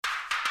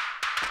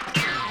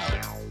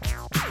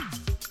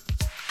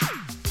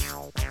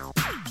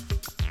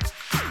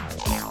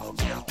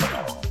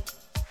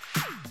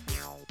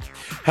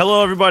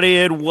Hello, everybody,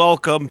 and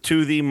welcome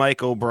to the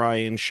Mike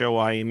O'Brien Show.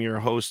 I am your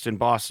host in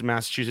Boston,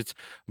 Massachusetts,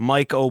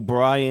 Mike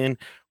O'Brien.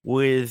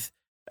 With,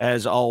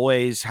 as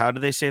always, how do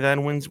they say that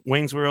in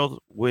Wayne's World?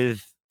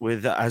 With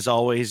as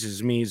always,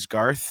 is me, is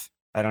Garth.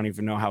 I don't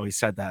even know how he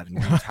said that in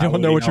Wayne's. I How don't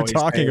would know he what you're always say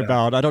talking that?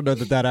 about. I don't know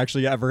that that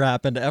actually ever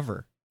happened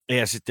ever.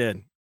 Yes, it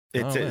did.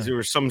 Oh, There man.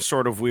 was some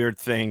sort of weird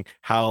thing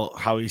how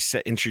he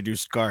said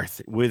introduced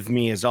Garth. With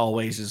me, as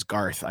always, is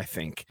Garth, I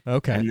think.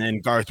 Okay. And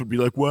then Garth would be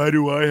like, "Why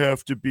do I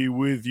have to be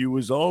with you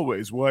as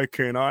always? Why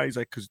can't I?" He's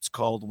like, "Because it's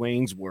called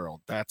Wayne's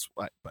World. That's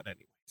what." But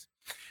anyways,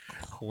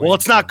 well,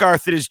 it's not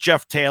Garth. It is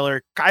Jeff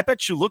Taylor. I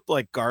bet you looked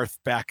like Garth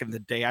back in the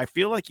day. I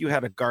feel like you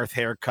had a Garth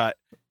haircut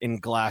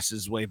and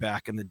glasses way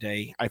back in the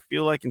day. I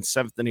feel like in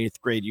 7th and 8th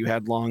grade you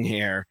had long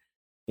hair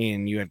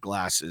and you had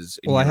glasses.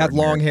 And Well, I you were had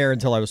long American. hair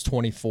until I was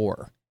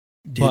 24.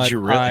 Did But you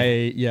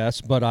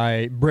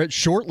really?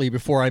 shortly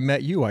before I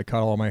met you, I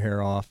cut all my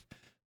hair off.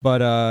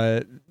 But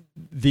I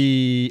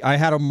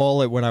had a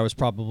mullet when I was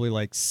probably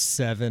like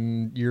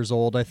 7 years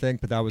old, I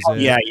think. But that was Oh,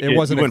 it. yeah, you It did.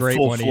 wasn't You a went great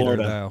full one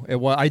Florida. either,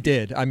 though. I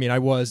did. I mean, I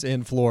was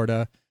in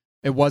Florida.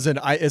 It wasn't.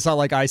 It's not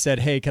like I said,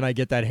 "Hey, can I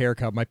get that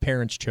haircut?" My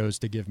parents chose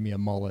to give me a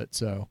mullet,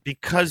 so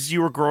Because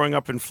you were growing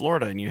up in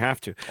Florida and you have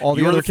to. all You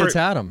the were other the kids fir-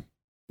 had them.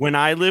 When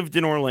I lived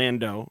in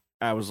Orlando,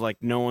 I was like,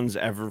 no one's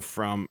ever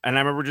from, and I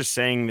remember just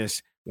saying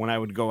this when I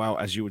would go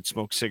out as you would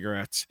smoke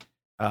cigarettes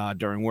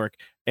during work.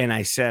 And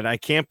I said, I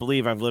can't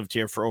believe I've lived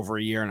here for over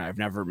a year and I've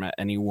never met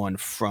anyone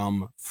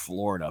from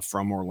Florida,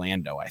 from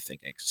Orlando, I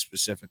think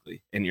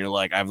specifically. And you're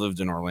like, I've lived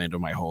in Orlando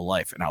my whole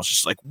life. And I was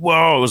just like,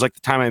 whoa. It was like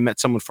the time I met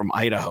someone from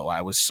Idaho.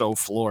 I was so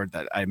floored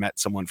that I met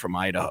someone from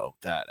Idaho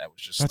that I was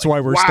just That's like, why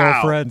we're still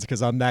wow. friends,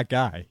 because I'm that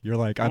guy. You're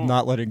like, I'm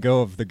not letting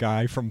go of the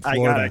guy from I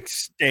Florida. gotta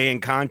stay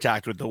in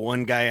contact with the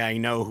one guy I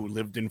know who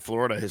lived in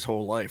Florida his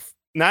whole life.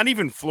 Not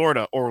even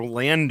Florida,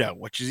 Orlando,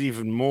 which is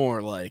even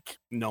more like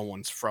no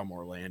one's from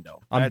Orlando.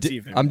 I'm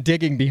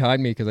digging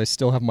behind me because I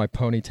still have my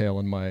ponytail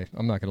in my.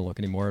 I'm not gonna look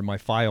anymore in my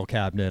file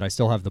cabinet. I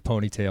still have the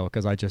ponytail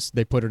because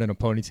they put it in a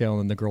ponytail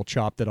and the girl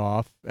chopped it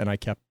off and I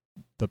kept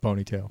the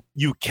ponytail.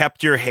 You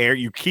kept your hair.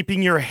 You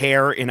keeping your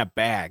hair in a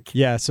bag.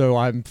 Yeah, so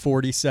I'm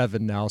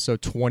 47 now. So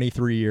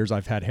 23 years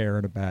I've had hair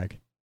in a bag.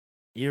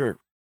 You're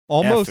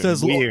Almost effing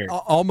as weird.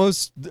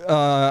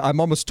 I'm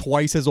almost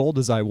twice as old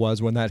as I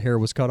was when that hair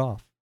was cut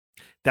off.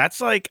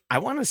 That's like I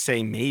want to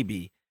say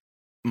maybe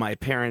my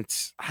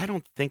parents. I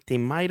don't think they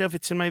might have.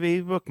 It's in my baby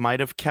book. Might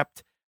have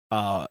kept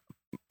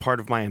part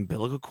of my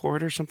umbilical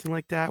cord or something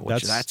like that.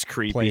 Which that's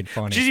creepy. Plain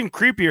funny. Which is even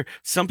creepier.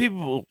 Some people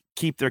will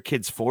keep their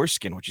kids'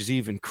 foreskin, which is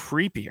even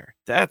creepier.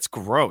 That's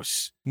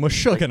gross. Like,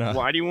 Mushugana.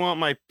 why do you want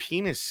my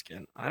penis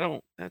skin? I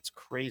don't. That's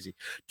crazy.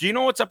 Do you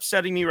know what's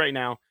upsetting me right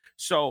now?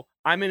 So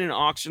I'm in an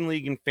auction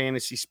league in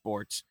fantasy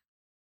sports,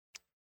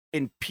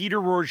 and Peter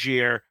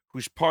Rogier,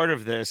 who's part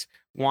of this,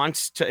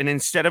 wants to, and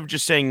instead of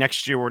just saying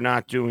next year we're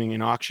not doing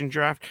an auction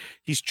draft,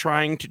 he's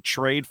trying to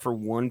trade for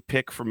one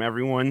pick from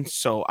everyone.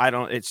 So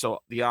so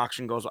the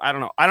auction goes, I don't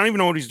know. I don't even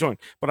know what he's doing,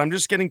 but I'm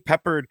just getting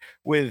peppered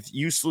with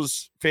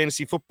useless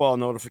fantasy football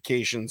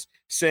notifications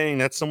saying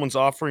that someone's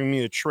offering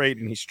me a trade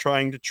and he's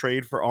trying to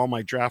trade for all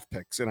my draft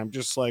picks. And I'm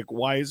just like,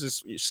 why is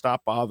this?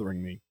 Stop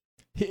bothering me.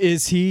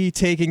 Is he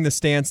taking the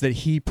stance that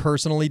he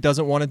personally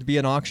doesn't want it to be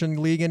an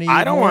auction league anymore?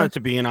 I don't want it to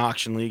be an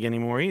auction league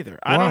anymore either.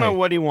 I don't know Why?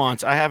 what he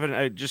wants.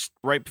 I just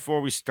right before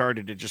we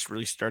started, it just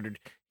really started.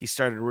 He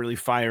started really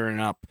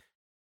firing up,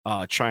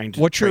 trying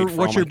to. What's trade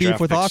for all your my beef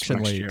draft with picks auction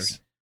next year. leagues?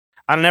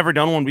 I've never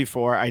done one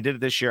before. I did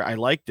it this year. I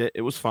liked it.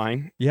 It was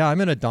fine. Yeah,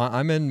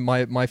 I'm in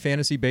my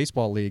fantasy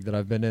baseball league that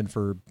I've been in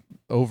for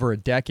over a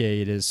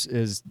decade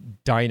is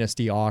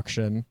Dynasty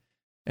Auction,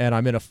 and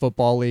I'm in a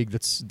football league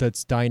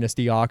that's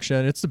Dynasty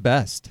Auction. It's the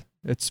best.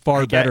 It's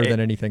far better than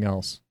anything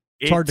else.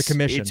 It's hard to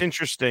commission. It's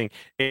interesting.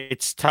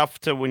 It's tough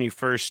to when you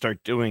first start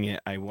doing it.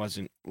 I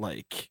wasn't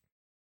like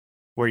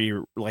where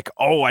you're like,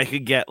 oh, I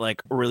could get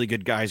like really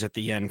good guys at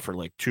the end for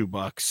like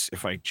 $2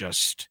 if I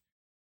just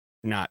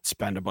not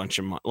spend a bunch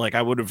of money. Like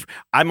I would have.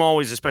 I'm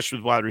always, especially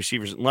with wide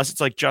receivers, unless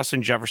it's like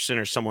Justin Jefferson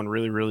or someone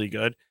really, really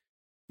good,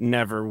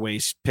 never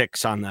waste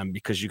picks on them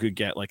because you could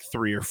get like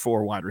 3 or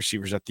 4 wide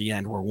receivers at the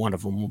end where one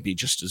of them will be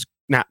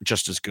not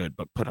just as good,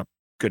 but put up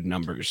good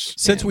numbers.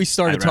 Since we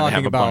started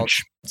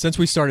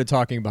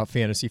talking about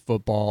fantasy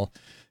football,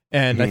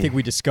 and I think Mhm.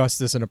 we discussed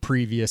this in a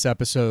previous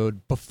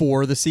episode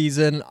before the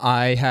season,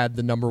 I had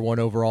the number 1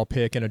 overall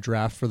pick in a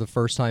draft for the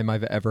first time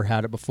I've ever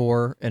had it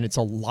before, and it's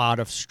a lot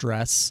of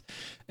stress.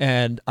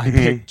 And I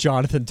picked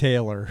Jonathan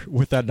Taylor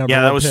with that number 1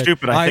 Yeah, that was pick.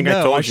 stupid. I think I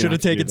know. told I you should not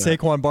have to do taken that.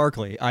 Saquon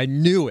Barkley. I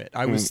knew it.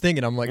 I was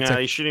thinking, I'm like, Yeah,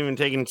 you shouldn't even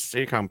taken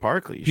Saquon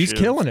Barkley. You he's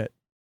should've- killing it.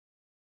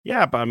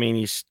 Yeah, but I mean,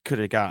 you could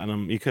have gotten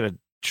him. You could have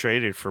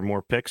traded for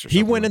more picks or something.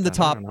 He went in like the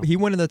that. I top. don't know. He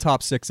went in the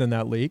top 6 in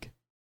that league.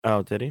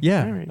 Oh, did he?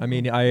 Yeah, All right. I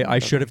mean, I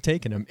should have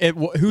taken him.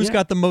 Who's Yeah.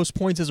 got the most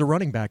points as a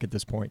running back at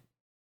this point?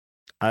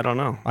 I don't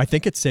know. I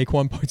think it's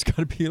Saquon. It's got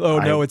to be. Oh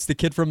no, it's the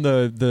kid from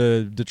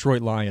the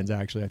Detroit Lions.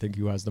 Actually, I think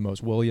who has the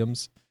most.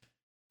 Williams.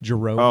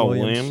 Jerome Oh,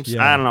 Williams. Williams. I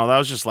Yeah. don't know. That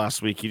was just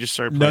last week. He just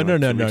started No, playing no,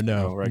 like no, 2 no, weeks ago.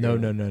 no, no,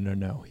 Regularly. no, no, no,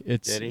 no.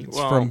 Did he? It's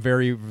Well, from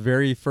very,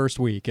 very first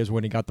week is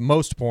when he got the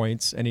most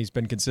points, and he's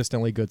been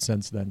consistently good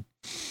since then.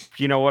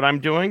 you know what I'm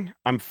doing?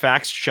 I'm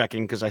fact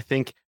checking because I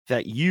think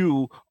that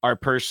you are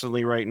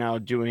personally right now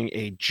doing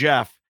a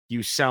Jeff.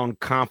 You sound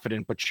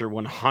confident, but you're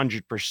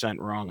 100%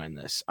 wrong on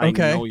this. I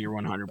Okay. know you're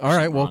 100% All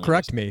right. Well, wrong on this.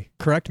 correct me.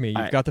 Correct me. You've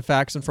I, got the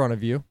facts in front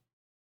of you.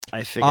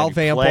 I think I'll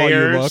vamp while you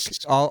look. players,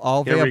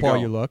 I'll Here we vamp while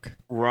go. you look.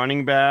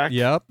 running back,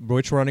 Yep.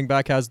 Which running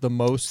back has the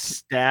most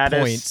status,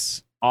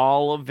 points?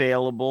 all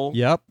available.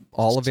 Yep.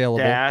 All available.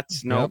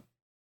 Stats, nope,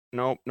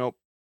 Yep.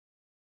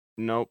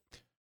 nope.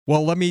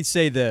 Well, let me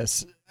say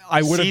this.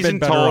 I would have Season been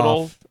better total,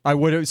 off. I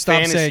would have stopped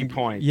fantasy saying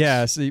points.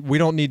 Yes, we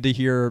don't need to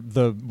hear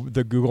the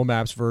Google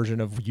Maps version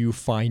of you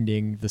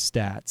finding the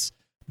stats.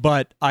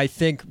 But I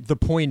think the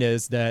point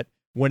is that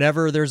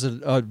whenever there's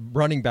a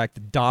running back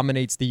that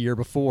dominates the year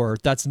before,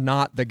 that's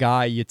not the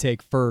guy you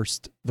take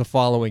first the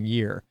following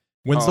year.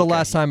 When's the Okay.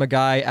 last time a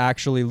guy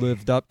actually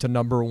lived up to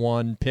number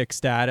one pick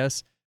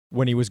status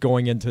when he was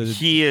going into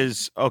He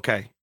is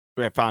okay.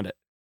 I found it.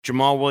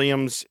 Jamal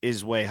Williams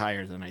is way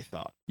higher than I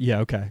thought. Yeah,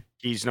 okay.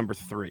 He's number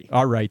 3.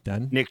 All right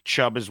then. Nick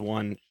Chubb is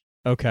 1.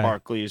 Okay.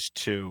 Barkley is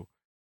 2.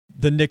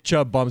 The Nick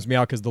Chubb bums me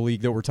out because the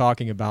league that we're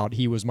talking about,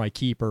 he was my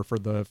keeper for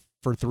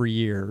 3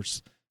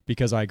 years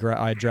because I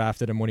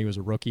drafted him when he was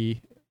a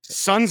rookie.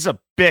 Sons of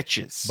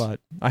bitches. But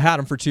I had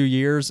him for 2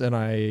 years, and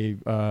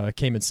I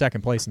came in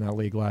second place in that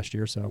league last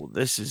year. So Well,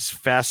 this is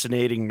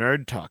fascinating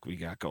nerd talk we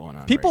got going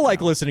on. people right like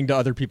now. listening to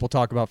other people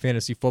talk about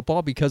fantasy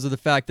football because of the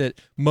fact that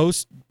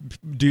most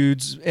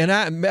dudes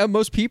and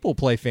most people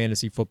play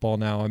fantasy football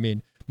now. I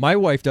mean, my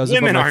wife does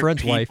Women it, but my aren't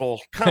friend's wife.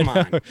 people. Come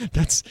on.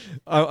 That's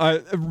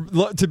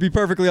to be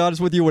perfectly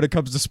honest with you, when it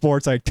comes to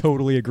sports, I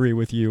totally agree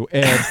with you,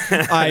 and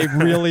I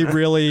really,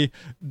 really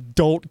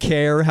don't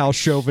care how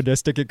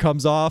chauvinistic it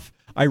comes off.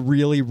 I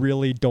really,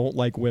 really don't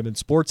like women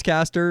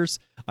sportscasters.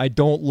 I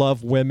don't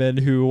love women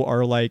who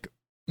are like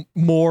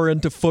more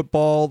into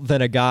football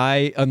than a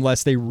guy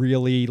unless they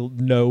really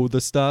know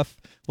the stuff.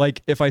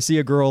 Like if I see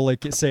a girl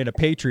like say in a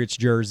Patriots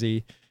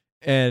jersey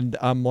and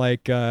I'm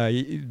like, how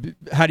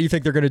do you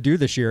think they're going to do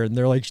this year? And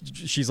they're like,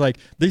 she's like,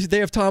 they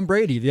have Tom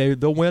Brady.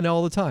 They'll win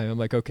all the time. I'm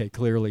like, okay,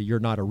 clearly you're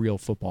not a real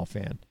football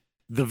fan.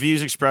 The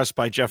views expressed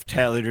by Jeff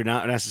Taylor do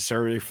not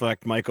necessarily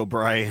reflect Mike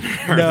O'Brien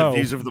or No. the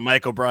views of the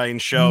Mike O'Brien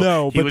show.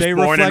 No, he but was they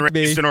born and reflect me.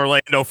 raised in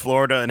Orlando,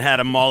 Florida, and had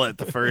a mullet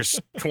the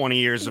first 20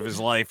 years of his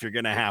life. You're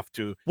gonna have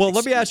to. Well,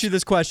 let me ask you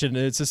this question.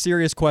 It's a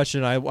serious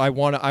question. I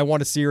want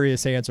a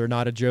serious answer,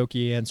 not a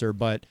jokey answer.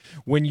 But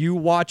when you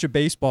watch a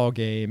baseball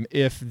game,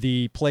 if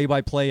the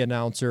play-by-play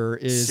announcer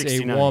is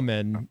 69. a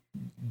woman,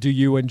 do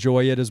you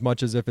enjoy it as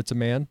much as if it's a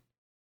man?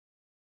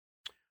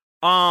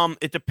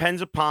 It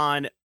depends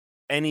upon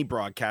any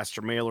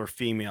broadcaster, male or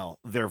female,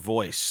 their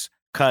voice.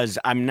 Because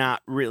I'm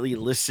not really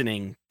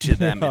listening to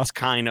them. Yeah. It's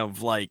kind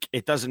of like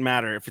it doesn't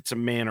matter if it's a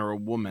man or a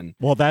woman.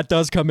 Well, that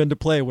does come into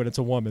play when it's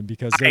a woman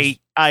because there's,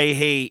 I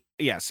hate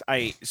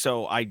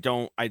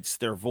it's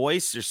their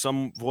voice. There's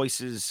some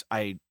voices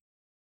I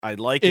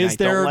like. is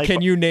and I there? don't like,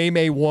 Can you name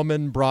a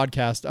woman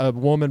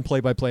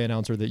play-by-play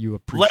announcer that you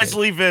appreciate?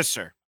 Leslie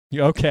Visser.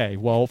 Okay,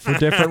 well, for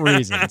different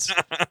reasons.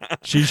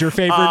 She's your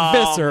favorite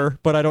Visser,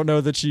 but I don't know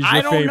that she's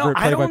your favorite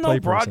I don't play-by-play know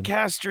person.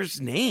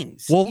 broadcasters'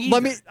 names. Well,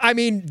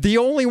 either. the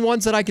only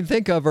ones that I can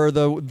think of are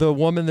the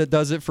woman that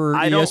does it for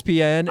I don't-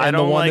 ESPN I and the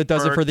don't one like that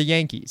does it Burke. for the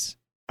Yankees.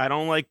 I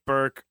don't like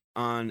Burke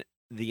on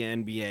the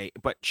NBA,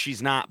 but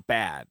she's not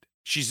bad.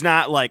 She's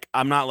not like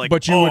I'm not like.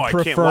 But you oh, would I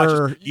can't watch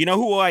prefer- this." You know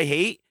who I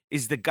hate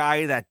is the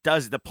guy that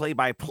does the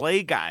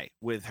play-by-play guy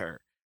with her,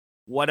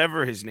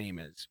 whatever his name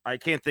is. I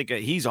can't think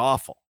of. He's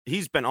awful.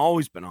 He's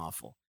always been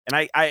awful. And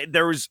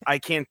I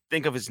can't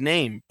think of his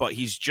name, but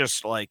he's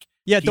just like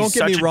Yeah, he's don't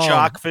get me such a wrong.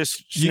 jock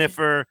fist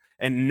sniffer,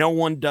 and no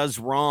one does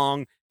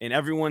wrong, and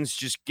everyone's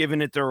just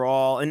giving it their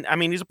all. And I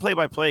mean, he's a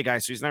play-by-play guy,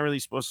 so he's not really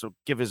supposed to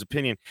give his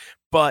opinion.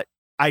 But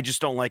I just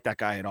don't like that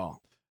guy at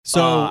all.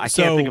 So I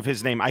can't think of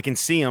his name. I can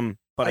see him,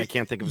 but I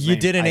can't think of his name. You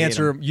didn't I hate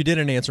answer. him. You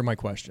didn't answer my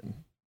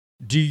question.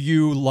 Do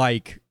you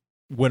like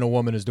when a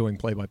woman is doing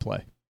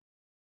play-by-play?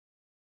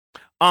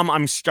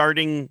 I'm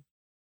starting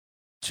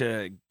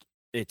to.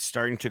 It's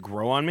starting to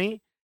grow on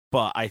me.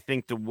 But I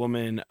think the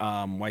woman,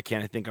 why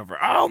can't I think of her?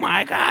 Oh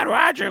my God,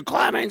 Roger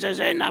Clemens is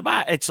in the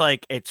box. It's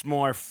like it's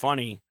more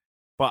funny.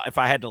 But if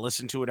I had to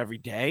listen to it every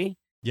day,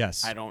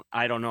 Yes. I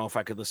don't know if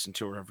I could listen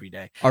to her every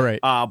day. All right.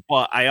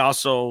 But I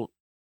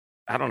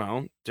don't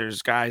know.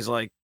 There's guys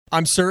like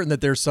I'm certain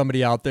that there's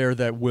somebody out there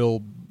that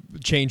will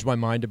change my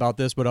mind about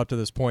this, but up to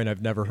this point,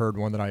 I've never heard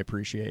one that I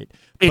appreciate.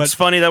 it's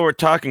funny that we're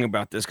talking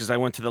about this because I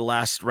went to the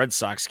last Red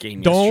Sox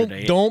game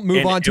yesterday. Don't move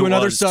and on to it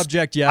another was-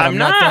 subject yet. I'm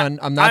not done.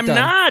 I'm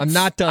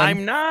not done.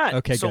 I'm not.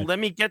 Okay, so good. let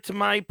me get to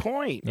my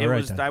point. All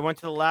right, then. I went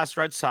to the last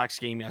Red Sox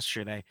game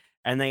yesterday,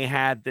 and they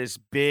had this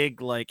big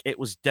it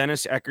was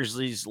Dennis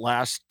Eckersley's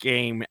last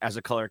game as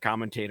a color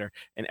commentator,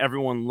 and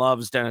everyone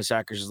loves Dennis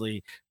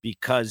Eckersley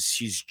because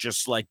he's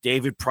just like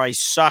David Price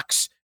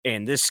sucks,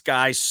 and this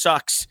guy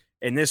sucks,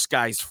 and this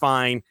guy's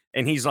fine,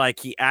 and he's like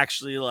he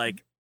actually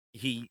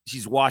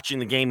he's watching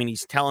the game and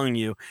he's telling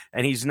you,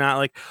 and he's not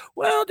like,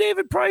 well,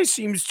 David Price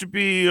seems to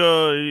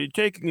be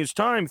taking his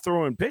time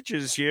throwing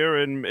pitches here,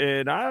 and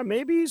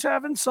maybe he's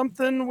having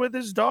something with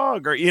his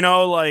dog, or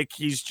like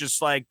he's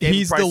just like David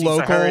He's the Price needs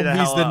to hurry local. the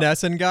He's hell the up.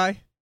 Nesson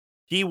guy.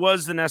 He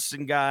was the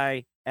Nesson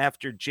guy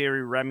after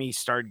Jerry Remy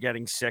started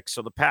getting sick.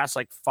 So the past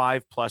like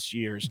 5+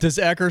 years. Does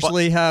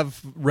Eckersley have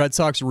Red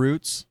Sox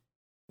roots?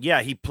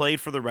 Yeah, he played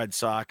for the Red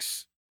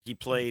Sox. He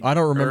played. I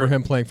don't remember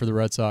him playing for the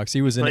Red Sox.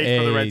 He was an Played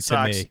for the A Red to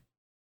Sox. me.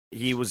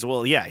 He was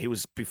he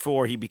was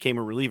before he became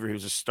a reliever. He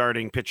was a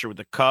starting pitcher with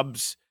the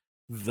Cubs,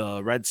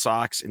 the Red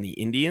Sox, and the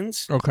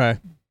Indians. Okay.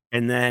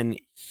 And then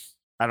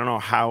I don't know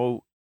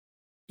how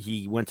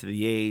he went to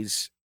the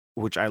A's,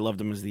 which I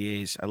loved him as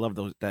the A's. I love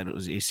those. That it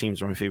was A's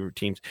teams were my favorite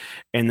teams.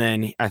 And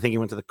then I think he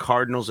went to the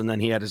Cardinals, and then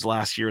he had his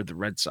last year at the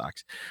Red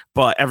Sox.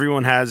 But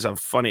everyone has a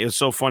funny. It was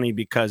so funny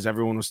because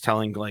everyone was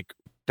telling like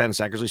Dennis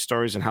Eckersley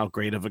stories and how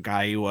great of a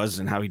guy he was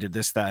and how he did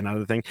this, that, and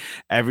other thing.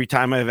 Every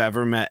time I've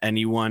ever met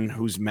anyone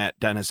who's met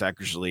Dennis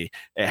Eckersley,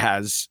 it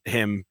has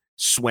him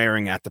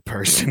swearing at the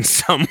person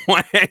some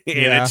way. And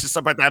it's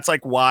just but that's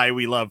like why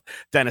we love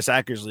Dennis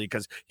Eckersley,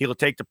 because he'll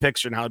take the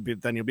picture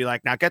and then he'll be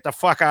like, now get the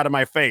fuck out of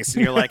my face.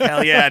 And you're like,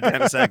 hell yeah,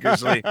 Dennis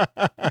Eckersley.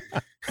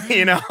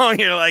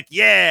 You're like,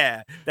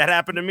 yeah, that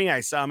happened to me. I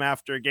saw him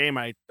after a game.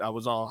 I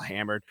was all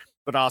hammered.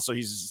 But also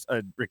he's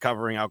a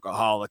recovering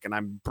alcoholic, and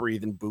I'm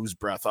breathing booze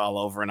breath all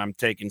over, and I'm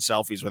taking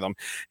selfies with him.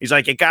 He's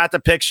like, you got the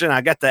picture? And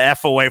I got the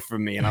F away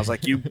from me. And I was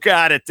like, you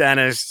got it,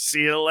 Dennis.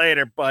 See you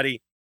later,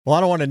 buddy. Well,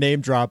 I don't want to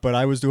name drop, but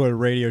I was doing a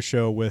radio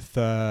show with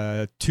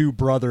two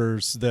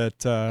brothers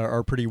that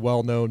are pretty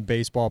well-known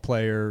baseball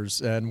players,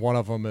 and one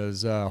of them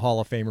is a Hall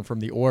of Famer from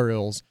the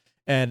Orioles.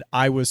 And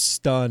I was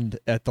stunned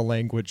at the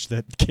language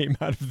that came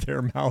out of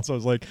their mouths. I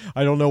was like,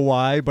 I don't know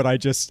why, but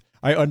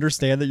I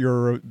understand that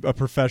you're a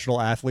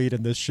professional athlete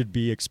and this should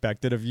be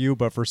expected of you,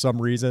 but for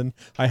some reason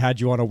I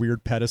had you on a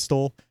weird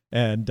pedestal,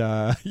 and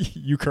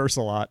you curse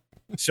a lot.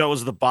 So it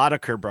was the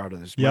Boddicker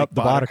brothers. Yep, Mike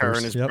the Boddicker Boddickers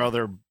and his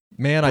brother.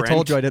 Man, Brent, I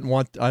told you I didn't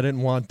want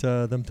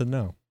them to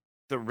know.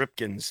 The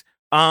Ripkins.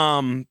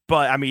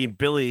 But I mean,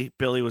 Billy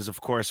was,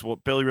 of course,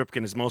 what Billy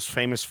Ripken is most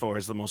famous for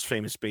is the most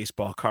famous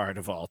baseball card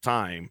of all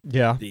time.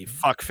 Yeah, the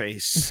fuck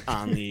face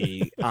on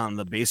the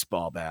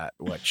baseball bat,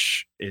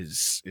 which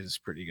is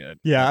pretty good.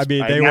 Yeah, I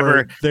mean, they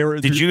were.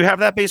 Did you have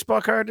that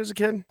baseball card as a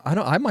kid?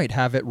 I might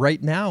have it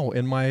right now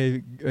in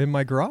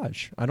my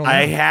garage. I don't know.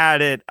 I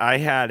had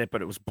it,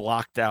 but it was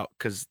blocked out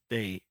because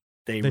they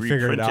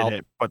reprinted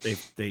it, but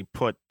they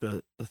put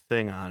the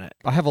thing on it.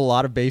 I have a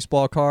lot of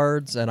baseball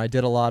cards, and I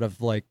did a lot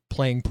of like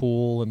playing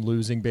pool and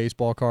losing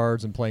baseball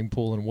cards and playing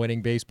pool and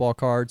winning baseball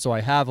cards. So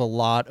I have a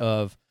lot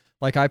of,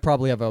 like, I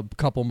probably have a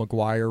couple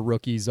McGuire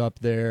rookies up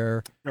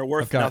there. They're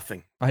worth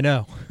nothing. I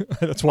know.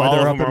 That's why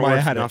they're up in my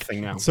attic.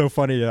 Nothing now. It's so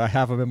funny that I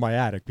have them in my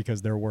attic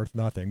because they're worth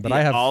nothing. But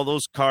I have all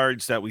those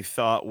cards that we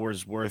thought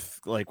was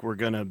worth, like, we're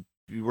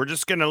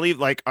just gonna leave,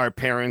 like, our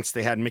parents,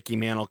 they had Mickey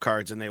Mantle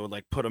cards and they would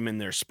like put them in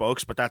their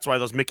spokes, but that's why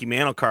those Mickey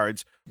Mantle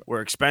cards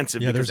were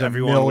expensive. Yeah, because there's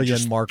everyone a would million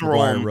just Mark throw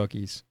McGuire them.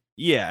 rookies.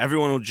 Yeah,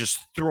 everyone would just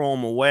throw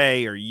them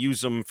away or use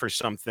them for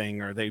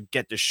something, or they'd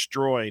get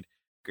destroyed,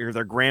 or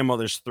their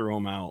grandmothers threw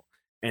them out.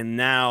 And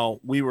now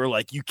we were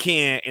like, you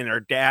can't, and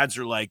our dads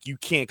are like, you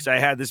can't, because I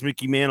had this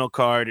Mickey Mantle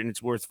card and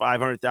it's worth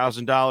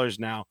 $500,000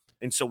 now.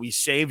 And so we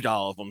saved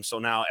all of them. So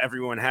now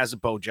everyone has a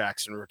Bo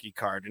Jackson rookie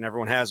card, and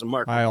everyone has a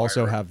Mark McGuire. I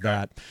also have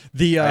that.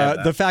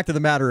 The fact of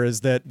the matter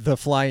is that the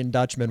Flying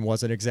Dutchman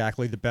wasn't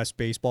exactly the best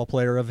baseball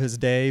player of his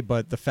day,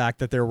 but the fact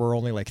that there were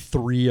only like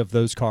 3 of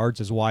those cards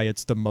is why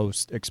it's the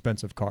most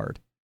expensive card.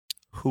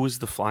 Who is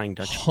the Flying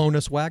Dutchman?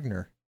 Honus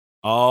Wagner.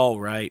 Oh,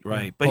 right.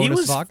 But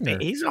Honus Wagner.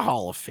 He's a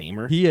Hall of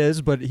Famer. He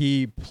is, but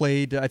he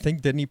played, I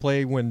think, didn't he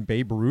play when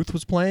Babe Ruth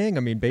was playing? I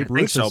mean, Babe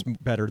Ruth is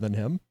better than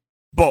him.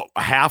 But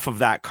half of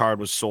that card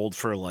was sold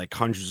for like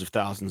hundreds of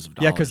thousands of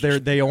dollars. Yeah,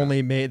 because they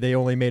only made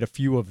a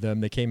few of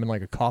them. They came in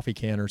like a coffee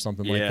can or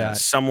something like that.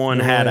 Someone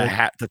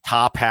had the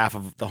top half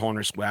of the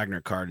Honus Wagner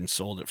card and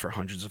sold it for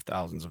hundreds of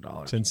thousands of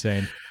dollars. It's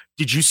insane.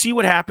 Did you see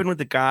what happened with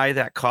the guy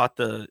that caught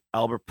the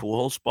Albert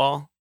Pujols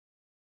ball?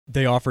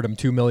 They offered him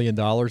 $2 million.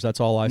 That's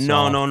all I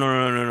saw.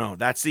 No.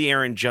 That's the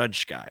Aaron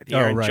Judge guy. The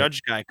Aaron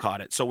Judge guy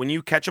caught it. So when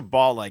you catch a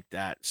ball like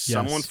that,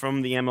 someone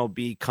from the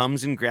MLB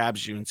comes and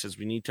grabs you and says,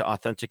 we need to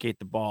authenticate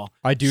the ball.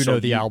 I do know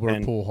the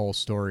Albert Pujols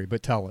story,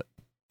 but tell it.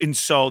 And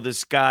so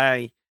this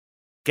guy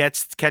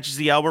catches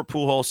the Albert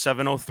Pujols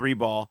 703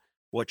 ball,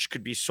 which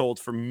could be sold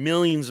for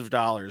millions of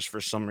dollars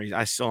for some reason.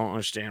 I still don't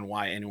understand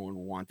why anyone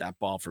would want that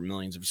ball for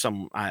millions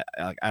of I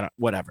don't,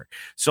 whatever.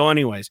 So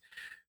anyways,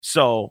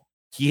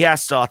 he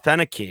has to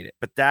authenticate it,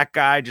 but that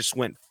guy just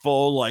went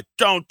full like,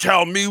 don't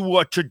tell me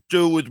what to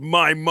do with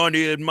my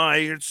money and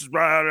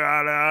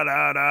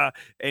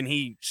and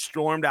he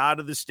stormed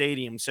out of the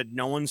stadium, said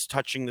no one's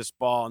touching this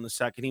ball. And the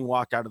second he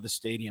walked out of the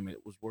stadium, it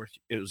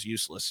was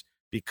useless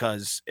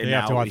because they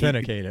have to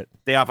authenticate it.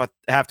 They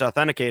have to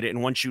authenticate it.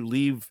 And once you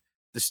leave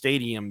the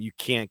stadium, you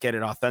can't get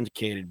it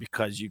authenticated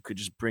because you could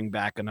just bring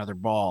back another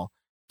ball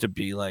to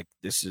be like,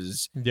 this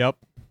is. Yep.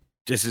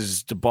 this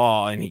is the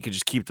ball, and he could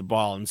just keep the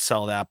ball and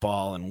sell that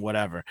ball and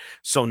whatever.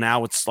 So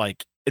now it's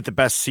like the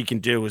best he can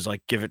do is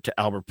like give it to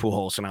Albert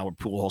Pujols, and Albert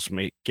Pujols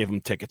may give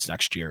him tickets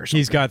next year or something.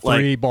 He's got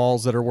 3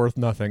 balls that are worth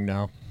nothing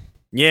now.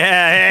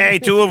 Yeah, hey,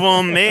 2 of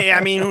them.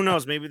 I mean, who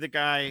knows? Maybe the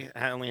guy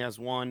only has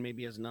 1,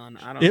 maybe has none.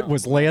 I don't know. It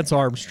was Lance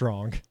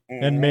Armstrong,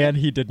 and man,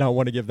 he did not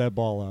want to give that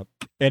ball up.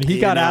 And he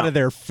got out of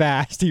there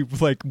fast. He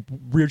like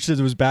reached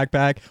into his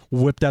backpack,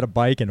 whipped out a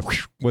bike, and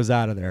was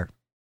out of there.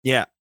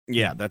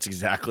 Yeah, that's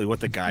exactly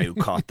what the guy who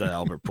caught the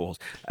Albert Pujols.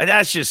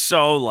 That's just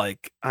so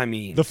like, I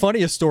mean. The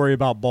funniest story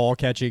about ball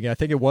catching, I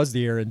think it was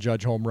the Aaron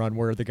Judge home run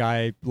where the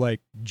guy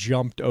like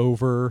jumped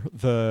over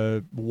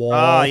the wall.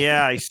 Oh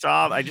yeah, I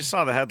just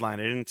saw the headline.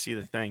 I didn't see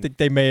the thing. I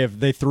think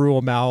they threw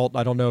him out.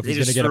 I don't know if he's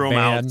going to get a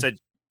ban. Said,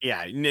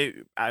 yeah,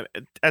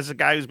 as a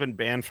guy who's been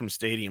banned from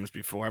stadiums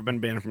before, I've been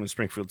banned from the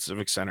Springfield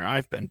Civic Center.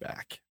 I've been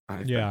back.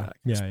 Yeah.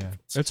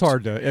 It's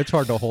hard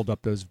to hold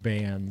up those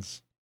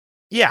bans.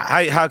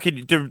 Yeah, how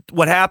could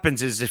what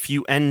happens is if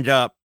you end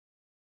up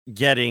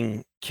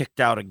getting kicked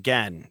out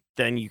again,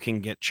 then you can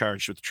get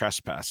charged with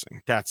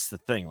trespassing. That's the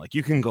thing. Like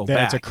you can go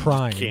back. It's a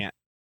crime.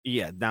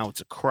 Now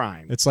it's a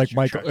crime. It's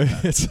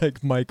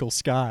like Michael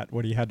Scott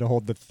when he had to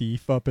hold the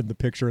thief up in the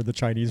picture of the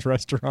Chinese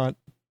restaurant.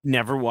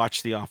 Never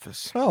watched The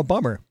Office. Oh,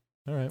 bummer.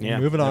 All right, yeah,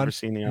 moving on.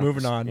 Seen The Office.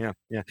 Moving on.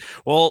 Yeah.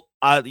 Well,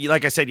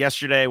 like I said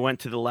yesterday, I went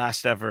to the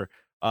last ever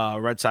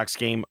Red Sox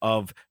game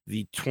of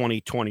the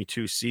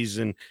 2022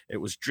 season. It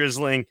was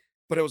drizzling,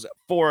 but it was at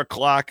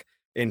 4:00.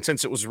 And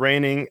since it was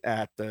raining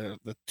at the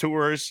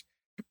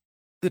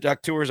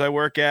duck tours I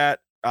work at,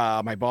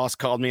 my boss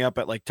called me up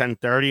at like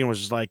 10:30 and was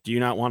just like, do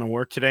you not want to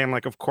work today? I'm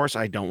like, of course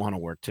I don't want to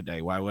work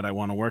today. Why would I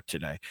want to work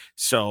today?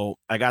 So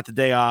I got the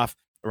day off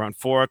around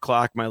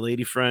 4:00. My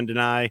lady friend and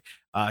I,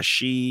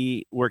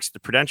 she works at the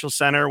Prudential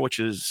Center, which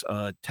is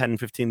a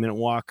 10-15 minute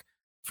walk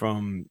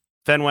from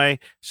Fenway.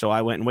 So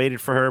I went and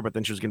waited for her, but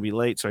then she was going to be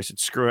late. So I said,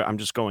 screw it. I'm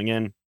just going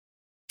in.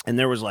 And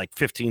there was like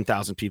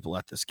 15,000 people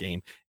at this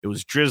game. It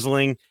was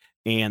drizzling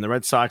and the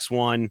Red Sox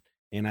won.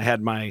 And I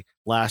had my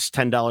last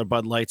 $10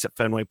 Bud Lights at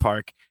Fenway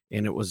Park.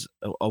 And it was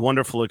a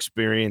wonderful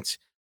experience.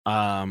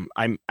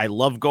 I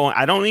love going.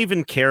 I don't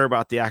even care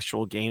about the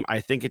actual game.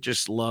 I think it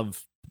just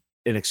love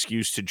an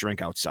excuse to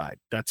drink outside.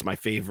 That's my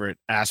favorite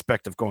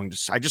aspect of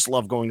I just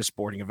love going to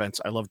sporting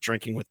events. I love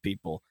drinking with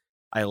people.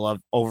 I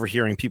love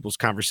overhearing people's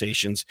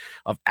conversations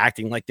of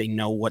acting like they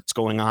know what's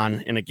going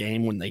on in a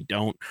game when they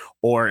don't,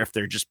 or if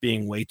they're just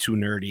being way too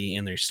nerdy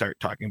and they start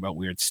talking about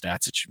weird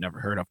stats that you've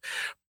never heard of.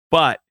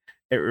 But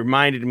it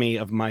reminded me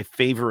of my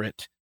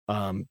favorite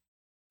going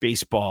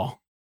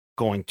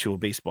to a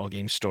baseball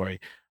game story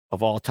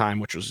of all time,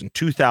 which was in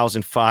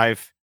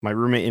 2005. My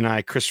roommate and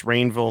I, Chris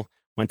Rainville,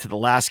 went to the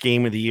last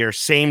game of the year.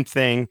 Same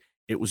thing.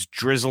 It was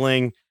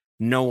drizzling.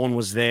 No one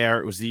was there.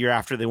 It was the year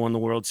after they won the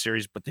World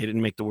Series, but they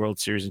didn't make the World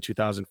Series in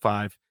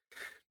 2005.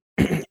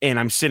 And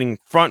I'm sitting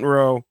front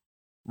row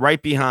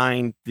right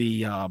behind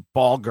the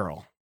ball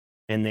girl.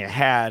 And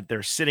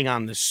they're sitting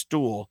on this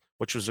stool,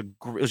 which was it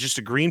was just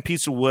a green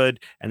piece of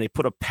wood, and they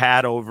put a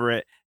pad over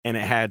it, and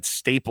it had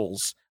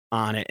staples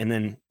on it. And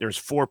then there's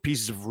 4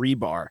 pieces of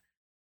rebar,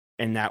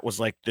 and that was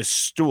like this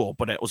stool,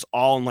 but it was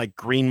all in like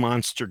green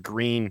monster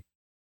green.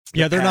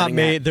 Yeah, they're not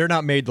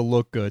made to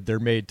look good. They're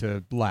made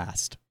to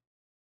last.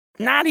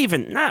 Not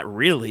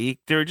really.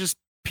 They're just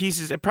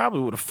pieces that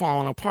probably would have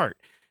fallen apart.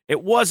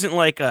 It wasn't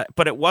like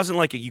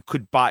you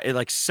could buy it.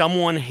 Like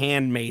someone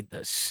handmade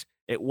this.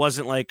 It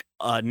wasn't like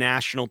a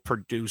national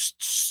produced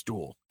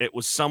stool. It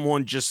was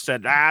someone just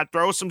said,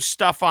 throw some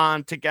stuff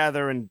on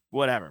together and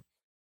whatever.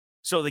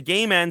 So the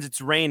game ends.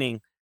 It's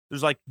raining.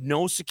 There's like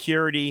no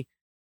security.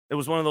 It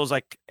was one of those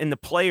like, and the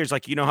players,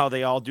 like, you know how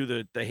they all do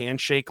the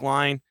handshake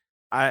line.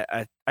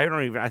 I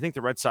think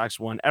the Red Sox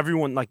won.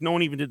 Everyone, like, no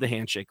one even did the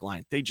handshake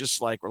line. They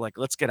just like were like,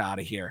 let's get out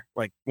of here.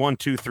 Like 1,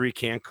 2, 3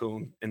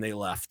 Cancun, and they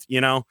left,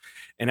 and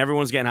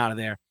everyone's getting out of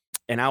there.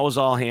 And I was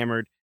all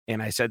hammered.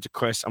 And I said to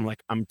Chris, I'm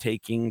like, I'm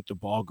taking the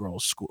ball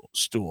girl's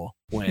stool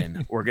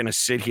when we're going to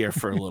sit here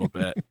for a little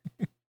bit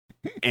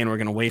and we're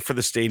going to wait for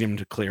the stadium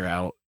to clear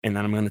out. And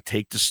then I'm going to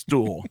take the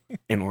stool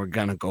and we're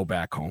going to go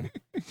back home.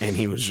 And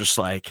he was just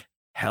like,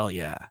 hell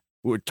yeah,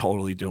 we're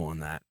totally doing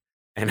that.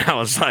 And I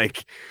was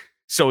like,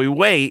 so we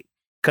wait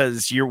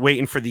because you're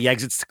waiting for the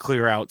exits to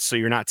clear out. So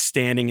you're not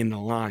standing in the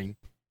line.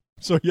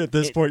 So at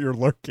this point, you're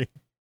lurking.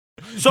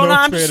 So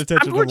now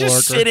we're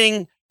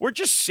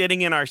just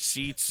sitting in our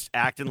seats,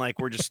 acting like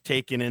we're just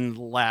taking in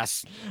the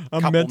last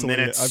couple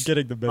minutes. I'm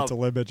getting the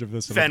mental image of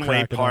this.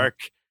 Fenway Park.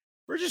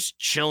 We're just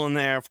chilling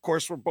there. Of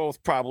course, we're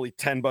both probably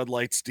 10 Bud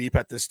Lights deep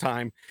at this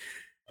time.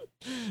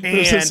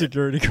 There's a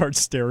security guard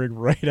staring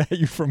right at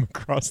you from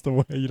across the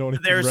way. You don't.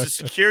 There's a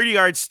security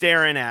guard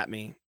staring at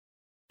me,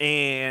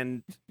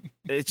 and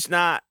it's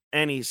not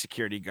any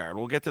security guard.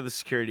 We'll get to the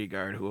security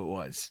guard who it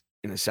was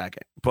in a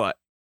second. But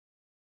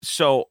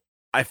so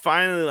I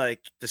finally,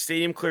 the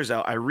stadium clears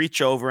out. I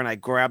reach over and I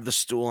grab the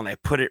stool and I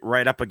put it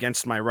right up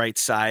against my right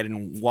side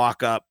and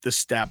walk up the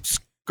steps,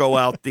 go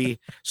out the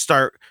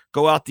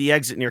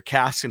exit near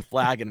Cask and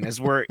Flag. And as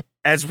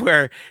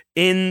we're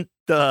in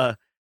the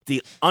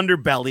the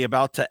underbelly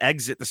about to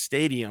exit the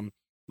stadium.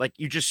 Like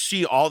you just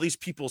see all these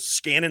people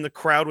scanning the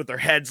crowd with their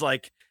heads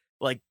like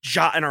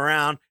jotting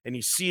around, and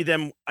you see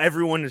them,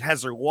 everyone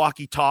has their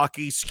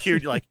walkie-talkie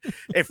security. Like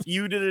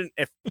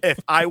if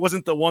I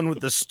wasn't the one with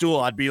the stool,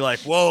 I'd be like,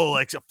 whoa,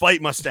 like a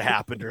fight must have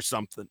happened or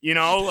something,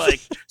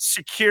 like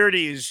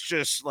security is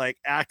just like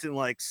acting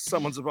like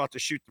someone's about to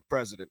shoot the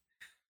president.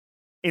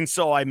 And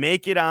so I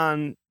make it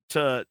on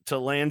to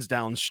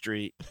Lansdowne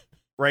Street,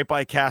 right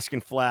by Cask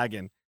and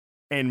Flagon,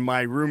 and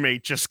my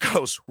roommate just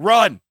goes,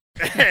 run.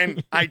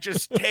 And I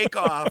just take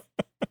off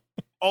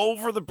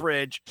over the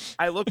bridge.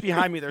 I look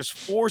behind me. There's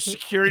 4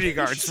 security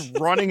guards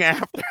running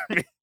after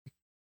me.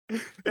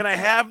 And I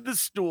have the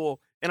stool,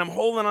 and I'm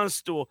holding on a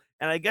stool,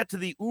 and I get to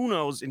the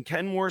Uno's in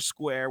Kenmore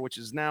Square, which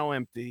is now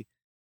empty.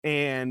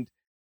 And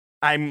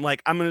I'm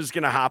like, I'm just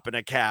going to hop in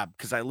a cab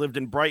because I lived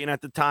in Brighton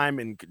at the time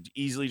and could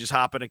easily just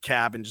hop in a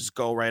cab and just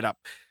go right up.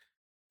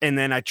 And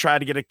then I try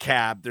to get a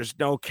cab. There's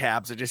no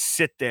cabs. I just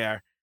sit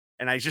there.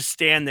 And I just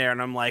stand there and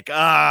I'm like,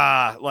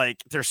 like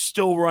they're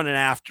still running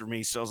after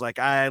me. So I was like,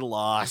 I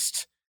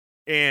lost.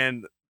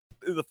 And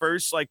the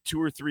first like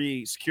 2 or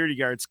 3 security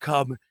guards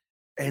come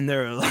and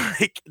they're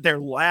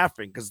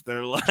laughing because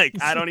they're like,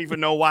 I don't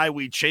even know why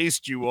we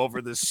chased you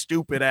over this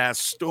stupid ass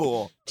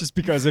stool. Just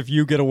because if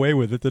you get away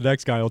with it, the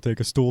next guy will take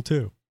a stool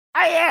too.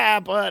 Yeah,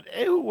 but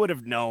who would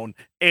have known?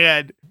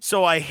 And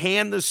so I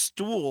hand the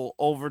stool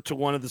over to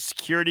one of the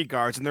security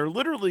guards and they're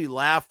literally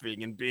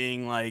laughing and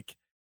being like,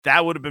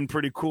 that would have been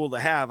pretty cool to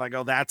have. I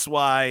go, that's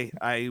why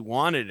I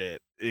wanted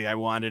it. I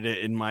wanted it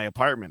in my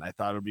apartment. I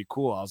thought it would be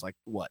cool. I was like,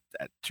 what?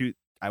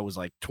 I was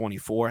like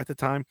 24 at the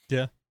time.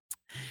 Yeah.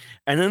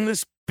 And then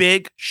this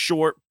big,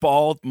 short,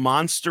 bald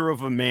monster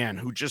of a man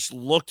who just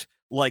looked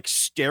like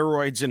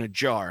steroids in a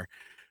jar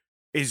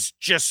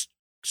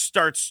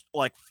starts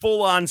like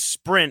full on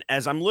sprint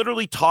as I'm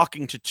literally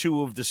talking to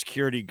 2 of the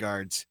security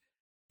guards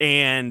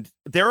and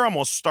they're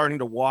almost starting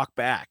to walk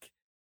back.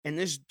 And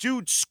this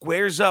dude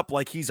squares up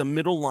like he's a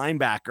middle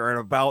linebacker and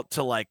about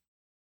to like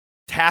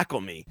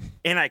tackle me.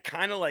 And I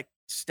kind of like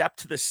step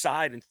to the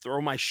side and throw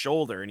my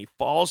shoulder and he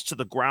falls to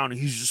the ground and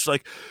he's just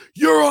like,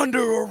 you're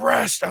under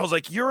arrest. I was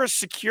like, you're a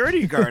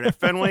security guard at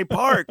Fenway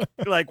Park.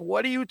 Like,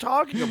 what are you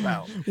talking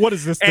about? What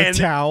is this, the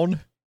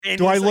town?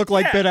 Do I look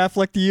like Ben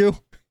Affleck to you?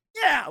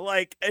 Yeah,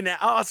 like, and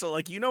also,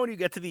 like, when you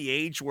get to the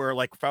age where,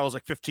 like, if I was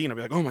like 15, I'd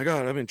be like, oh my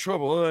God, I'm in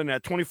trouble. And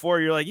at 24,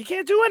 you're like, you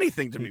can't do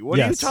anything to me. What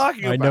are you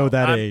talking about? I know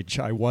that age.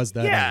 I was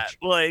that age. Yeah,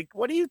 like,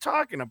 what are you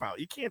talking about?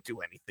 You can't do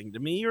anything to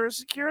me. You're a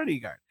security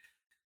guard.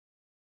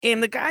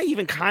 And the guy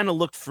even kind of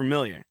looked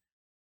familiar.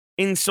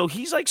 And so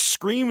he's like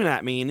screaming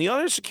at me, and the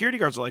other security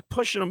guards are like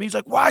pushing him. He's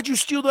like, why'd you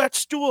steal that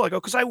stool? I go,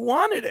 because I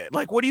wanted it.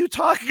 Like, what are you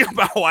talking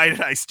about? Why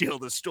did I steal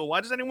the stool? Why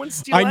does anyone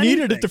steal anything?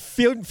 Needed it to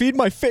feed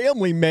my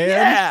family, man.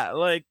 Yeah,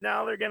 like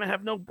now they're going to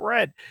have no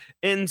bread.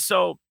 And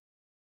so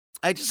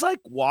I just like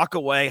walk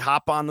away,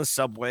 hop on the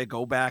subway,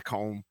 go back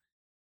home,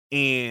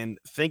 and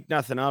think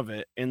nothing of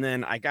it. And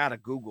then I got to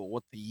Google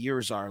what the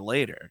years are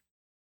later.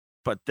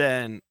 But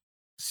then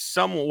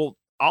someone will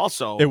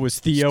also... It was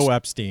Theo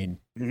Epstein.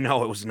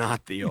 No, it was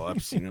not Theo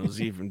Epstein. It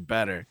was even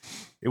better.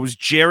 It was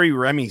Jerry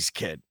Remy's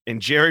kid.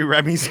 And Jerry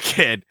Remy's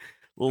kid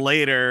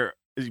later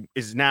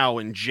is now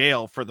in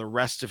jail for the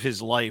rest of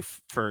his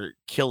life for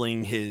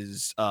killing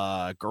his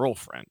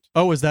girlfriend.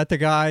 Oh, is that the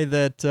guy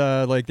that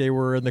like they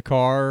were in the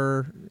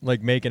car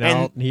like making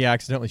out and he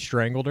accidentally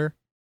strangled her?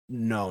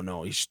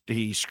 No,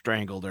 he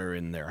strangled her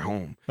in their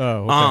home.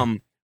 Oh,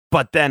 okay.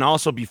 But then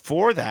also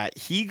before that,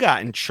 he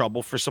got in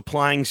trouble for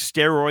supplying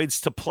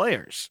steroids to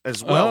players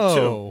as well,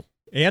 too.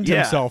 And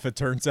himself, it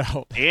turns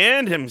out.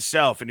 And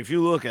himself. And if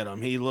you look at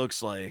him, he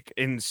looks like...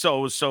 And so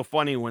it was so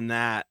funny when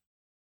that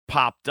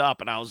popped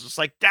up. And I was just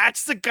like,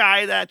 that's the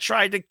guy that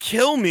tried to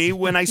kill me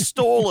when I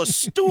stole a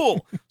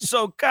stool.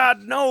 So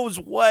God knows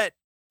what...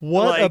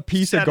 What a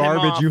piece of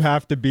garbage you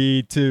have to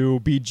be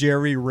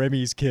Jerry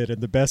Remy's kid, and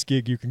the best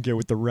gig you can get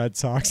with the Red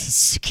Sox is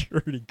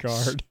security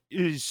guard.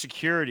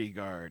 Security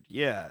guard,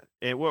 yeah.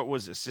 And what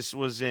was this? This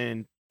was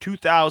in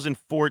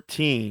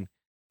 2014.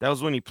 That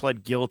was when he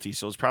pled guilty,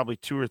 so it was probably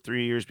 2 or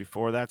 3 years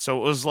before that. So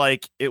it was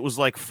like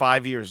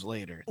 5 years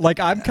later. Like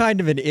I'm kind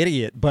of an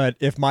idiot, but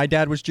if my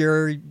dad was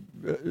Jerry,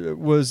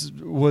 was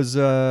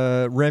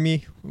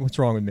Remy, what's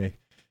wrong with me?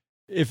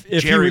 If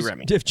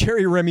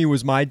Jerry Remy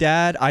was my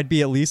dad, I'd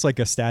be at least like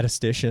a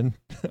statistician.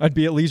 I'd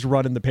be at least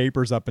running the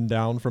papers up and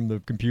down from the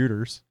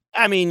computers.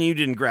 I mean, you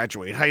didn't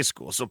graduate high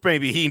school, so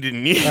maybe he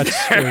didn't either.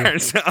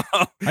 That's true.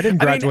 I didn't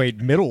graduate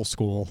middle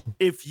school.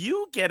 If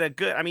you get a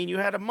good, you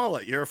had a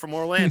mullet. You're from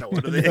Orlando.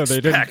 What do they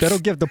expect? They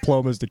don't give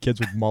diplomas to kids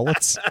with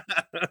mullets.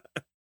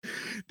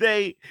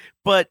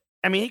 But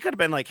he could have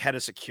been like head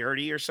of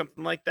security or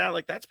something like that.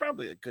 Like that's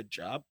probably a good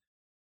job.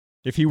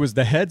 If he was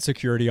the head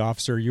security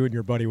officer, you and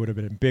your buddy would have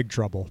been in big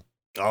trouble.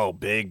 Oh,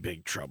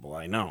 big trouble.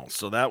 I know.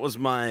 So that was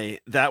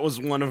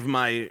one of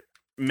my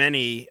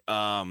many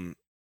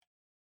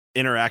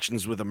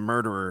interactions with a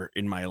murderer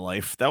in my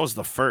life. That was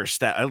the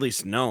first, that at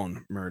least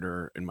known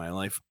murderer in my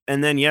life.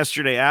 And then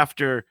yesterday,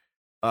 after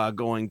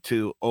going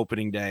to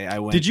opening day. I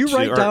went. Did you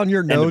write down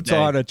your end of notes day.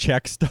 on a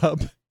check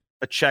stub?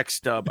 A check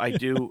stub? I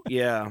do.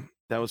 Yeah,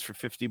 that was for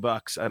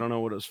 $50. I don't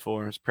know what it was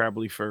for. It's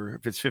probably for,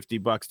 if it's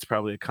 $50, it's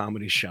probably a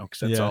comedy show, because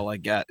that's Yeah. all I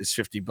got is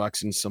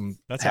 $50 and some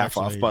That's half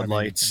off actually, Bud I mean,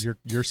 Lights.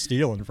 You're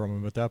stealing from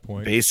him at that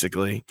point.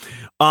 Basically.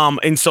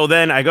 And so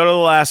then I go to the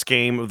last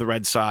game of the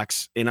Red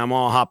Sox, and I'm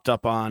all hopped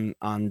up on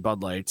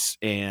Bud Lights,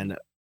 and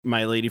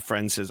my lady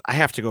friend says, I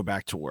have to go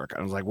back to work.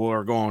 I was like, well,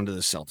 we're going to the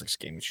Celtics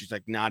game. And she's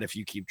like, not if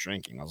you keep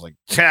drinking. I was like,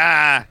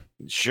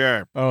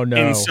 sure. Oh no.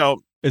 And so,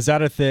 is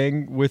that a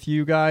thing with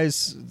you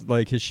guys?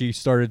 Like, has she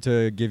started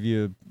to give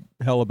you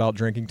hell about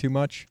drinking too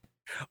much?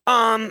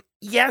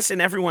 yes,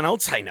 and everyone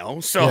else I know.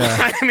 So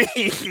Yeah. I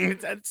mean,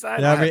 that's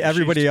Yeah, I mean,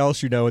 everybody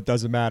else you know, it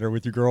doesn't matter.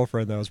 With your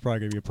girlfriend, though, it's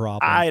probably gonna be a problem.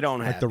 I don't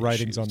like have the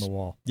writings issues. on the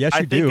wall. Yes, I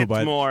you think do, it's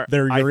but more-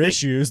 they're I your think-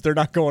 issues. They're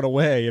not going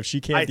away. If she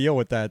can't deal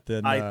with that,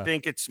 then I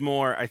think it's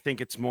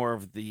more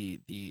of the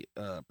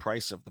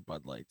price of the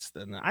Bud Lights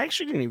than I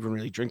actually didn't even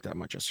really drink that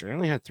much yesterday. I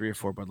only had 3 or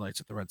 4 Bud Lights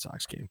at the Red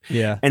Sox game.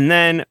 yeah. And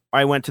then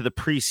I went to the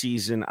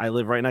preseason. I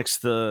live right next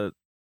to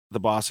the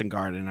Boston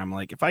Garden. I'm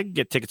like, if I could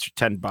get tickets for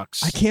 $10,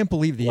 I can't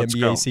believe the Let's NBA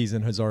go.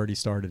 season has already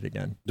started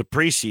again. the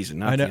preseason.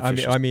 Not I know. the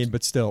official I mean,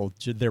 but still,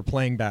 they're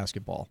playing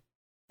basketball.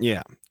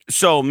 Yeah.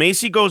 So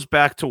Macy goes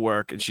back to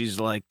work, and she's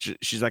like,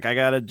 I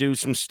got to do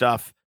some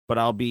stuff, but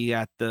I'll be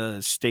at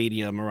the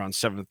stadium around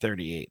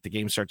 7:38. The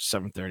game starts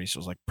at 7:30. So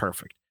I was like,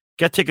 perfect.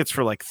 Get tickets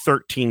for like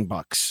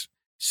 $13.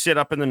 Sit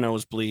up in the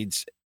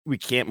nosebleeds. We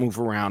can't move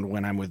around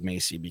when I'm with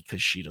Macy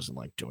because she doesn't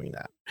like doing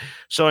that.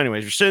 So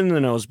anyways, we're sitting in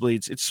the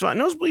nosebleeds. It's fine.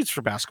 Nosebleeds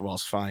for basketball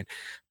is fine.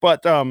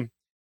 But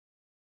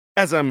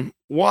as I'm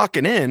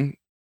walking in,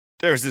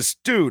 there's this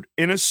dude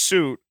in a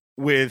suit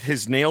with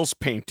his nails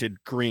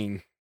painted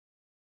green.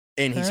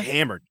 And he's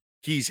hammered.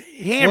 He's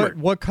hammered.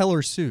 What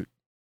color suit?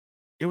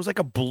 It was like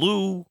a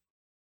blue.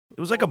 It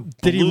was like a.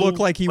 Did he blue look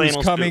like he was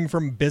flannel coming suit.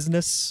 from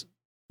business?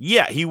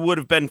 Yeah, he would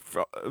have been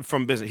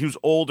from business. He was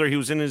older. He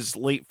was in his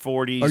late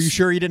 40s. Are you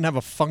sure he didn't have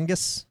a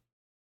fungus?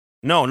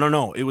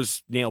 No. It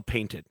was nail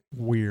painted.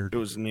 Weird. It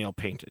was nail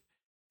painted,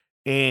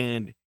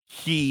 and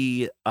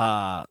he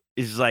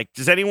is like,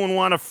 does anyone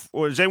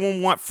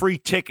want free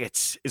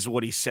tickets? Is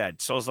what he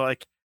said. So I was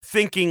like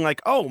thinking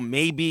like, oh,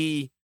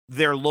 maybe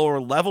they're lower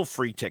level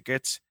free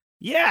tickets.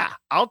 Yeah,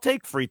 I'll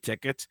take free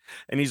tickets.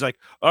 And he's like,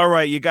 all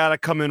right, you got to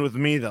come in with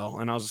me though.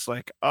 And I was just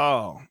like,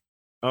 oh,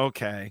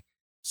 okay.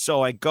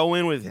 So I go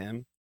in with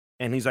him,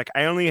 and he's like,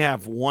 I only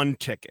have 1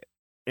 ticket.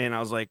 And I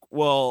was like,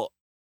 well,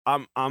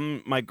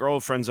 my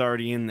girlfriend's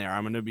already in there.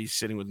 I'm going to be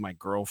sitting with my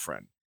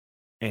girlfriend.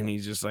 And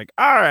he's just like,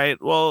 all right,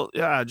 well,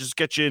 yeah, just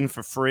get you in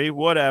for free,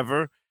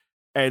 whatever.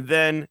 And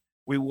then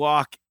he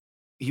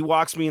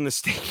walks me in the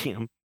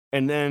stadium,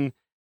 and then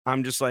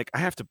I'm just like, I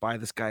have to buy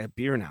this guy a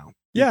beer now.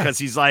 Yeah. Because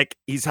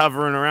he's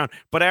hovering around.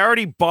 But I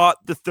already bought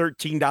the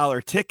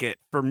 $13 ticket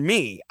for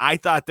me. I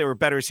thought there were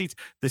better seats.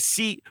 The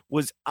seat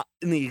was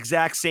in the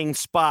exact same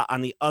spot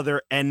on the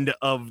other end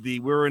of we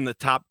were in the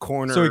top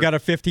corner. So he got a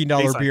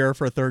 $15 beer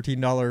for a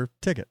 $13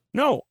 ticket.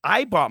 No,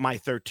 I bought my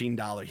 $13.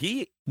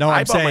 No,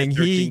 I'm bought my saying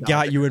he $13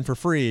 got you in for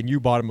free, and you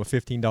bought him a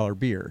 $15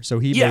 beer. So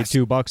he Yes.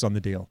 made $2 on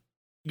the deal.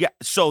 Yeah.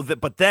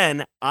 But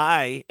then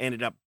I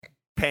ended up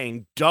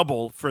paying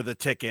double for the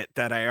ticket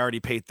that I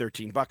already paid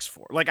 $13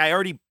 for. Like, I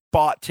already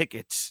bought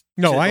tickets.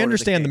 No, to I go to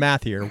understand the game.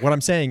 math here. What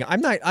I'm saying,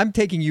 I'm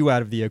taking you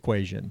out of the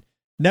equation.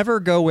 Never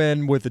go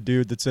in with a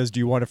dude that says, do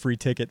you want a free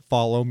ticket?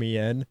 Follow me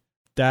in.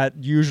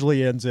 That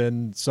usually ends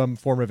in some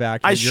form of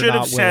action. I should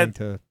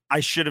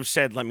have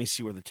said, let me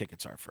see where the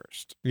tickets are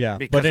first. Yeah,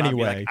 Because but I'll be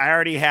anyway, like, I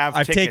already have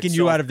I've tickets, taken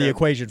you so out of the they're-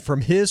 equation.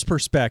 From his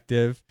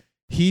perspective,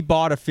 he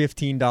bought a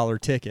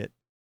 $15 ticket.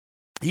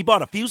 He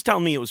was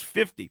telling me it was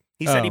 50.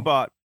 He said he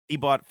bought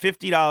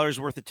 $50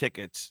 worth of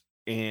tickets,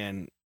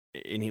 and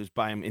he was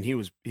buying, and he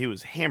was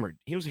hammered.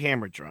 He was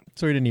hammered drunk.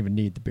 So he didn't even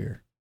need the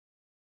beer.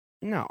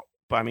 No,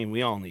 but I mean,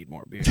 we all need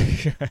more beer,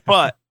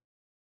 but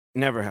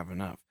never have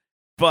enough.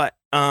 But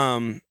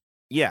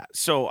yeah.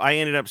 So I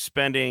ended up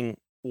spending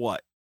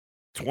what,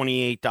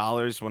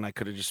 $28 when I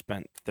could have just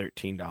spent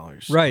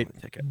 $13. Right. on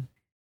the ticket.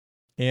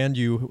 And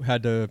you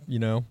had to,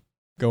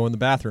 go in the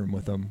bathroom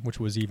with him, which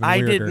was even I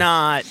weirder.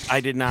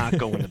 did not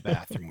go in the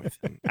bathroom with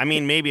him. I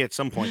mean, maybe at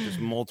some point there's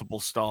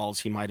multiple stalls.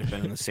 He might have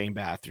been in the same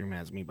bathroom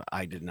as me, but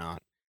I did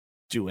not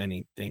do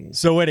anything.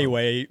 So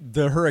anyway,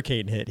 the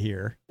hurricane hit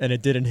here, and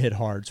it didn't hit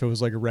hard, so it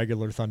was like a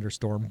regular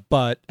thunderstorm.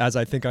 But as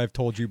I think I've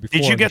told you before,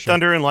 Did you on the get show-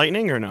 thunder and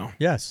lightning or no?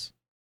 Yes.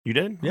 You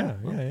did? Yeah,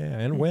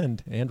 and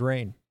wind and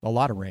rain, a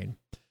lot of rain.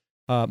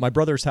 My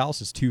brother's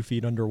house is 2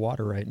 feet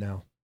underwater right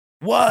now.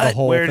 What? The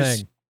whole Where does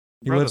thing.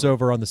 He brother lives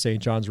over on the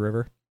St. Johns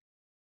River.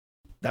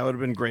 That would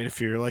have been great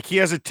if you're like, he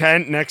has a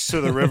tent next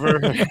to the river.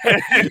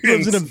 He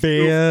lives in a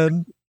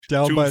van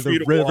down 2 by the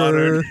feet of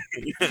water. river.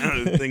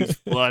 The thing's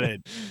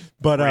flooded.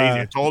 But Crazy.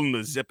 I told him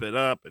to zip it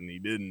up, and he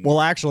didn't. well,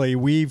 actually,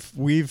 we've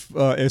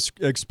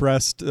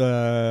expressed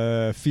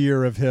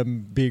fear of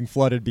him being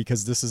flooded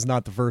because this is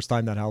not the first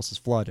time that house is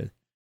flooded.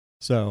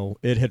 So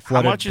it had How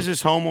flooded. much is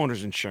his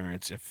homeowner's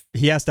insurance? If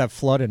He has to have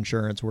flood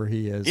insurance where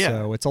he is, Yeah.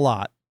 so it's a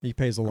lot. He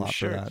pays a I'm lot for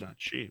sure it's that. not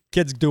cheap.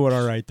 Kid's doing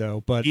all right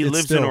though, but He it's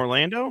lives still, in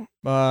Orlando?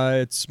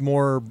 it's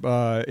more,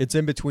 it's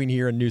in between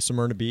here and New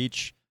Smyrna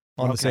Beach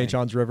on the Okay. St.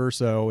 Johns River,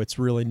 so it's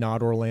really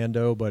not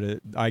Orlando,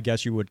 but I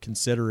guess you would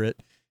consider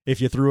it.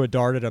 If you threw a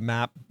dart at a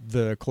map,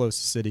 the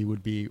closest city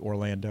would be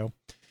Orlando.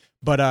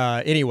 But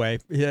anyway,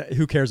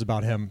 who cares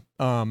about him?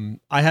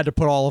 I had to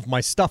put all of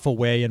my stuff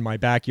away in my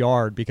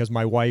backyard because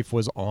my wife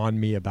was on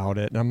me about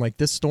it. And I'm like,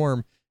 this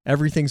storm,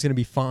 everything's going to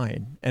be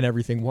fine. And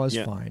everything was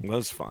fine. It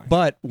was fine.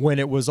 But when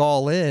it was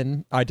all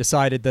in, I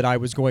decided that I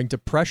was going to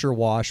pressure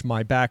wash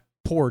my back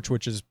porch,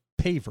 which is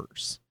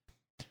pavers.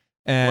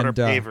 And what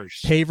are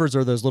pavers? Pavers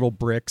are those little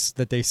bricks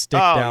that they stick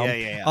Oh, down.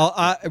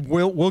 yeah.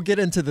 We'll get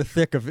into the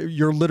thick of it.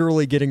 You're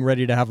literally getting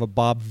ready to have a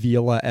Bob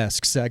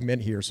Vila-esque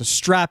segment here. So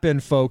strap in,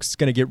 folks. It's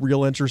going to get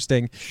real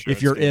interesting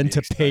if you're into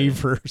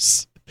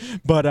pavers.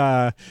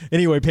 But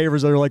anyway,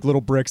 pavers are like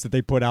little bricks that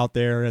they put out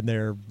there, and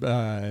they're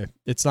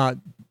it's not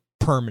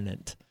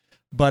permanent.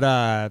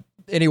 But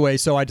anyway,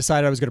 so I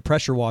decided I was going to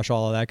pressure wash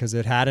all of that because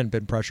it hadn't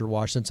been pressure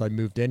washed since I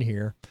moved in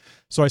here.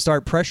 So I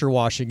start pressure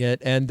washing it,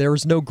 and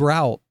there's no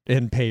grout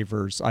in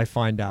pavers, I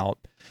find out.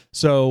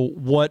 So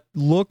what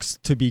looks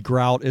to be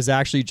grout is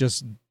actually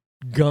just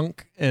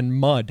gunk and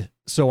mud.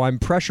 So I'm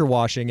pressure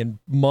washing, and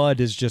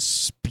mud is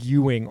just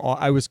spewing.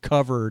 I was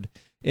covered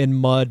in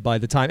mud by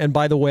the time. And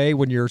by the way,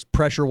 when you're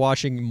pressure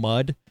washing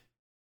mud,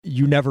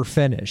 you never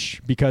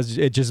finish because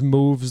it just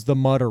moves the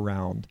mud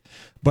around.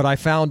 But I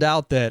found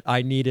out that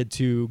I needed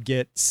to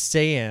get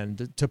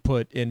sand to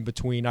put in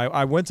between.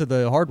 I went to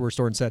the hardware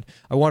store and said,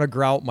 I want to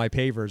grout my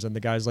pavers. And the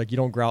guy's like, you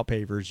don't grout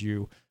pavers,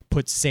 you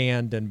put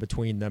sand in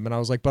between them. And I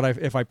was like, but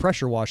if I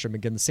pressure wash them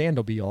again, the sand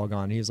will be all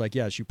gone. He's like,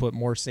 yes, you put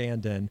more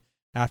sand in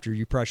after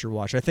you pressure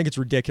wash. I think it's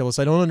ridiculous.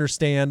 I don't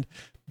understand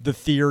the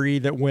theory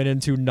that went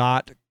into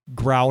not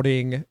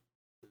grouting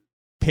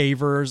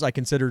pavers. I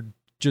considered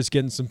just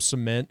getting some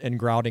cement and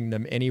grouting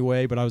them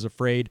anyway, but I was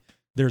afraid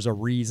there's a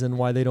reason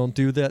why they don't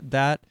do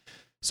that.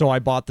 So I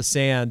bought the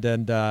sand,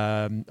 and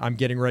I'm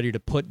getting ready to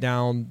put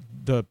down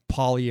the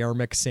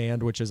polyarmic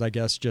sand, which is, I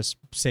guess, just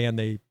sand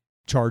they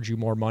charge you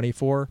more money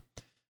for.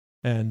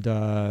 And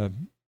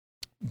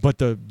but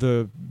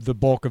the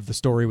bulk of the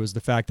story was the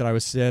fact that I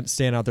was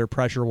standing out there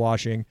pressure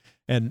washing,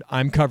 and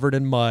I'm covered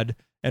in mud,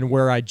 and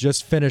where I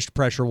just finished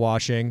pressure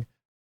washing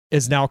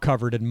is now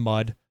covered in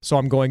mud. So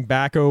I'm going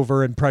back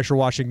over and pressure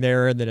washing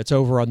there, and then it's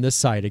over on this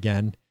side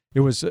again. It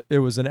was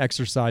an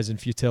exercise in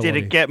futility.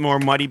 Did it get more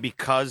muddy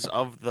because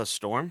of the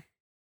storm?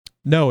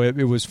 No,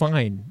 it was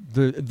fine.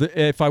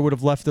 If I would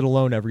have left it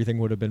alone, everything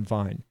would have been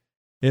fine.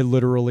 It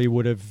literally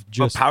would have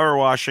just. But power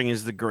washing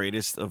is the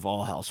greatest of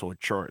all household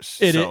chores.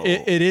 It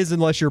is,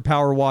 unless you're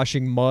power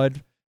washing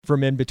mud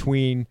from in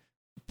between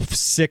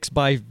 6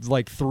 by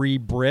 3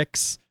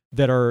 bricks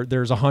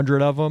there's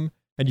 100 of them.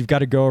 And you've got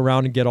to go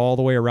around and get all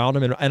the way around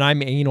them. And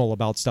I'm anal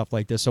about stuff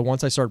like this. So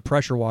once I started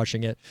pressure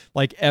washing it,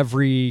 like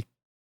every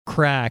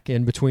crack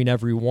in between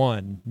every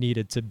one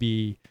needed to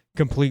be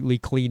completely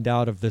cleaned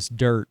out of this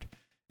dirt.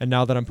 And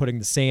now that I'm putting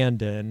the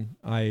sand in,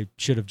 I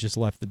should have just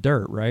left the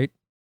dirt, right?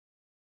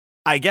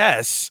 I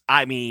guess.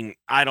 I mean,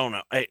 I don't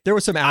know. There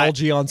was some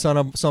algae on some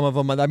of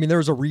them. I mean, there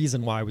was a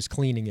reason why I was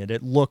cleaning it.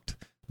 It looked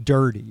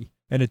dirty.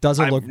 And it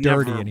doesn't look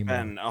dirty anymore.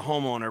 I've never been a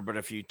homeowner, but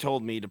if you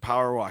told me to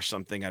power wash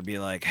something, I'd be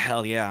like,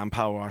 hell yeah, I'm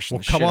power washing.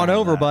 Well, come on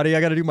over, buddy. I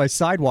got to do my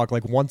sidewalk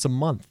like once a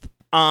month.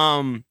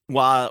 When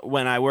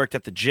I worked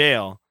at the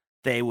jail,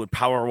 they would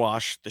power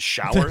wash the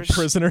showers.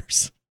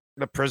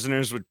 The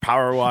prisoners would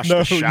power wash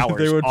the showers.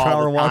 They would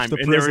power wash the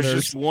prisoners. And there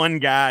was just one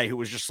guy who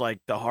was just like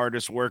the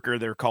hardest worker.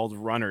 They're called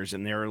runners,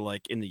 and they were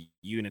like in the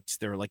units.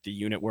 They were like the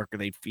unit worker.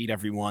 They'd feed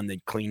everyone.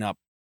 They'd clean up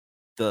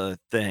the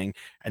thing,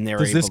 and they were.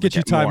 Does this get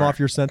you time off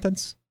your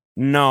sentence?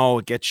 No,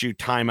 it gets you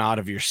time out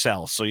of your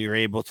cell, so you're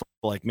able to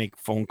make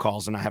phone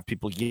calls and not have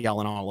people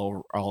yelling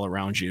all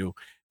around you,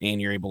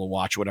 and you're able to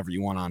watch whatever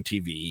you want on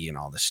TV and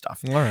all this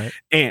stuff. All right,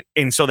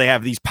 and so they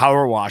have these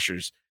power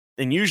washers,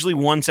 and usually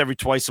once every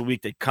twice a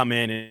week they come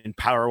in and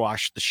power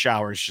wash the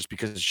showers, just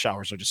because the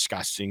showers are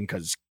disgusting.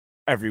 Because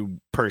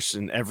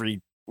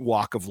every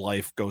walk of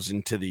life goes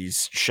into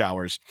these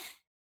showers,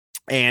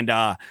 and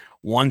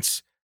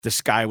once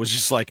this guy was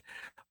just like.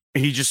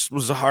 He just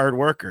was a hard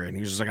worker, and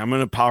he was just like, I'm going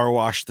to power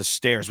wash the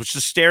stairs, which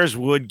the stairs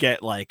would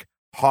get like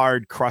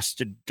hard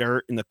crusted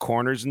dirt in the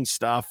corners and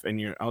stuff.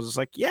 And I was just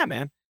like, yeah,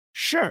 man,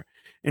 sure.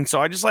 And so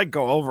I just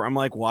go over, I'm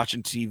like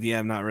watching TV.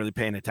 I'm not really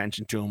paying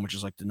attention to him, which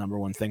is like the number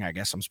one thing I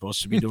guess I'm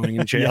supposed to be doing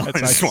in jail. Yeah,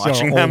 that's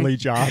watching your only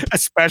job.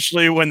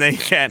 Especially when they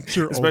can't,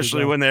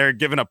 especially when they're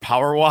given a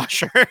power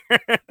washer.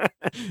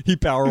 He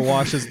power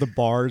washes the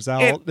bars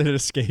out and it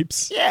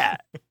escapes. Yeah.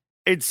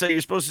 And so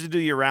you're supposed to do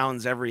your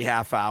rounds every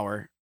half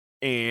hour.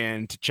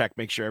 And to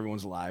make sure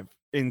everyone's alive.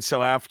 And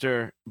so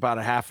after about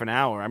a half an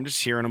hour, I'm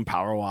just hearing them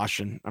power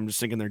washing. I'm just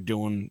thinking they're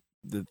doing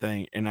the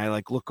thing. And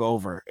I look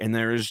over, and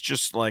there is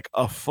just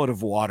a foot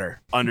of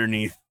water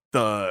underneath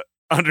the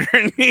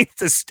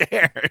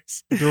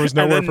stairs. There was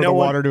nowhere for the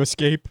water to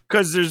escape.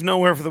 Because there's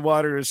nowhere for the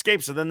water to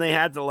escape. So then they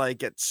had to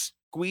get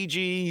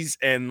squeegees,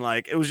 and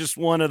it was just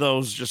one of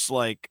those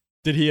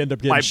Did he end up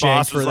getting My shamed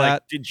boss for was that?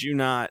 like, "Did you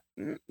not?"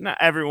 Not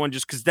everyone,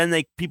 just because then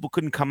people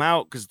couldn't come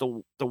out because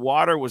the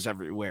water was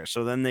everywhere.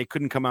 So then they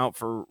couldn't come out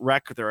for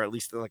rec, or at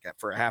least like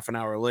for a half an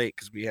hour late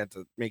because we had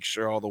to make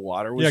sure all the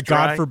water was Yeah,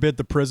 God dry. forbid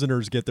the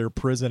prisoners get their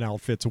prison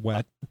outfits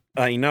wet.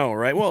 I know,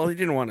 right? Well, he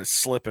didn't want to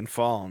slip and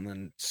fall and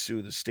then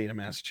sue the state of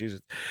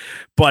Massachusetts.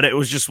 But it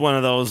was just one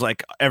of those,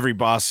 like, every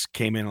boss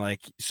came in like,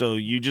 so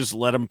you just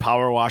let him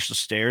power wash the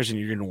stairs and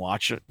you didn't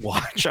watch it. I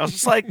was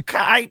just like,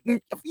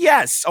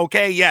 yes,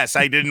 okay, yes,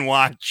 I didn't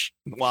watch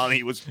while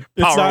he was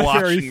It's power not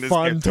very washing this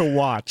fun kid. to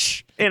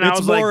watch. And I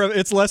It's was more like,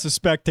 it's less a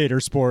spectator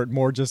sport,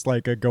 more just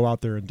like a go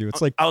out there and do.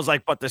 It's like I was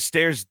like, but the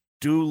stairs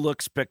do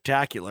look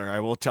spectacular.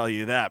 I will tell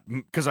you that,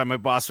 because my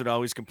boss would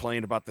always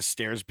complain about the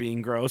stairs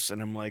being gross,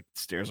 and I'm like,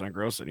 stairs aren't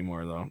gross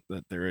anymore though.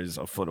 That there is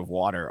a foot of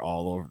water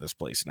all over this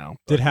place now.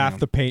 did half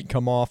the paint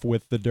come off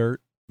with the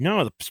dirt?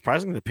 No,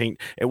 surprisingly, the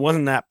paint, it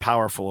wasn't that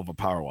powerful of a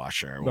power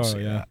washer. I will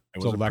say that. It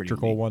It's was an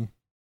electrical one.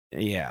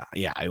 Yeah,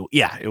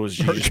 it was.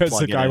 You just Because the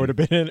plug it guy in. would have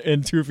been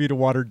in 2 feet of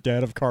water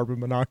dead of carbon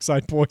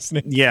monoxide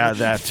poisoning. Yeah,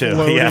 that too.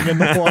 Floating Yeah. in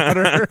the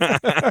water.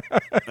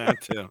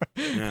 That too.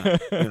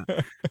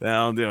 Yeah.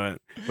 That'll do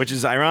it. Which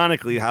is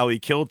ironically how he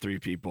killed 3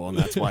 people, and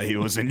that's why he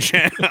was in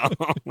jail.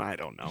 I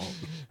don't know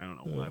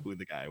who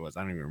the guy was.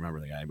 I don't even remember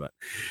the guy, but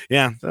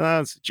yeah, so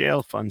that's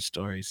jail fun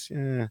stories.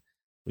 Yeah.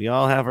 We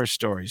all have our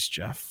stories,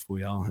 Jeff.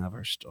 We all have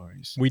our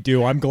stories. We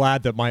do. I'm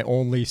glad that my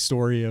only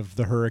story of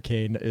the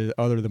hurricane,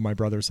 other than my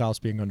brother's house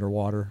being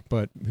underwater,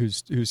 but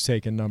who's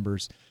taken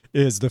numbers,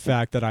 is the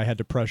fact that I had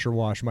to pressure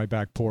wash my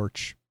back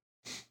porch.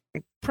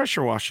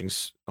 Pressure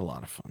washing's a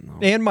lot of fun,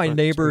 though. And my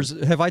neighbors.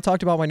 Have I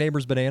talked about my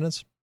neighbor's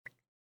bananas?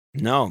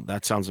 No,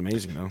 that sounds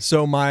amazing, though.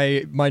 So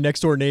my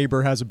next door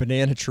neighbor has a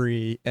banana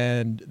tree,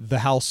 and the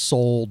house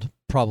sold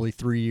probably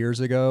 3 years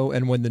ago.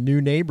 And when the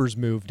new neighbors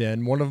moved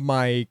in, one of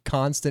my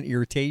constant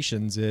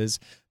irritations is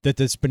that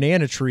this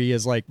banana tree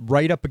is like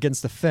right up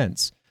against the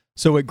fence.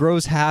 So it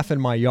grows half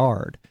in my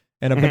yard.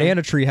 And a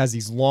banana tree has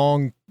these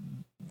long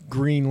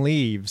green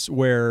leaves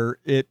where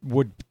it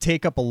would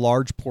take up a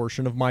large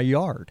portion of my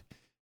yard.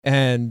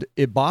 And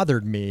it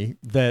bothered me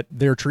that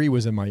their tree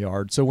was in my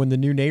yard. So when the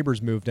new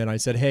neighbors moved in, I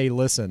said, hey,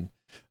 listen,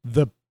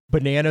 the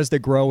bananas that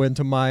grow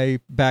into my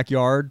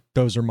backyard,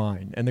 those are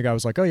mine. And the guy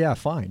was like, oh, yeah,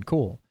 fine,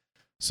 cool.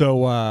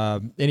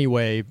 So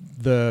anyway,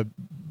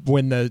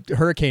 when the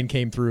hurricane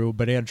came through,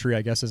 banana tree,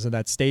 I guess, isn't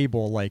that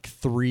stable. Like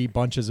 3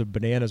 bunches of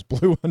bananas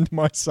blew onto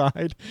my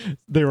side.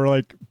 They were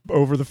like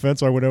over the fence.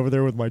 So I went over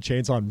there with my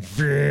chainsaw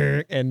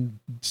and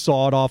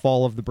sawed off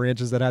all of the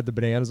branches that had the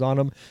bananas on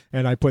them.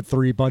 And I put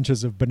 3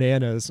 bunches of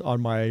bananas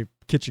on my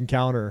kitchen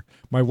counter.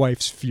 My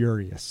wife's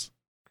furious.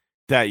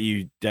 That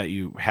you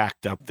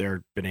hacked up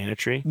their banana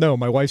tree? No,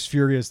 my wife's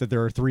furious that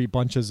there are 3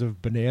 bunches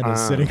of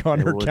bananas sitting on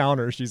her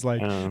counter. She's like,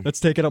 that's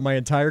taking up my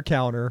entire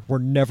counter. We're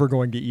never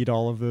going to eat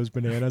all of those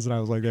bananas. And I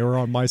was like, they were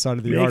on my side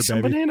of the yard,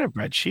 some baby. Banana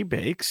bread. She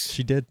bakes.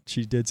 She did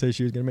say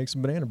she was going to make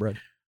some banana bread.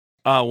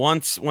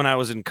 Once when I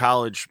was in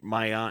college,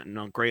 my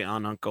great aunt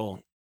and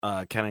uncle,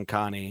 Ken and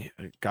Connie,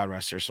 God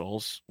rest their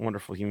souls,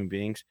 wonderful human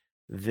beings.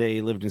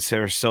 They lived in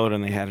Sarasota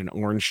and they had an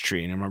orange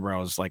tree. And I remember I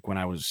was like, when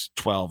I was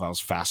 12, I was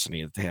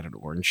fascinated that they had an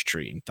orange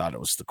tree and thought it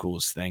was the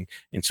coolest thing.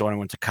 And so when I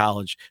went to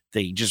college,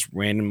 they just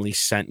randomly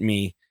sent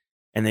me,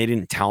 and they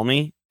didn't tell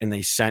me, and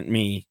they sent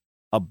me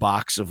a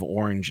box of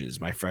oranges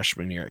my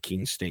freshman year at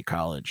Keene State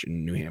College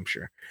in New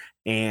Hampshire.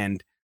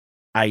 And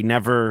I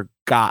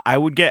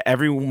would get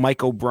every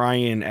Mike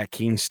O'Brien at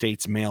Keene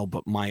State's mail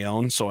but my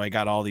own. So I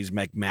got all these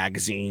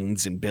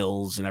magazines and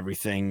bills and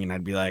everything. And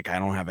I'd be like, I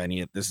don't have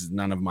any of this, is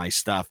none of my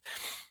stuff.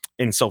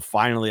 And so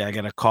finally I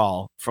got a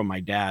call from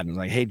my dad and was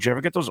like, hey, did you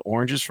ever get those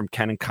oranges from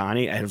Ken and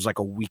Connie? And it was like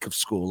a week of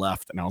school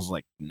left. And I was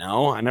like,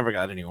 no, I never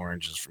got any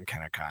oranges from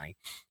Ken and Connie.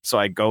 So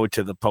I go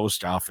to the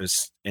post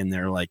office and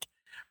they're like,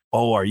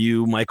 oh, are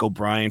you Mike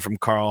O'Brien from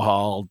Carl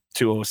Hall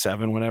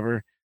 207,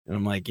 whatever? And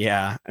I'm like,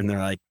 yeah. And they're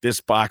like, this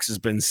box has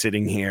been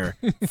sitting here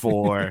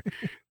for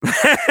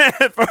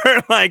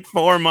for like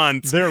 4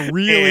 months. They're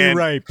really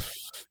ripe.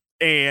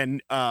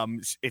 And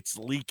it's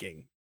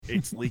leaking.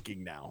 It's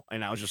leaking now.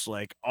 And I was just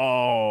like,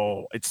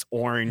 oh, it's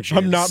oranges.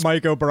 I'm not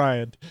Mike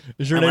O'Brien.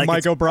 Is your name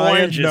Mike O'Brien?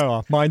 Oranges.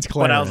 No, mine's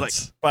Clarence. But I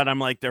was like, I'm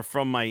like, they're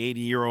from my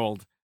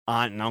 80-year-old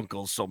aunt and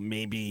uncle, so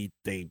maybe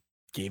they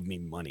gave me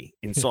money.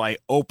 And so I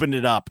opened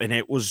it up and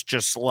it was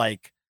just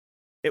like,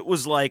 it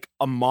was like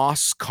a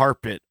moss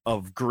carpet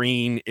of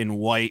green and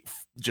white,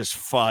 just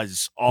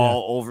fuzz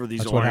all over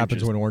these That's oranges. what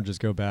happens when oranges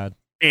go bad.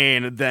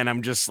 And then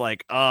I'm just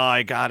like, oh,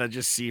 I gotta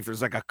just see if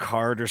there's like a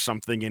card or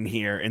something in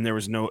here. And there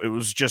was no, it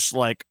was just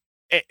like,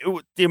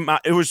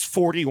 it was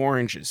 40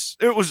 oranges.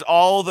 It was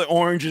all the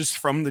oranges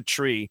from the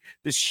tree.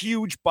 This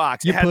huge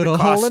box. You put a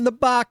hole in the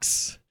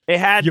box. It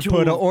had you to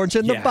put an orange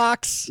in the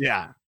box.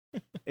 Yeah.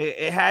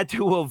 It had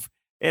to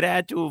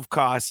have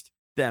cost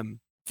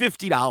them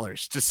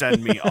 $50 to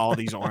send me all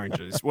these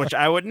oranges, which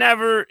I would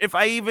never, if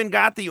I even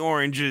got the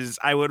oranges,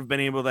 I would have been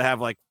able to have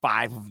like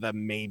 5 of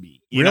them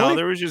maybe. You know,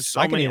 there was just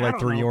so I can many. eat like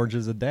 3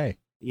 oranges a day.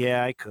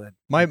 Yeah, I could.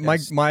 I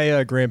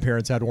My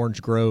grandparents had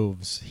orange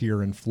groves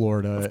here in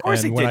Florida, Of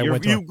course they and when did. I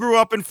went to You grew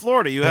up in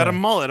Florida. You had a Yeah.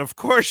 mullet. Of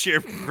course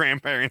your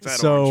grandparents had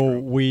orange so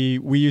grove.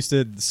 we used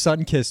to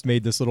Sunkist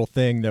made this little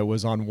thing that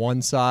was on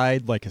one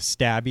side like a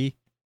stabby,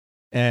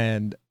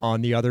 and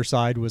on the other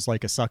side was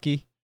like a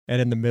sucky, and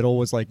in the middle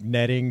was like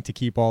netting to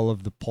keep all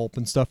of the pulp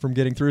and stuff from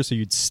getting through. So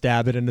you'd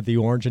stab it into the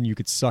orange, and you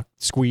could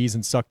squeeze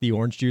and suck the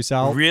orange juice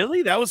out.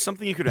 Really? That was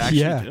something you could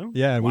actually do?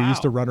 Yeah, and we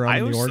used to Wow. run around I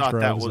in the always orange thought that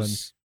groves, and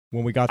was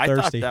when we got I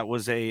thought thirsty, that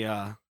was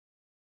a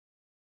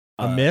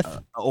myth.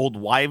 old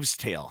wives'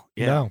 tale.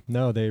 Yeah.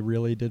 No, they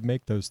really did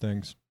make those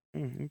things.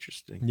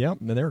 Interesting.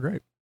 Yep, and they were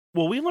great.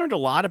 Well, we learned a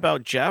lot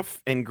about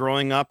Jeff and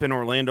growing up in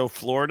Orlando,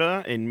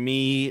 Florida, and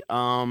me.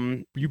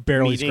 You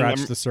barely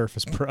scratched the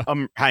surface, bro.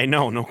 I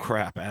know, no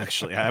crap.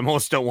 Actually, I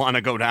almost don't want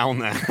to go down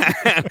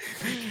that.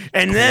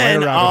 And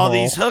then all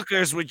these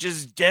hookers were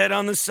just dead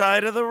on the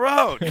side of the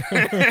road.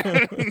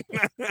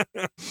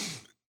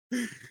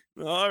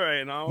 All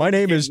right. My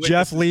name is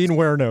Jeff Lean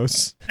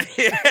Wernos.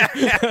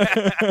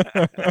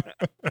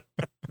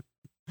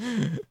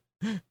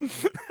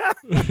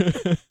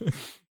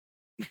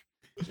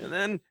 And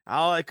then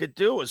all I could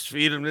do was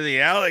feed them to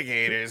the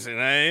alligators,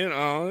 and I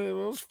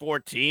was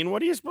 14.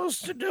 What are you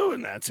supposed to do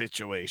in that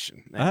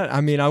situation?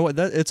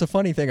 It's a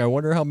funny thing. I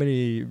wonder how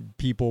many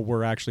people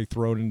were actually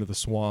thrown into the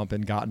swamp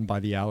and gotten by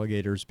the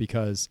alligators,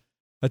 because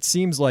it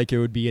seems like it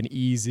would be an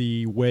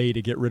easy way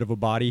to get rid of a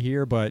body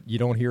here, but you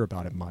don't hear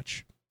about it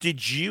much.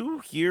 Did you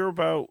hear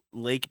about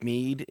Lake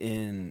Mead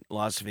in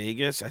Las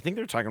Vegas? I think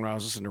they're talking about, I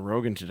was listening to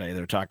Rogan today.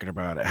 They're talking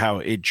about it, how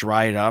it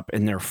dried up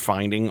and they're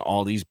finding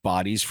all these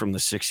bodies from the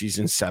 60s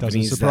and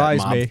 70s that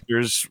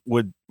mobsters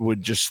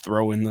would just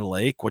throw in the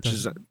lake, which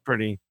is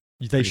pretty.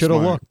 They should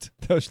have looked.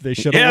 They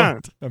should have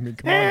looked. I mean,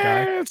 come on,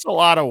 guy. It's a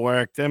lot of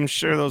work. I'm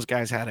sure those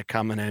guys had it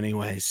coming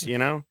anyways, you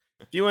know?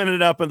 If you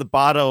ended up at the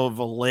bottom of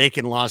a lake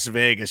in Las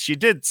Vegas, you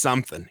did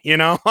something, you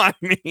know? I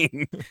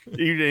mean,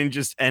 you didn't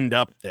just end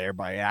up there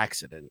by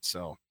accident.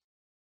 So,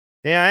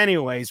 yeah,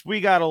 anyways,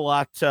 we got a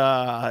lot.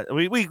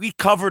 We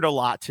covered a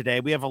lot today.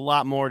 We have a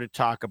lot more to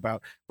talk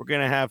about. We're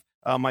going to have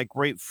my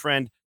great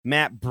friend,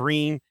 Matt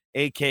Breen,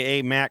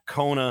 a.k.a. Matt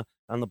Kona,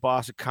 on the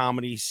Boston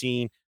comedy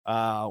scene.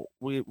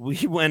 We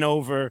went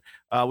over,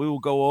 we will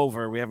go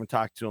over, we haven't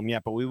talked to him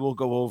yet, but we will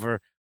go over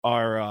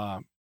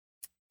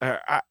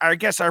I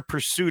guess our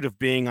pursuit of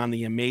being on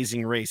The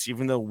Amazing Race,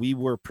 even though we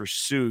were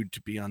pursued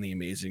to be on The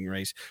Amazing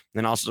Race,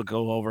 and also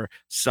go over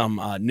some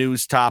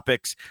news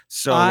topics.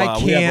 So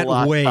we have a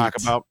lot to talk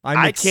about.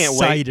 I can't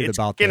wait. It's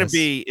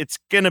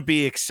gonna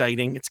be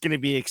exciting. It's gonna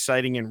be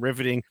exciting and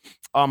riveting,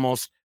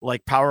 almost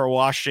like power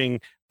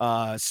washing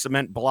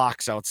cement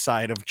blocks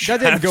outside of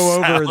That didn't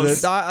go over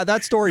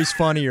that story's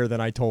funnier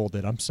than I told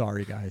it. I'm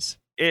sorry, guys.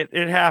 It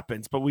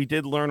happens, but we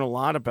did learn a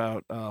lot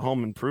about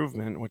home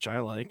improvement, which I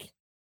like.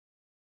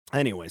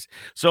 Anyways,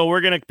 so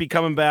we're going to be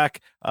coming back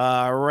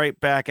right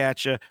back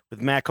at you with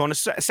Matt Kona.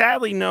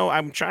 Sadly, no,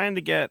 I'm trying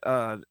to get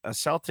a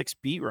Celtics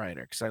beat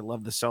writer because I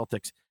love the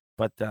Celtics,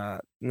 but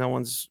no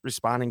one's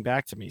responding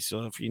back to me.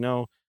 So if you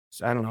know,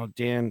 I don't know,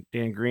 Dan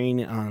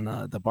Green on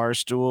the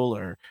Barstool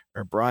or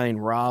Brian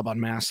Robb on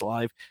Mass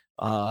Live,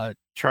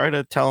 try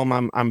to tell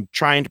them I'm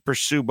trying to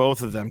pursue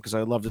both of them because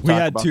I love to talk about.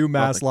 We had two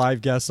Mass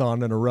Live guests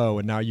on in a row,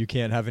 and now you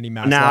can't have any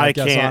Mass Live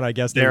guests on. I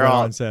guess they're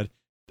all said.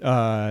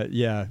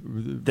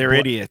 They're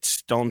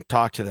idiots. Don't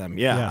talk to them.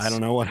 Yes. I don't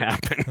know what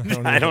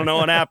happened. I don't know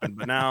what happened,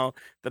 but now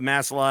the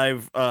Mass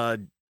Live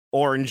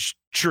orange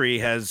tree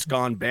has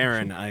gone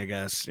barren, I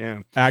guess. Yeah.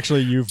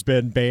 Actually, you've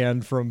been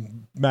banned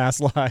from Mass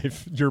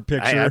Live. Your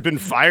picture. I've been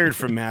fired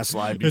from Mass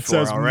Live before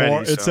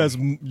already. It says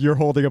you're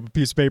holding up a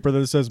piece of paper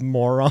that says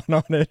moron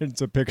on it.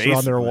 It's a picture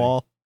on their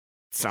wall.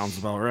 Sounds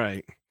about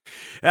right.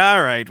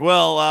 All right.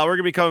 Well, we're going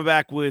to be coming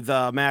back with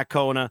Matt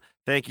Kona.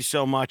 Thank you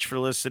so much for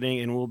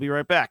listening, and we'll be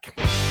right back.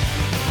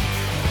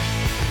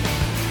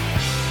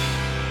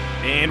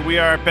 And we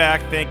are back.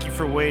 Thank you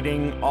for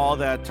waiting all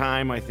that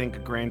time. I think a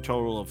grand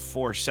total of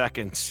 4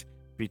 seconds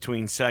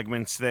between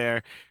segments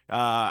there.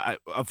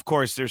 Of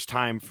course, there's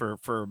time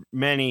for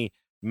many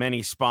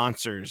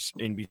sponsors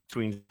in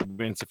between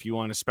segments. If you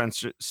want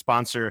to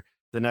sponsor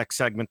the next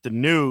segment, the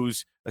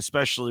news,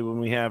 especially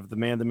when we have the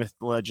man, the myth,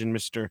 the legend,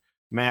 Mr.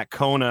 Matt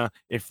Kona,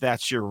 if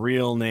that's your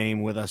real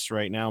name, with us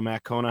right now.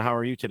 Matt Kona, how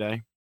are you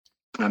today?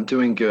 I'm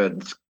doing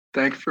good.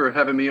 Thanks for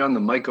having me on the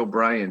Mike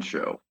O'Brien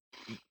show.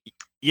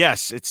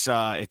 Yes, it's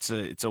a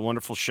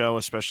wonderful show,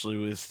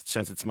 especially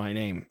since it's my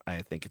name.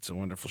 I think it's a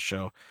wonderful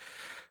show.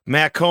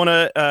 Matt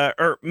Kona,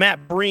 or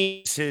Matt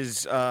Breen,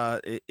 is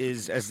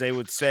as they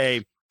would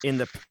say in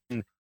the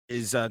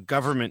is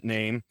government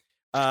name.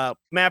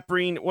 Matt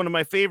Breen. One of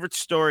my favorite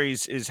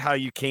stories is how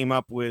you came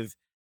up with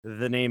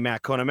the name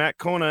Matt Kona. Matt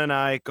Kona and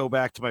I go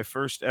back to my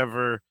first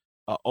ever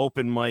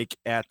open mic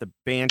at the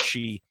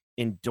Banshee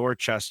in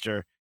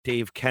Dorchester.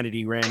 Dave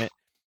Kennedy ran it,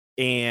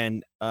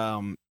 and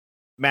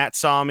Matt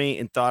saw me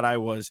and thought I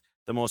was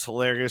the most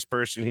hilarious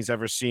person he's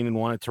ever seen and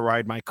wanted to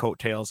ride my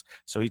coattails.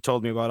 So he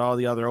told me about all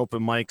the other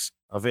open mics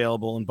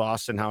available in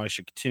Boston, how I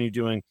should continue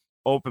doing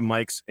open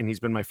mics, and he's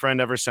been my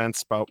friend ever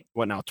since. About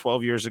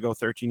 12 years ago,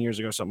 13 years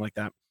ago, something like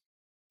that.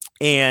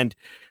 And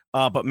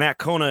but Matt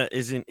Kona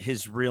isn't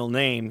his real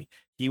name.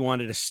 He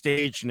wanted a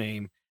stage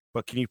name.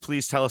 But can you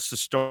please tell us the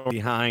story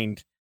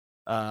behind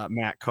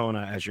Matt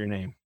Kona as your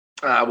name?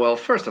 Well,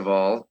 first of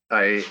all,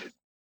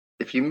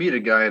 if you meet a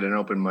guy at an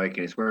open mic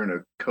and he's wearing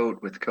a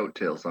coat with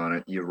coattails on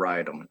it, you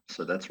ride him.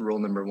 So that's rule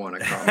number one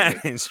of comedy.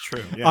 It's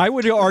true. Yeah. I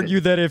would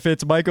argue that if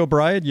it's Mike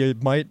O'Brien, you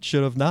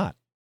should have not.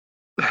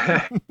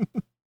 But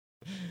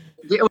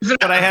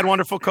I had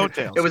wonderful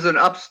coattails. It was an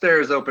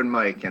upstairs open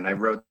mic, and I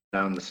rode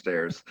down the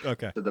stairs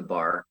to the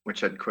bar, which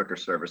had quicker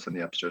service than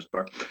the upstairs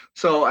bar.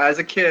 So as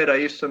a kid, I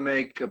used to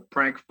make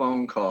prank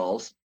phone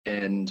calls,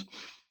 and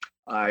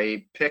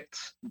I picked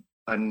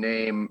a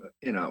name,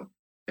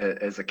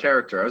 as a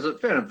character. I was a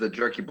fan of the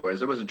Jerky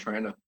Boys. I wasn't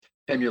trying to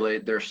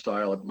emulate their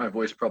style. My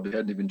voice probably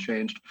hadn't even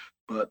changed,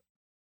 but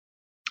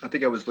I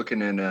think I was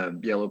looking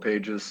in Yellow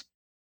Pages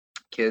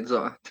Kids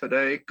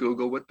today.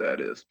 Google what that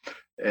is,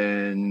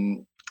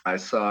 and I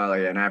saw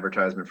an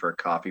advertisement for a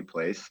coffee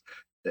place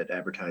that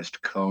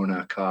advertised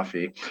Kona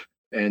coffee.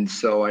 And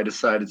so I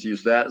decided to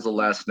use that as a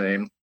last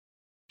name,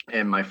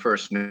 and my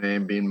first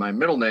name being my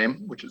middle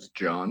name, which is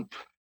John.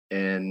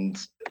 And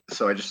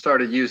so I just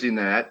started using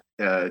that,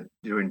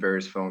 doing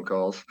various phone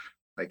calls,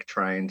 like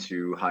trying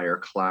to hire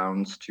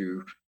clowns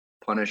to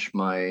punish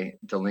my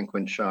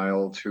delinquent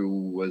child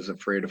who was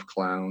afraid of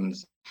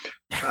clowns.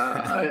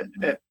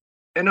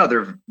 And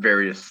other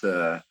various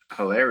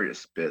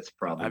hilarious bits,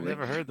 probably. I've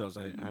never heard those.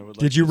 I would.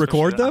 Did you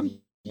record them?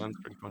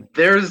 Pretty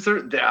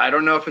funny. I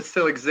don't know if it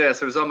still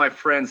exists. It was on my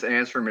friend's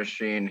answering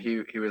machine.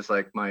 He was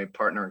like my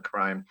partner in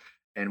crime,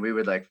 and we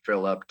would like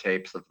fill up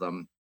tapes of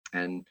them,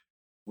 and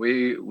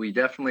we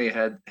definitely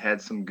had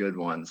some good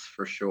ones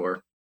for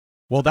sure.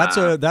 Well, that's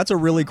a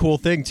really cool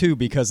thing too,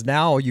 because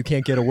now you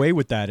can't get away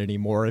with that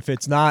anymore. If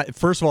it's not,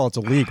 first of all, it's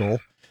illegal.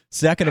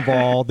 Second of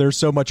all, there's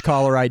so much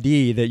caller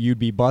ID that you'd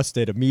be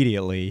busted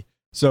immediately.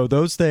 So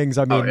those things,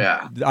 I mean,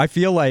 I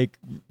feel like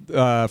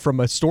from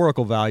a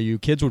historical value,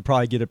 kids would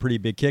probably get a pretty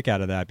big kick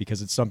out of that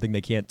because it's something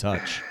they can't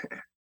touch.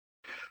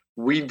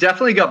 We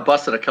definitely got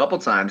busted a couple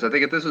times. I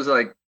think if this was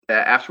like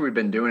after we'd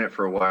been doing it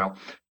for a while,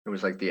 it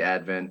was like the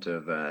advent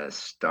of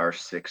star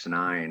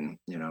 69.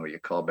 You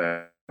call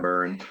back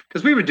and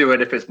because we would do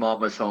it if his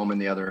mom was home in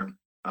the other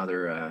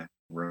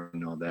room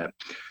and all that.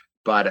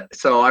 But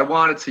so I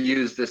wanted to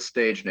use this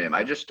stage name.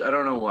 I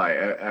don't know why.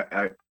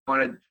 I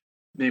wanted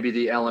maybe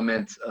the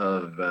element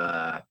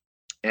of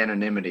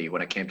anonymity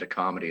when it came to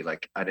comedy.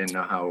 Like I didn't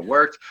know how it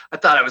worked. I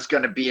thought I was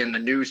going to be in the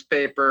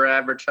newspaper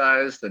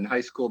advertised, and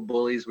high school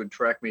bullies would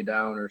track me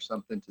down or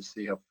something to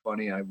see how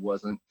funny I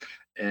wasn't.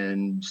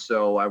 And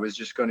so I was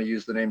just going to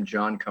use the name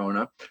John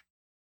Kona,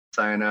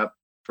 sign up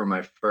for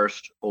my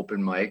first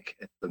open mic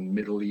at the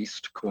Middle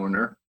East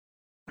corner.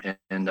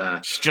 And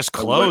it's just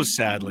closed,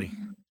 sadly.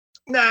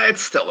 Nah,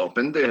 it's still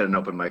open. They had an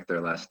open mic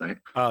there last night.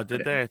 Oh,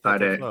 did they? I thought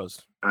they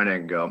closed. I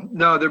didn't go.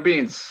 No, they're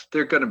going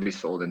to be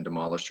sold and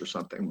demolished or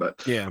something.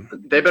 But yeah,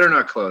 they better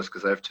not close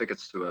because I have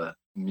tickets to a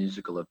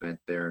musical event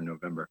there in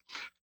November.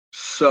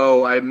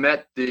 So I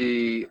met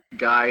the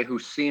guy who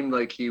seemed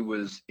like he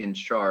was in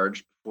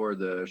charge before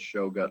the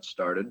show got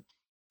started,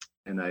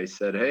 and I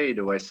said, "Hey,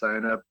 do I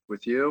sign up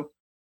with you?"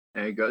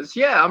 And he goes,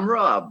 "Yeah, I'm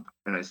Rob."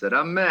 And I said,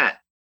 "I'm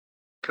Matt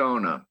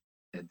Kona."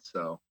 And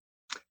so.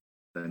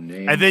 And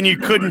then you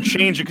couldn't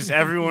change it because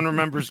everyone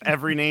remembers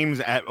every name's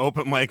at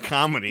open mic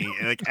comedy.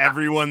 And like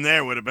everyone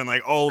there would have been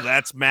like, "Oh,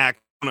 that's Mac."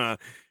 And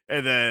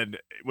then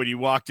when you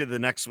walked in the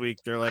next week,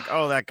 they're like,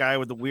 "Oh, that guy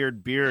with the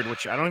weird beard,"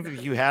 which I don't even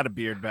think you had a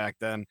beard back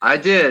then. I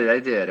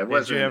did. It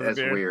wasn't as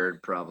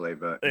weird, probably,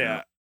 but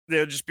yeah.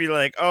 They'll just be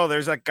like, "Oh,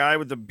 there's that guy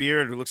with the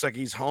beard who looks like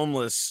he's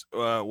homeless.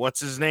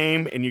 What's his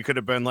name?" And you could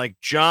have been like,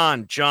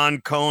 John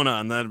Kona,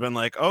 and then have been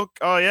like, "Oh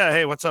yeah,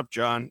 hey, what's up,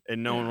 John?"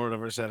 And no one would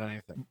have ever said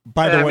anything.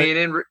 By the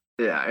way,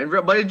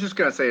 but I'm just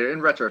gonna say,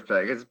 in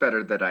retrospect, it's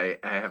better that I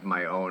have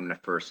my own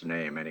first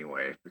name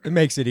anyway. It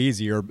makes it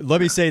easier. Let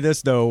me say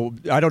this though.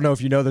 I don't know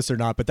if you know this or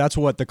not, but that's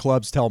what the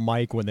clubs tell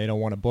Mike when they don't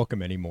want to book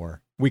him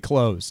anymore. We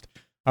closed.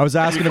 I was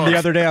asking him the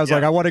other day. I was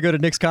like, I want to go to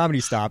Nick's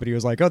Comedy Stop, and he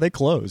was like, "Oh, they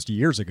closed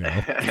years ago."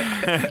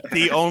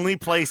 The only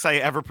place I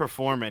ever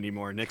perform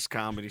anymore, Nick's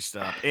Comedy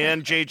Stop,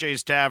 and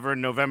JJ's Tavern,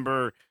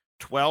 November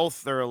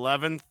 12th or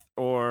 11th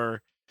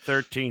or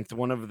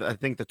 13th. I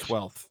think the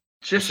 12th.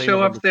 Just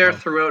show up there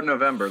throughout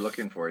November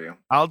looking for you.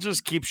 I'll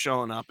just keep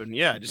showing up, and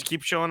just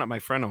keep showing up. My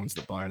friend owns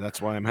the bar.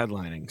 That's why I'm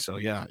headlining. So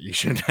yeah, you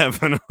should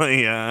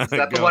definitely. Is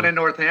that the one in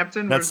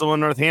Northampton? That's the one in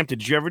Northampton.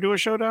 Did you ever do a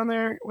show down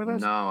there with us?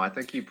 No, I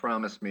think you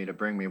promised me to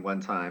bring me one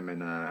time,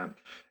 and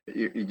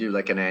you do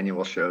like an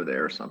annual show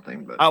there or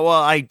something. But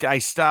I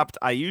stopped.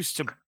 I used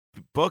to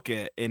book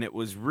it, and it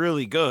was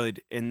really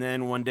good. And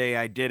then one day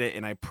I did it,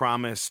 and I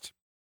promised.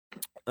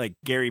 Like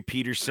Gary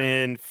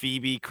Peterson,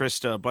 Phoebe,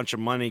 Krista, a bunch of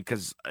money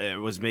because it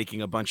was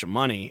making a bunch of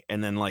money.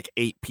 And then like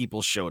 8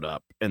 people showed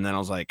up. And then I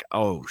was like,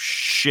 oh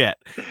shit.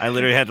 I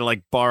literally had to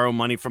like borrow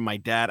money from my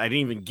dad. I didn't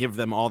even give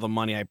them all the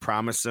money I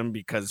promised them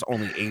because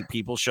only 8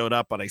 people showed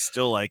up. But I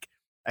still like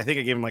I think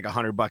I gave them like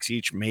 $100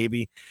 each,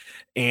 maybe.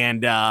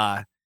 And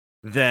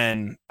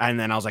then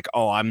I was like,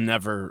 oh, I'm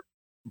never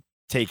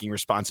taking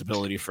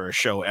responsibility for a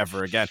show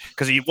ever again,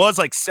 because he was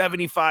like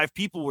 75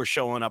 people were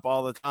showing up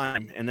all the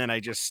time, and then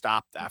I just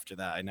stopped after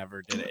that. I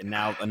never did it. And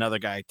now another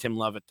guy, Tim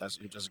Lovett,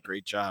 who does a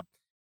great job,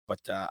 but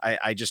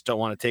I just don't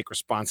want to take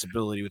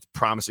responsibility with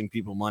promising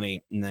people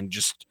money and then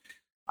just,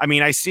 I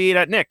mean, I see it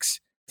at Nick's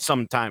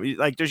sometimes.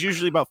 Like there's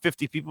usually about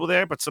 50 people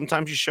there, but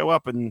sometimes you show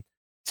up and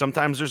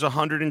sometimes there's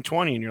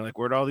 120 and you're like,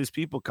 where'd all these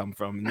people come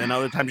from? And then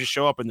other times you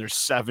show up and there's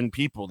 7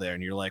 people there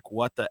and you're like,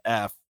 what the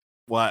F?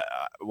 What?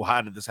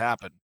 How did this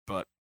happen?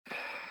 But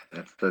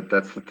that's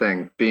the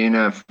thing.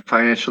 Being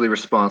financially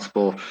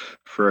responsible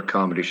for a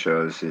comedy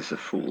show is a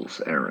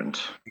fool's errand.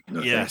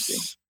 No,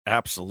 yes,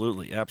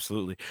 absolutely.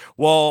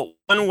 Well,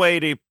 one way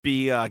to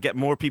get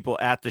more people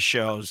at the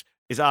shows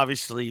is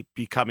obviously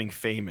becoming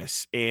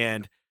famous.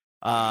 And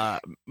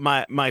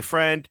my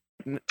friend,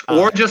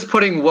 or just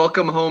putting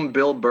 "Welcome Home,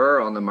 Bill Burr"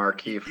 on the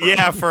marquee.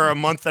 For a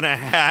month and a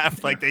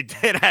half, like they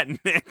did at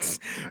Nick's.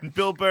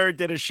 Bill Burr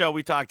did a show.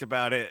 We talked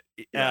about it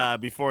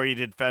before he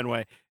did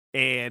Fenway,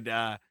 and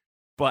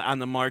but on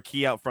the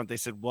marquee out front, they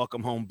said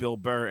 "Welcome Home, Bill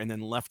Burr," and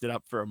then left it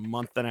up for a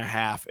month and a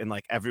half, and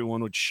like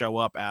everyone would show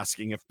up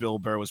asking if Bill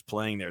Burr was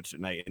playing there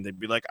tonight, and they'd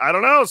be like, "I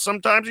don't know.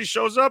 Sometimes he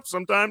shows up,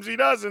 sometimes he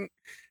doesn't,"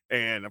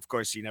 and of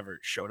course, he never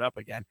showed up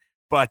again.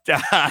 But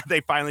they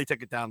finally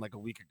took it down like a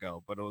week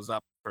ago, but it was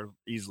up for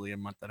easily a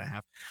month and a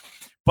half.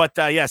 But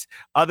yes,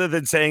 other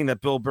than saying that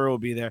Bill Burr will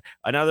be there,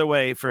 another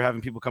way for having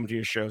people come to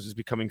your shows is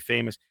becoming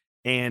famous.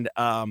 And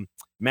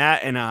Matt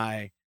and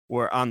I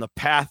were on the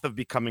path of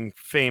becoming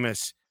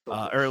famous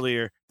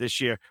earlier this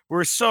year.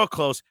 We're so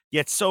close,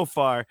 yet so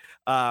far.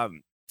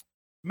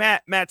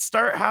 Matt,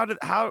 start. How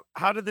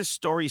did this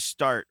story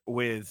start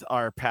with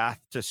our path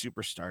to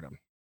superstardom?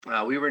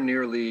 We were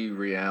nearly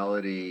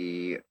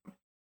reality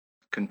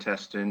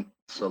contestant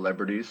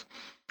celebrities.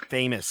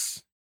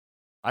 Famous.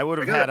 I would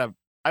have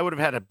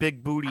had a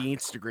big booty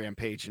Instagram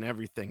page and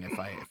everything if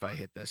I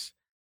hit this.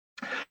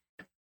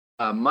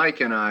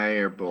 Mike and I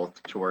are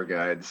both tour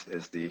guides,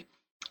 as the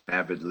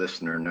avid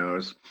listener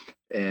knows,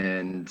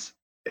 and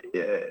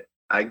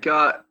I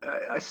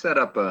set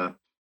up a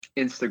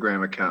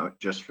Instagram account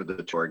just for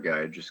the tour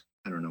guide. Just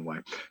I don't know why,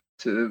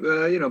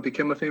 to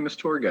become a famous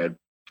tour guide,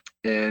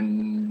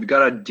 and we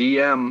got a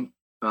DM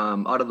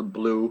out of the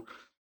blue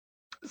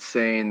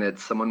saying that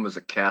someone was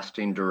a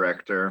casting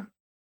director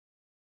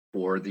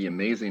for The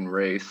Amazing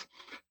Race,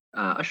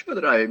 a show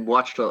that I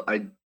watched.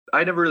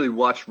 I never really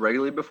watched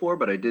regularly before,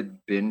 but I did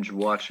binge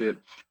watch it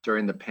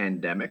during the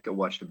pandemic. I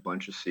watched a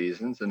bunch of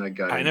seasons, and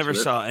I never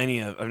saw any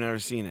of. I've never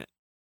seen it.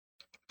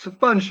 It's a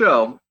fun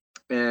show,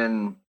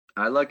 and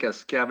I like a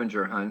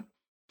scavenger hunt,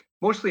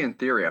 mostly in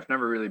theory. I've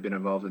never really been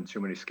involved in too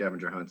many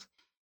scavenger hunts.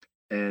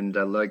 And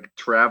I like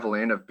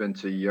traveling. I've been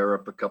to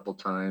Europe a couple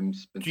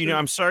times.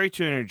 I'm sorry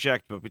to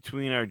interject, but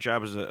between our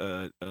job as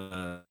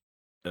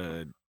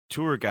a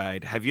tour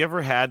guide, have you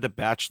ever had the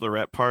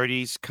bachelorette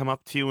parties come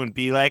up to you and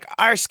be like,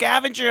 our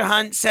scavenger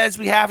hunt says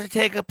we have to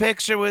take a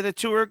picture with a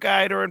tour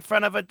guide or in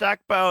front of a duck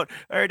boat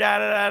or da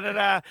da da da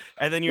da,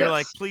 and then you're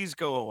like, please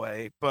go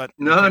away. But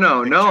no,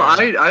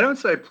 I don't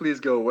say please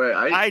go away.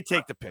 I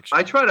take the picture.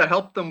 I try to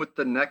help them with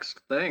the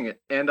next thing,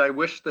 and I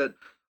wish that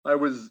I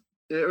was.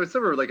 It was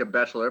never like a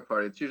bachelorette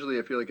party. I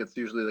feel like it's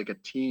usually like a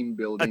team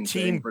building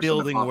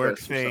work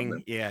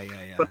thing. Yeah.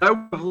 But I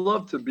would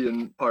love to be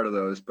in part of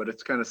those, but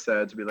it's kind of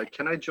sad to be like,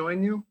 can I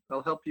join you?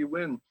 I'll help you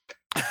win.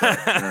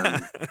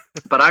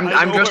 But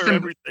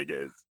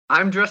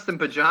I'm dressed in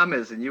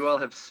pajamas and you all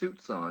have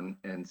suits on,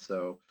 and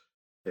so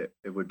it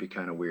would be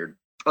kind of weird.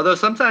 Although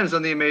sometimes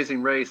on The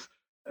Amazing Race,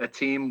 a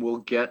team will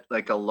get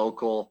like a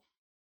local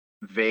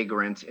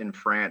vagrant in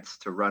France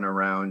to run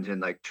around and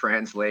like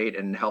translate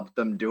and help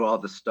them do all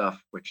the stuff,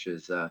 which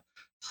is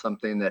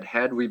something that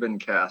had we been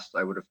cast,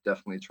 I would have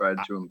definitely tried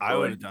to employ. I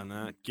would have done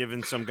that,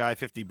 given some guy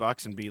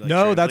 $50 and be like,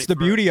 no, that's the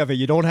beauty of it.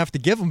 You don't have to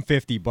give him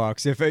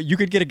 $50. If you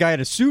could get a guy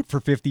in a suit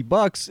for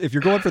 $50, if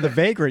you're going for the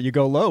vagrant, you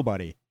go low,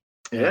 buddy.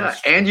 Yeah,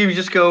 and you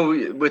just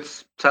go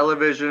with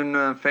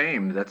television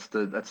fame. That's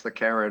the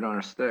carrot on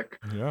a stick.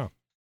 Yeah.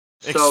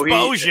 So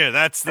exposure.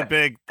 That's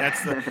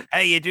the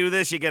hey, you do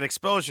this, you get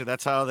exposure.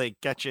 That's how they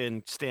get you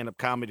in stand-up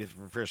comedy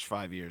for the first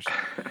 5 years.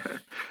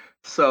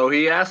 So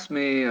he asked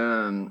me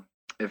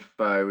if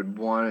I would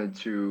wanted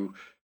to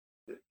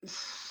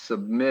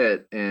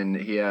submit, and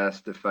he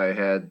asked if I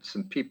had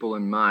some people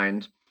in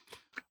mind.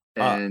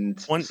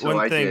 And one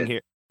thing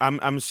here.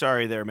 I'm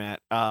sorry there, Matt.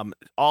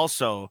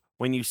 Also,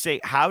 when you say,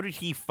 how did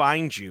he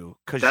find you?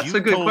 Because that's a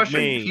good question.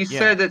 He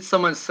said that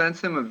someone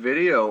sent him a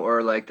video,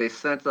 or like they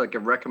sent like a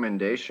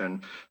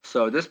recommendation.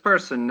 So this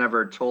person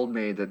never told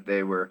me that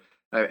they were.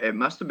 It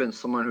must have been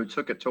someone who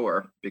took a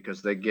tour,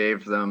 because they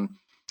gave them.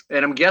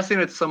 And I'm guessing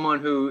it's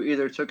someone who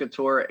either took a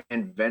tour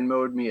and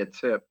Venmo'd me a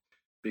tip,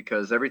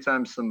 because every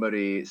time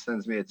somebody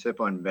sends me a tip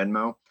on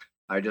Venmo,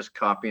 I just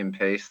copy and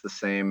paste the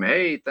same,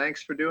 hey,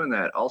 thanks for doing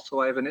that.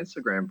 Also, I have an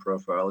Instagram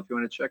profile if you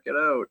want to check it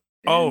out.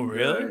 Oh,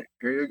 really?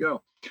 Here you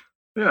go.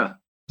 Yeah.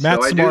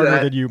 Matt's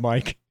smarter than you,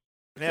 Mike.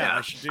 Yeah,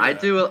 I should do I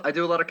that.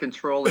 do a lot of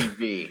Control and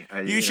V.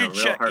 You should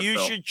real check. You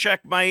heartfelt. should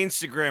check my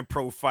Instagram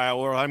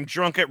profile, where I'm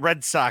drunk at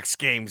Red Sox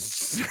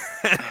games.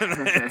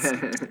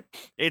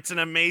 It's an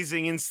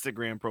amazing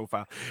Instagram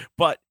profile.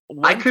 But I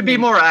one could be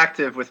thing- more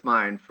active with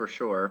mine for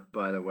sure,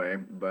 by the way.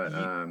 But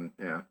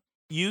yeah.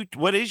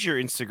 What is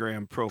your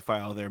Instagram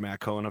profile there, Matt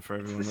Kona, for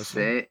everyone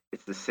listening?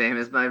 It's the same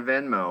as my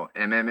Venmo.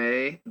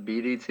 MMA,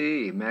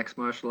 BDT, Max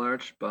Martial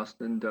Arts,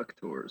 Boston Duck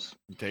Tours.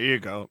 There you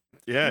go.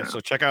 Yeah, Yeah. so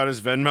check out his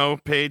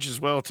Venmo page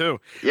as well too.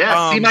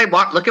 Yeah, see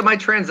look at my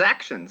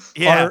transactions.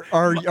 Yeah.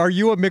 Are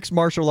you a mixed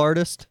martial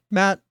artist,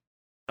 Matt?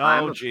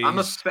 Oh, geez. I'm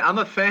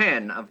a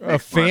fan of A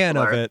mixed fan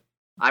martial of arts. it.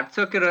 I've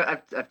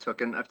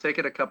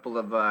taken a couple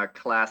of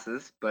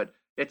classes, but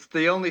it's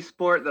the only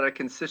sport that I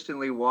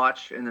consistently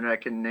watch, and then I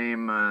can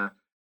name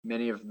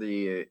many of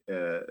the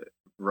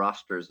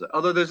rosters.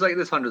 Although there's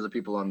hundreds of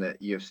people on the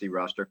UFC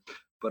roster,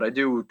 but I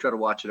do try to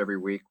watch it every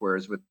week.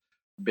 Whereas with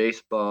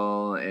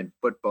baseball and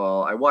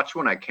football, I watch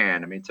when I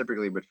can. I mean,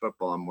 typically with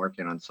football, I'm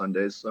working on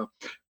Sundays, so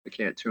I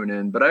can't tune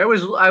in. But I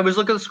always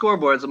look at the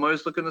scoreboards. I'm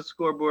always looking at the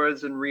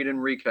scoreboards and reading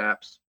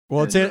recaps.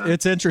 Well,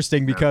 it's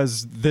interesting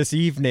because this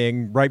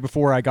evening, right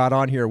before I got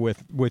on here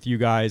with you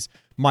guys,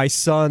 my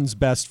son's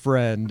best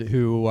friend,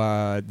 who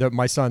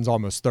my son's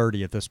almost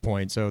 30 at this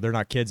point, so they're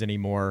not kids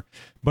anymore,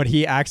 but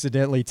he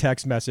accidentally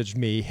text messaged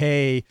me,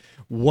 "Hey,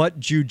 what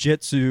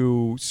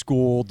jiu-jitsu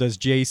school does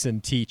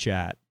Jason teach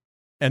at?"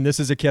 And this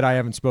is a kid I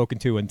haven't spoken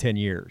to in 10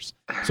 years.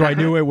 So I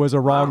knew it was a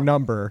wrong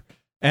number,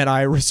 and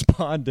I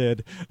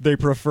responded, "They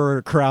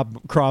prefer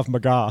Krav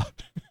Maga."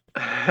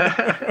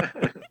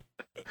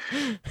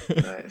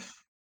 Nice.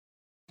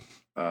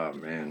 Oh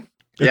man.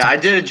 Yeah, I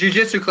did a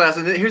jiu-jitsu class,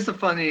 and here's the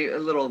funny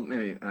little.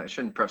 Maybe I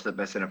shouldn't preface it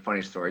by saying a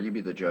funny story. You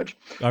be the judge.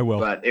 I will.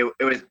 But it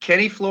was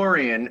Kenny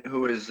Florian,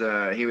 who was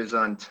he was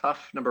on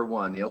Tough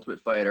 #1, The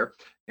Ultimate Fighter,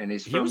 and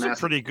he was a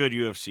pretty good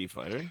UFC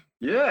fighter.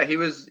 Yeah, he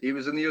was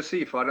in the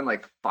UFC, fought in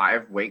like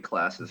 5 weight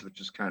classes, which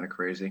is kind of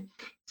crazy.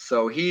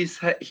 So he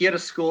had a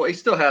school. He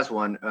still has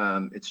one.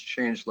 It's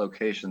changed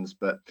locations,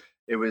 but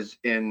it was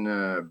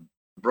in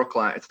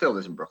Brookline. It still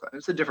is in Brookline.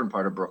 It's a different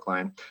part of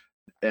Brookline.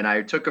 And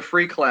I took a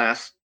free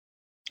class,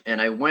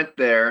 and I went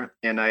there,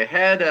 and I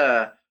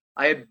had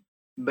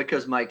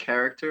because my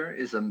character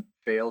is a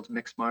failed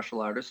mixed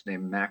martial artist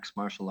named Max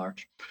Martial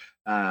Arts.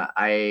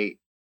 I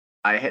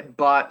had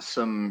bought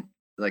some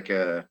like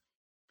a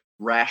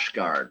rash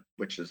guard,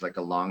 which is like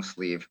a long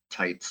sleeve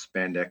tight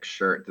spandex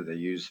shirt that they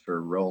use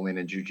for rolling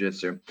and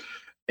jujitsu,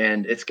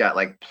 and it's got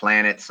like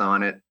planets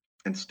on it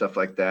and stuff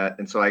like that.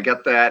 And so I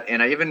got that,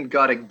 and I even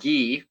got a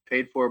gi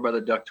paid for by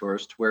the Duck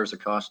Tours to wear as a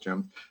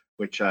costume,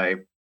 which I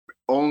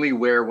only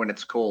wear when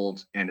it's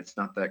cold and it's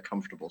not that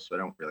comfortable, so I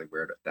don't really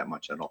wear it that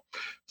much at all.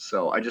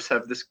 So I just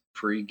have this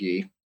free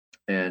gi,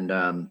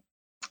 and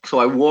so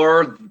I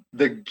wore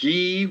the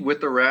gi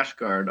with the rash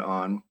guard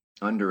on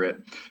under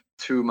it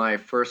to my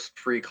first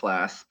free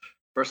class.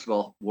 First of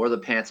all, wore the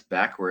pants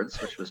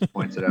backwards, which was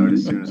pointed out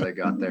as soon as I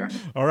got there.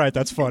 All right,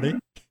 that's funny.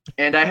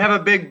 And I have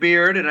a big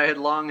beard, and I had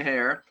long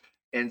hair,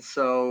 and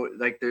so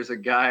like there's a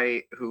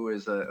guy who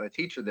is a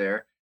teacher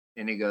there,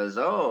 and he goes,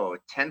 "Oh,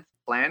 10th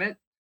Planet,"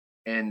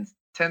 and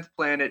 10th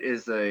Planet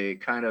is a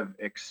kind of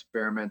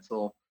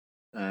experimental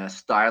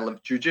style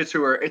of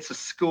jujitsu, or it's a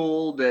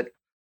school that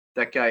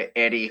guy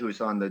Eddie, who's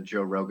on the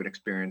Joe Rogan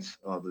Experience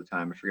all the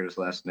time, I forget his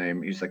last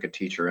name, he's like a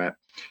teacher at.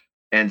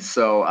 And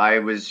so I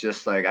was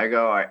just like,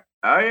 oh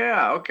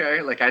yeah,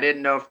 okay. Like I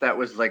didn't know if that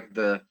was like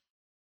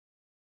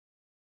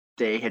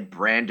they had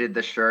branded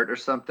the shirt or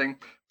something.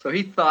 So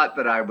he thought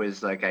that I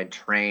was like I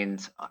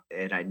trained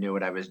and I knew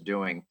what I was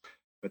doing,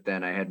 but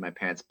then I had my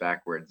pants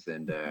backwards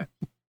and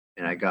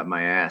I got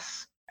my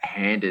ass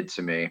handed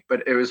to me.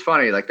 But it was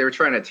funny, like they were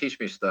trying to teach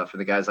me stuff, and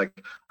the guy's like,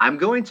 "I'm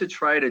going to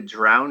try to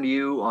drown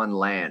you on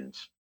land."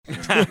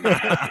 Well,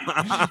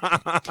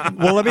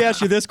 let me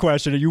ask you this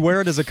question: you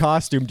wear it as a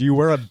costume? Do you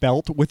wear a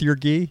belt with your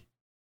gi?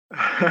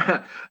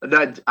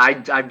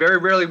 I very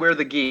rarely wear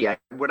the gi.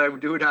 What I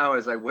do now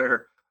is I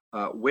wear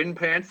wind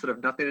pants that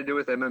have nothing to do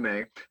with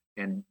MMA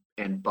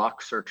and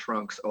boxer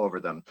trunks over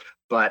them.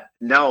 But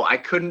no, I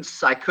couldn't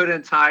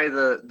tie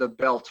the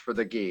belt for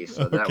the gi,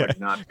 so that would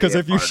not be because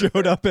if you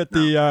showed up at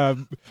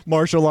the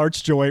martial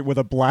arts joint with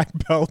a black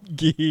belt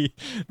gi,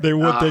 they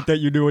would think that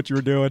you knew what you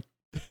were doing.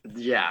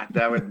 Yeah,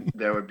 that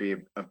would be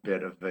a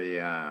bit of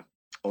a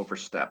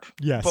overstep.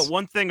 Yes. But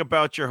one thing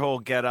about your whole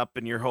get up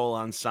and your whole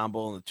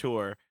ensemble on the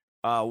tour,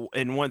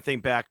 and one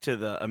thing back to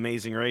the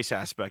Amazing Race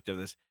aspect of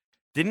this,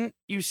 didn't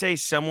you say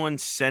someone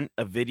sent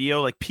a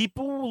video? Like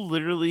people will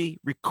literally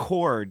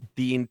record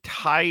the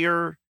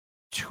entire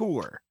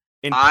tour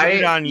and put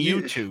it on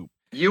YouTube.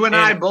 You and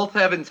I both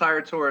have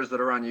entire tours that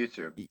are on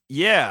YouTube.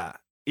 Yeah,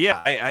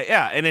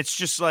 and it's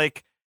just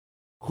like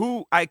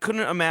I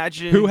couldn't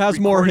imagine who has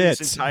more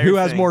hits, who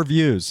has more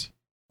views.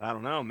 I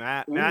don't know,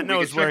 Matt. Ooh, Matt we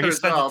knows can where check the he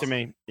sent it results. to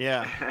me.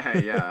 Yeah.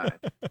 Yeah.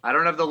 I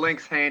don't have the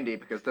links handy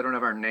because they don't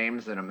have our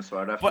names in them, so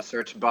I'd have to But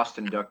search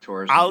Boston Duck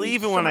Tours. and I'll do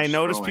even so when I much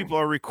notice scrolling. people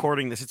are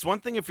recording this. It's one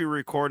thing if you're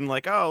recording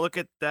like, oh, look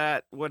at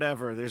that,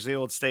 whatever. There's the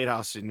old State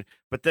House,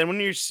 but then when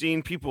you're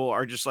seeing people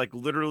are just like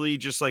literally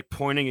just like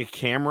pointing a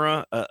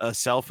camera, a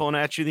cell phone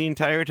at you the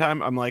entire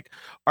time. I'm like,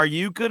 are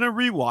you gonna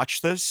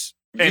rewatch this?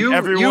 And You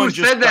everyone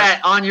just said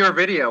that on your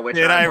video, which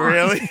Did I watched.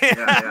 really?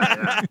 Yeah.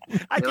 I You're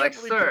can't like,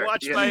 believe you "Sir,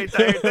 watched you- my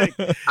entire thing.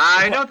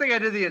 I don't think I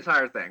did the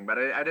entire thing, but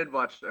I did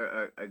watch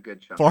a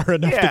good chunk. Far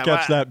enough Yeah, to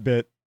catch but- that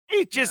bit.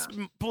 It just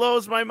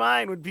blows my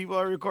mind when people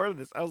are recording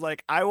this. I was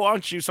like, I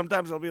want you.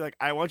 Sometimes I'll be like,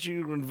 I want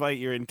you to invite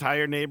your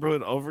entire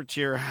neighborhood over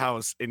to your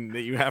house, and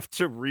that you have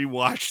to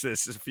rewatch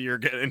this if you're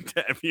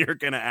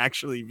gonna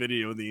actually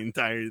video the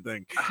entire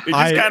thing. It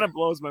just kind of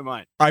blows my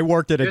mind. I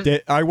worked at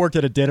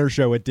a dinner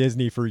show at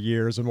Disney for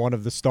years, and one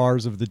of the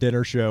stars of the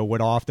dinner show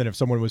would often, if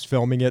someone was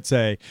filming it,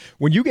 say,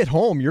 "When you get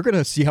home, you're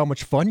gonna see how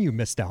much fun you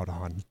missed out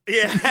on."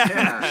 Yeah.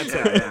 That's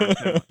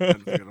a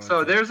good one,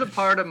 So too. there's a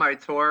part of my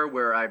tour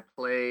where I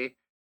play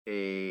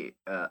a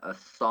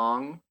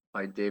song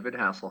by David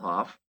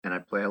Hasselhoff, and I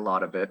play a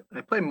lot of it.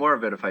 I play more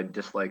of it if I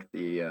dislike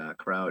the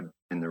crowd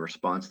and the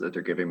response that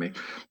they're giving me.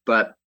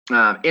 But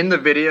in the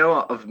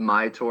video of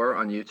my tour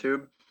on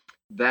YouTube,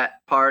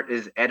 that part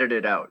is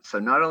edited out. So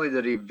not only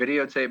did he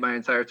videotape my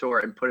entire tour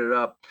and put it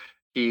up,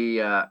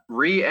 he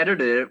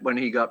re-edited it when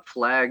he got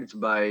flagged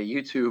by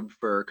YouTube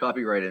for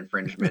copyright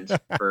infringement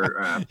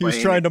for He was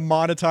playing trying to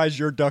monetize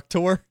your duck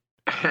tour.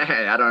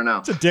 I don't know.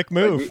 It's a dick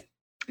move.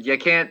 You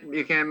can't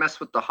mess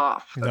with the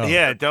Hoff. No.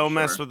 Yeah, don't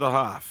mess with the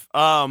Hoff.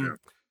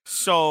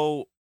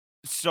 So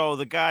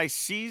the guy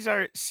sees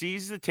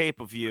the tape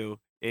of you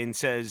and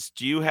says,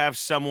 "Do you have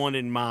someone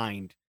in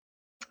mind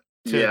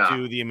to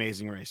do the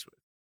Amazing Race with?"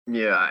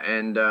 Yeah,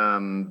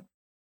 and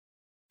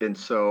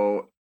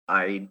so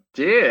I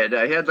did.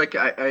 I had like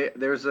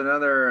there's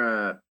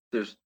another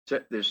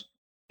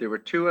there were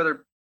two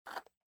other.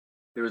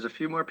 There was a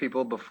few more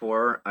people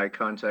before I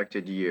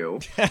contacted you.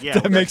 Yeah,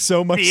 That makes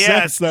so much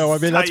sense, though. I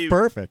mean, that's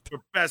perfect. We're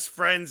best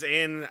friends,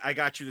 and I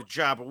got you the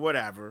job, or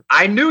whatever.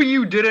 I knew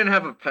you didn't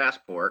have a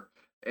passport,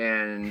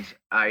 and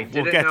I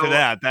didn't We'll get know, to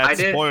that. That's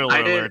spoiler I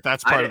didn't- alert.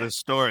 That's I part of didn't- the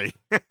story.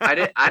 I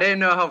didn't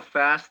know how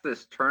fast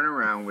this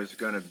turnaround was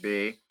going to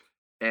be,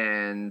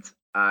 and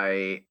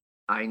I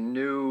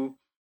knew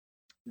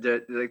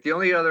that like the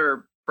only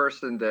other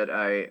person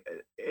that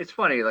it's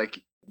funny,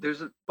 like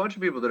there's a bunch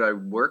of people that I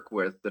work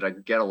with that I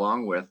get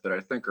along with that I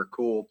think are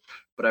cool,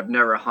 but I've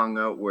never hung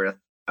out with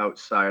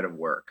outside of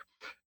work.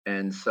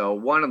 And so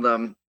one of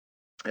them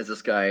is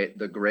this guy,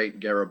 the great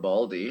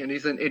Garibaldi, and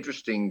he's an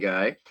interesting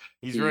guy.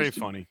 He's very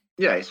funny.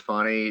 Yeah, he's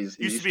funny.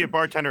 He used to be a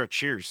bartender at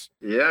Cheers.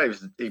 Yeah,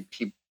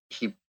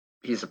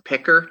 he's a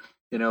picker.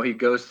 You know, he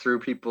goes through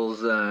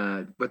people's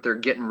what they're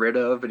getting rid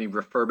of, and he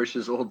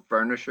refurbishes old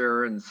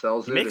furniture and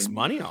sells it. He makes and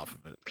money off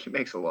of it. He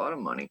makes a lot of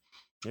money.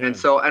 Yeah.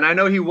 And I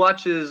know he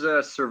watches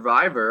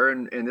Survivor,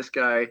 and this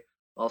guy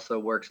also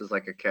works as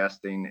like a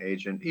casting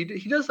agent. He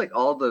does like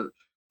all the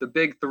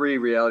big three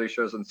reality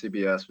shows on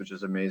CBS, which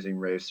is Amazing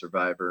Race,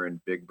 Survivor, and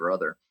Big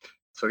Brother.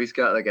 So he's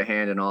got like a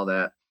hand in all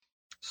that.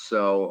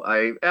 So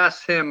I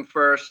asked him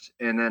first,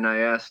 and then I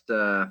asked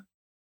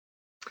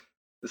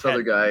this Ted.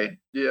 other guy.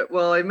 Yeah,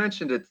 well, I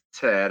mentioned it to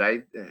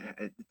Ted.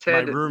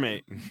 Ted, My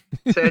roommate.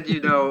 Ted,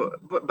 you know,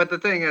 but the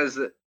thing is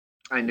that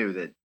I knew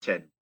that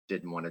Ted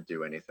didn't want to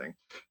do anything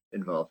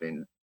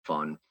involving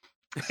fun.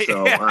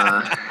 So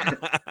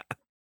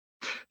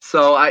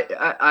so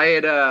I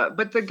had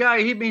but the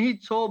guy he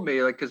told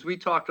me, like, because we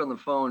talked on the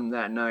phone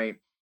that night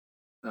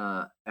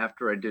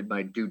after I did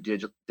my due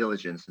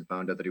diligence and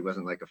found out that he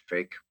wasn't like a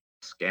fake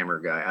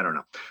scammer guy. I don't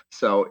know.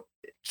 So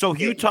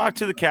you talked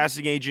to the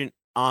casting agent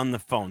on the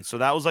phone. So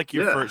that was like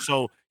your first.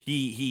 So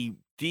he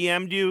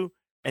DM'd you,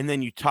 and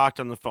then you talked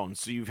on the phone.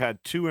 So you've had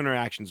two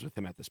interactions with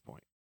him at this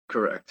point.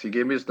 Correct. He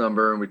gave me his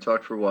number, and we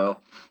talked for a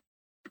while.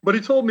 But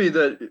he told me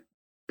that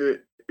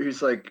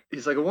he's like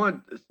I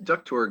want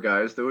duck tour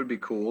guys. That would be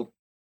cool,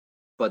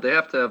 but they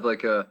have to have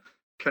like a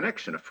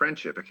connection, a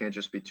friendship. It can't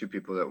just be two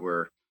people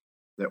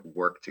that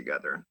work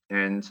together.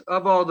 And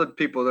of all the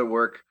people that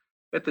work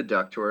at the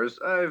duck tours,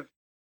 I've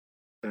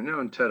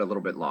known Ted a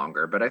little bit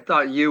longer, but I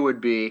thought you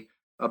would be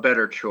a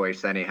better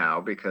choice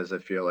anyhow, because I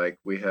feel like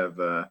we have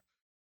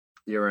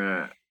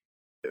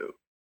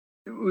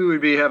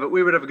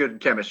we would have a good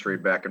chemistry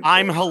back and forth.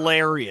 I'm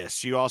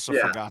hilarious. You also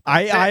forgot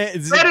that.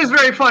 That is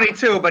very funny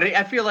too, but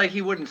I feel like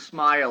he wouldn't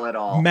smile at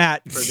all.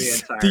 Matt, for the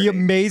entirety. The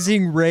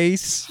Amazing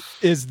Race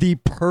is the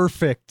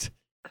perfect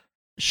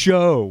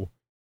show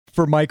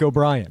for Mike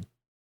O'Brien.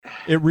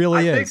 It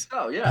really is. I think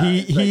so, yeah.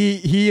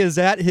 He is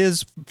at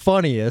his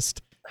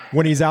funniest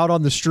when he's out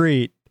on the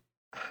street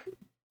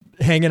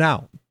hanging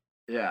out.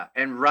 Yeah,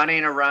 and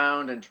running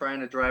around and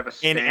trying to drive a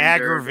standard. And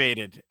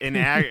aggravated.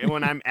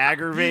 When I'm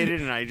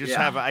aggravated and I just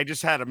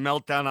had a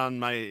meltdown on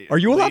my. Are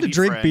you allowed to lady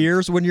drink friend.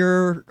 beers when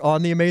you're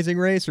on The Amazing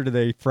Race, or do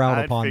they frown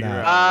I'd upon figure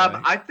that?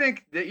 out. I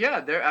think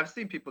that, I've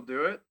seen people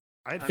do it.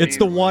 It's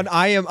the one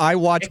I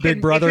watch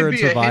Big Brother and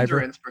Survivor.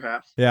 Hindrance,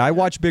 perhaps. Yeah, I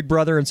watch Big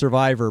Brother and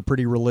Survivor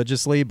pretty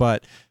religiously,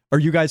 but are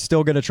you guys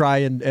still going to try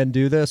and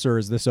do this, or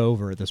is this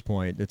over at this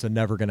point? It's a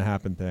never going to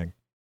happen thing.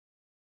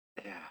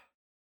 Yeah,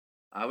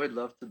 I would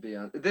love to be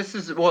on.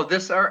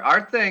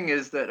 Our thing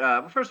is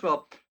that first of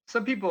all,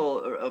 some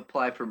people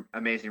apply for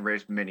Amazing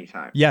Race many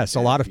times. Yes,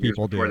 a lot of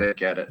people before do. they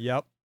get it.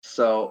 Yep.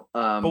 So,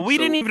 but we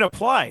didn't even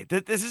apply.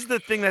 This is the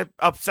thing that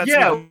upsets me.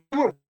 Yeah,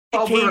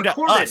 They came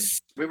to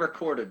us. We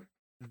recorded.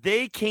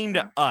 They came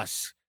to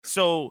us.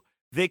 So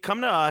they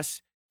come to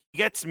us, he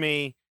gets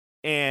me,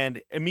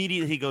 and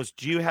immediately he goes,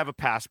 "Do you have a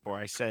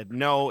passport?" I said,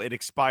 "No, it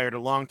expired a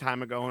long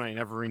time ago and I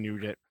never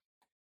renewed it."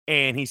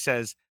 And he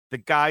says, "The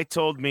guy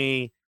told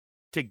me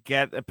to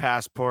get a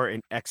passport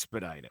and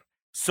expedite it."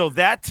 So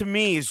that to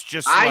me is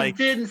just I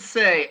didn't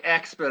say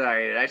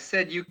expedited. I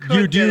said you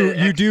could.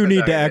 You do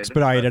need to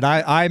expedite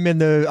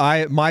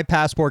it. My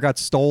passport got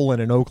stolen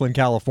in Oakland,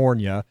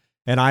 California,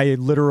 and I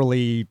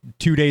literally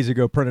 2 days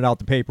ago printed out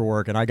the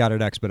paperwork and I got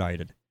it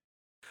expedited.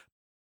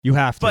 You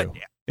have to. But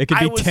it could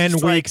be 10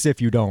 weeks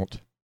if you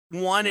don't.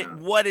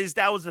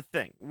 That was the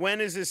thing. When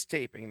is this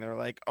taping? They're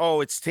like,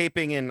 "Oh, it's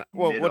taping in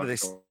what do they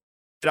say?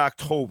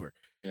 October."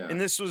 Yeah.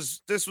 And this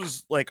was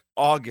like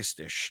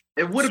August-ish.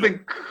 It would have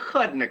been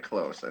cutting it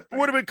close, I think.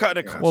 Would have been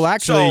cutting it close. Well,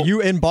 actually,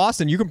 you in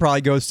Boston, you can probably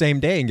go same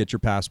day and get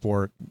your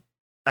passport.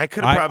 I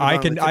could have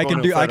probably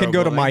I can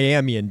go to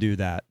Miami and do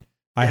that.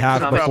 I have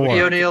before.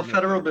 O'Neill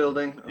Federal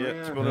Building.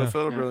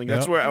 Federal Building.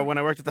 That's where when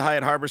I worked at the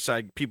Hyatt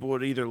Harborside, people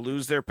would either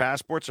lose their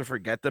passports or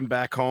forget them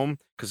back home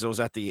because it was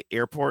at the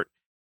airport,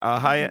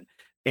 Hyatt,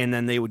 and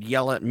then they would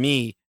yell at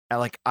me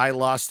like I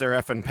lost their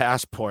effing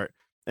passport.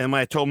 And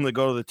when I told them to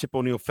go to the Tip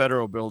O'Neill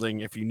Federal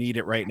Building, if you need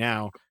it right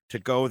now, to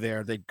go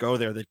there, they'd go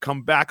there. They'd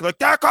come back like,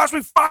 "That cost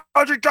me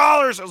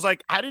 $500." I was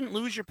like, "I didn't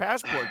lose your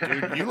passport,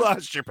 dude. You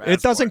lost your passport."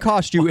 It doesn't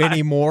cost you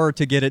any more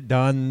to get it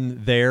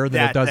done there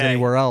than it does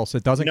anywhere else.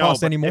 It doesn't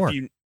cost any more.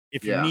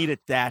 If you need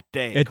it that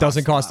day, it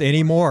doesn't cost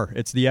any more.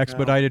 It's the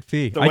expedited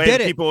fee. I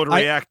did it. People would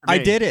react. I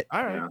did it.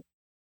 All right.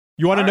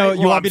 You want to know?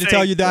 You want me to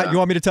tell you that? You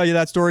want me to tell you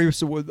that story?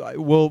 So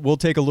we'll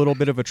take a little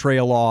bit of a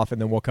trail off,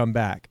 and then we'll come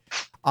back.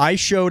 I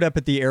showed up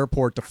at the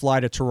airport to fly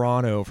to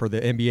Toronto for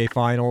the NBA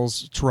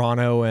Finals,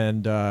 Toronto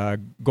and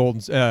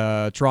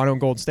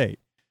Golden State,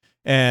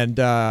 and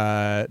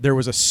there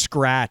was a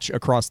scratch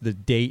across the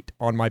date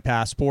on my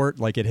passport,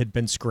 like it had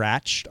been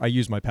scratched. I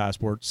used my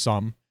passport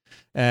some,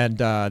 and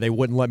they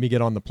wouldn't let me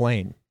get on the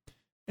plane.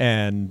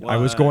 And I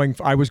was going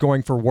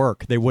for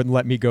work. They wouldn't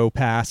let me go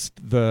past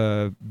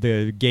the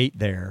gate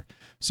there.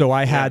 So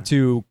I had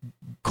to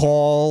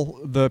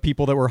call the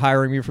people that were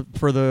hiring me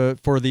for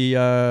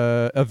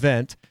the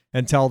event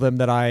and tell them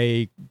that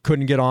I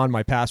couldn't get on.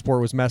 My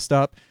passport was messed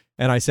up.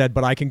 And I said,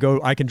 "But I can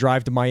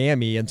drive to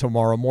Miami, and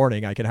tomorrow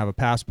morning I can have a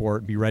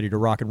passport and be ready to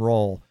rock and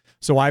roll."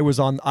 So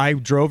I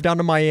drove down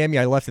to Miami.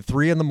 I left at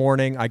 3 a.m.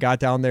 I got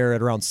down there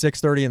at around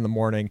 6:30 in the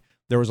morning.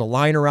 There was a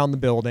line around the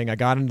building. I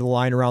got into the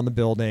line around the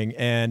building,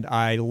 and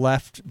I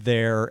left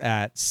there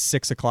at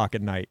 6 o'clock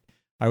at night.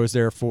 I was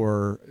there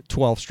for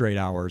 12 straight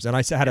hours, and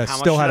I still had a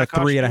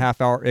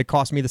 3.5 hour. It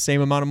cost me the same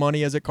amount of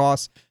money as it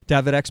costs to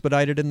have it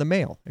expedited in the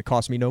mail. It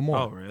cost me no more.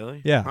 Oh,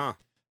 really? Yeah. Huh.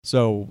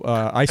 So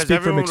I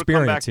speak from experience would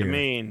come back here. To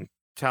me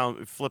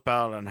and flip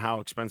out on how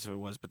expensive it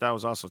was, but that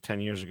was also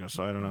 10 years ago,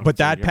 so I don't know. But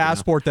that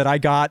passport that I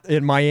got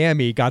in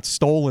Miami got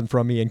stolen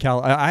from me in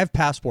California. I have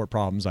passport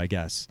problems, I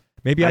guess.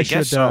 Maybe I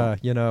should,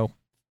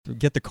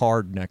 get the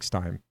card next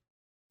time.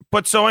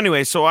 But so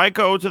anyway, I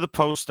go to the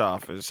post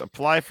office,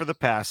 apply for the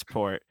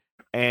passport,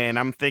 and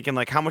I'm thinking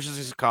like, how much does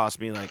this cost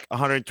me? Like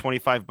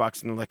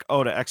 $125, and they're like,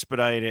 "Oh, to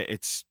expedite it,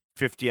 it's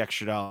 $50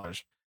 extra." And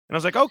I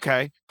was like,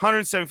 "Okay,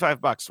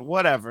 $175,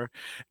 whatever."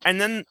 And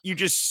then you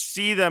just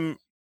see them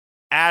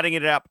adding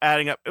up.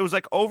 It was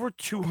like over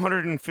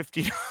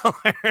 $250,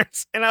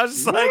 and I was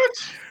just like,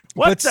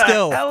 "What the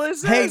hell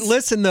is this?" Hey,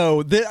 listen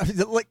though,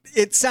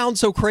 it sounds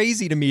so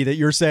crazy to me that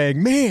you're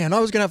saying, "Man, I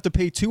was gonna have to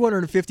pay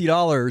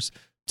 $250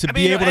 to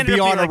be able to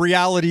be on a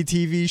reality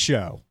TV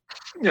show."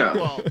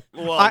 Yeah.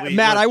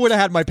 Matt, I would have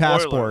had my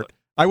passport.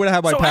 I would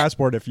have had my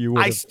passport if you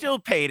would. I still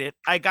paid it.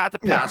 I got the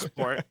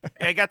passport.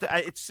 I got the.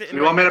 It's sitting.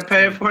 You want me to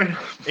pay it for you?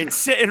 It's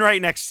sitting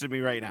right next to me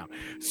right now.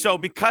 So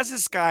because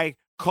this guy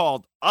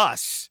called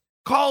us,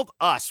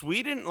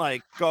 we didn't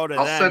like go to.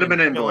 I'll send him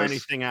an invoice.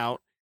 Anything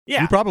out?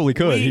 Yeah, he probably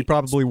could. He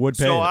probably would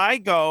pay. So it. I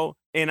go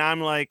and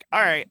I'm like,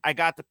 "All right, I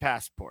got the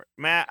passport,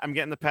 Matt. I'm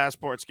getting the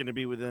passport. It's going to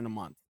be within a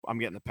month. I'm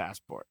getting the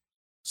passport."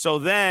 So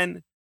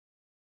then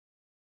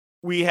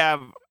we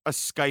have a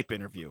Skype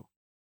interview,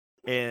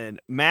 and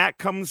Matt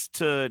comes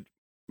to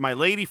my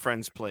lady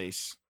friend's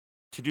place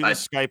to do the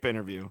Skype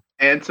interview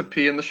and to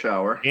pee in the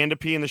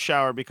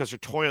shower because her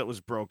toilet was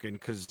broken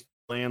because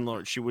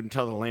landlord, she wouldn't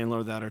tell the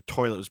landlord that her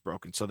toilet was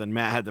broken. So then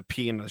Matt had to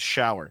pee in the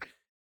shower.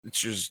 It's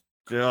just,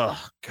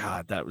 oh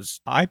God, that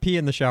was. I pee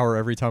in the shower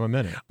every time I'm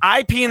in it.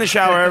 I pee in the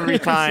shower every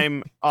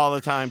time, all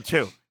the time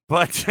too.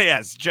 But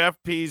yes, Jeff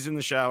pees in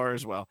the shower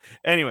as well.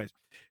 Anyways,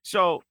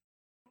 so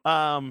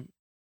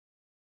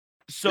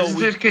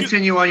just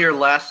continue on your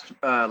last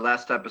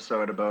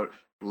episode about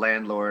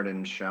landlord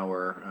and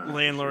shower.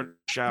 Landlord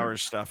shower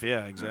stuff.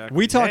 Yeah, exactly.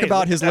 We talk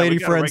about look his at that. We lady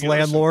got a friend's regular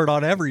landlord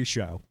on every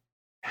show.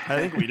 I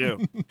think we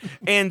do.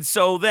 And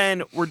so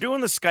then we're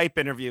doing the Skype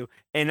interview,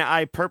 and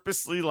I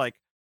purposely like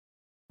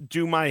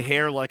do my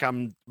hair like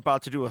I'm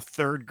about to do a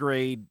third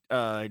grade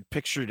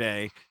picture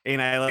day,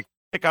 and I like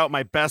pick out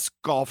my best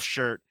golf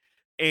shirt,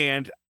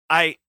 and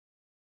I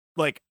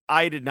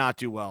did not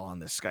do well on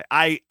this guy.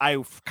 I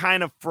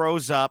kind of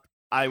froze up.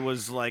 I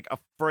was like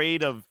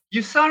afraid of.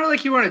 You sounded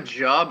like you were on a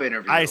job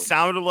interview. I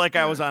sounded like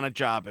I was on a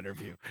job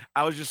interview.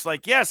 I was just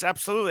like, yes,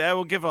 absolutely. I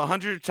will give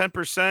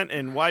 110%.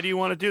 And why do you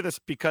want to do this?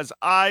 Because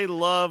I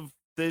love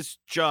this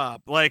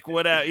job. Like,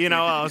 whatever,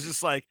 I was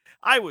just like,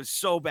 I was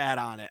so bad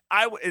on it.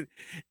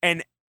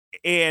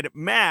 And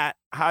Matt,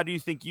 how do you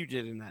think you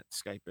did in that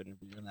Skype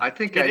interview? I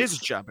think it is a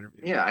job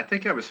interview. Yeah, I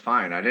think I was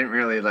fine. I didn't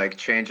really like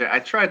change it. I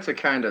tried to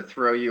kind of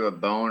throw you a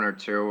bone or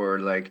two, or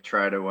like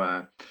try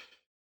to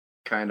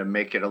kind of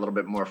make it a little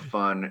bit more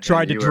fun.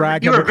 Tried to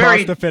drag him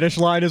across the finish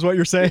line, is what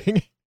you're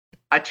saying?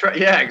 I tried,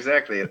 yeah,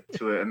 exactly,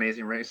 to an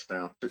Amazing Race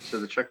style, to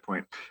the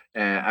checkpoint.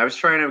 And I was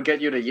trying to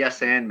get you to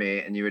yes and me,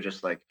 and you were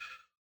just like,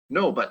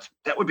 no, but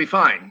that would be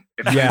fine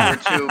if we were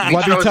to be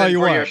Let me tell you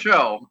for what, your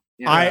show.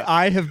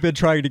 I have been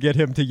trying to get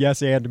him to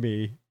yes and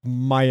me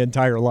my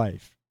entire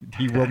life.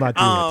 He will not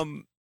do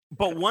it.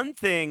 But one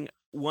thing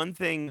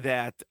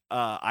that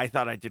I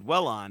thought I did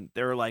well on,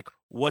 they were like,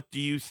 what do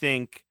you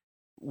think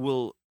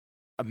will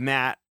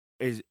Matt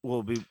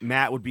would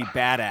be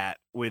bad at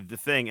with the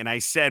thing? And I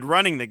said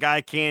running. The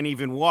guy can't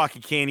even walk. He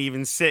can't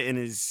even sit in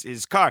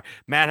his car.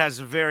 Matt has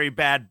a very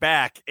bad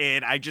back.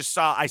 And I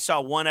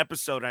saw one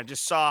episode, and I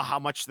just saw how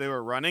much they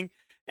were running.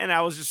 And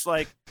I was just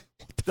like,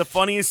 the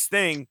funniest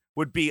thing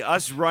would be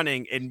us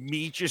running and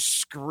me just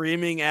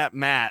screaming at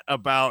Matt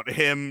about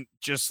him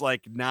just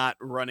like not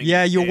running.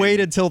 Yeah, you wait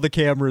until the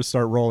cameras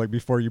start rolling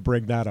before you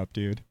bring that up,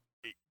 dude.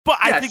 But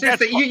I think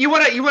that's you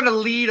want to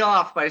lead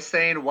off by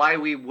saying why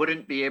we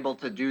wouldn't be able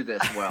to do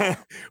this well.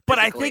 But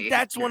I think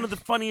that's one of the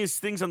funniest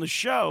things on the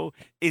show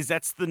is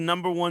that's the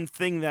number one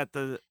thing that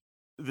the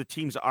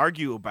teams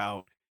argue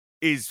about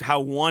is how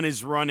one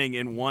is running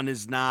and one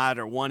is not,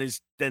 or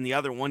then the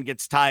other one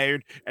gets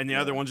tired and the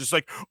other one's just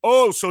like,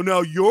 oh, so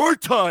now you're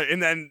tired,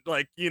 and then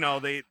like they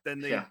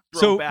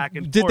throw back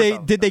and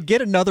forth. Did they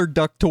get another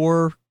Duck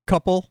Tour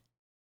couple?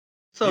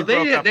 So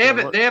they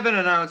haven't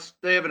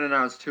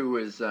announced who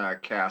is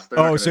cast.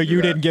 So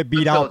you didn't get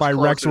beat out by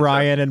Rex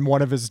Ryan and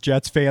one of his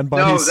Jets fan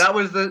buddies? No,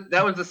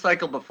 that was the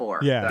cycle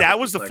before. Yeah, that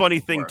was the funny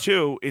thing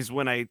too. Is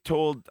when I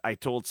told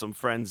some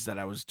friends that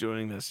I was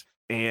doing this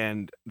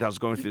and that I was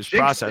going through this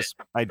process.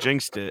 I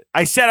jinxed it.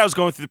 I said I was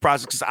going through the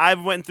process because I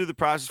went through the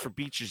process for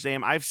Beach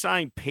Exam. I've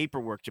signed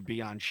paperwork to be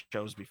on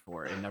shows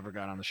before and never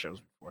got on the shows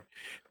before,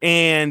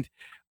 and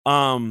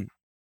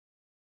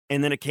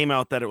then it came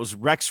out that it was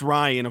Rex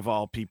Ryan, of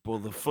all people,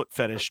 the foot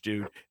fetish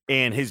dude,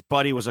 and his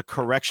buddy was a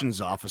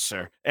corrections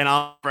officer. And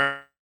I'm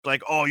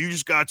like, oh, you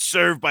just got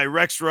served by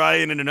Rex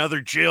Ryan and another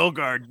jail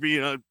guard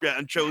being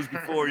on shows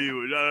before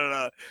you.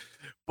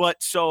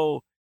 But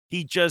so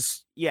he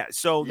just,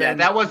 so then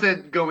that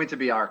wasn't going to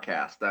be our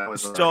cast. That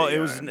was already,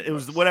 it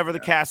was whatever the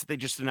cast that they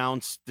just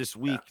announced this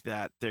week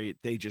that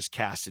they just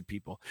casted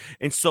people.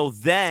 And so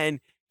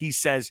then he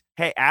says,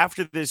 hey,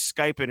 after this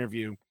Skype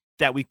interview,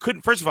 that we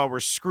couldn't. First of all, we're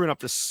screwing up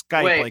the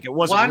Skype. Wait, like it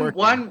wasn't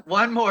working.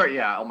 One more.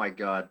 Yeah. Oh my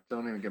God.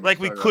 Don't even get me like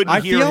we started.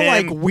 couldn't hear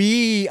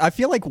him. I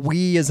feel like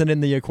we isn't in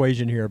the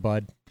equation here,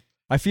 bud.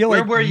 I feel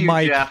like where were you,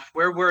 Mike, Jeff?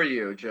 Where were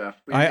you,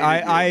 Jeff?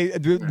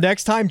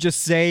 Next time,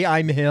 just say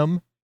I'm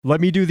him.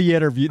 Let me do the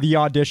interview, the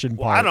audition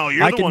part. I don't know.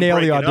 You're the can one nail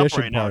the breaking audition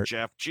up right part. now,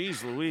 Jeff.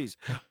 Jeez Louise.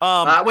 Wait.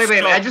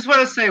 I just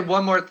want to say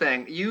one more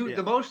thing.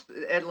 The most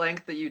at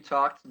length that you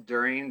talked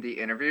during the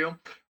interview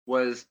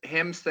was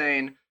him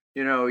saying,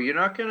 you're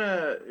not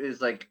gonna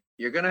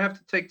you're gonna have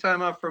to take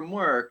time off from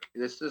work.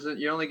 This isn't.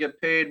 You only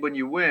get paid when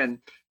you win,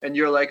 and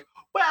you're like,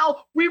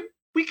 well, we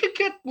could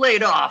get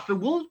laid off,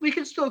 and we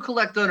can still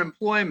collect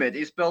unemployment.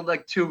 He spent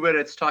like 2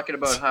 minutes talking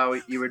about how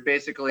you would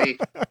basically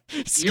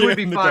you would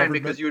be fine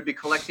because you would be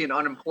collecting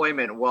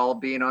unemployment while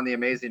being on the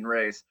Amazing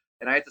Race.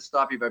 And I had to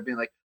stop you by being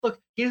like,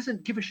 look, he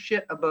doesn't give a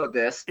shit about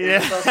this.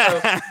 Yeah.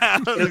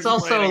 It's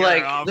also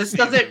like this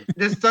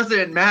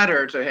doesn't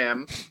matter to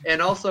him.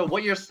 And also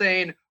what you're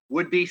saying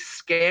would be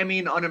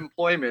scamming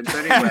unemployment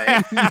anyway.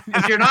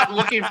 Because you're not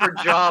looking for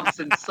jobs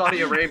in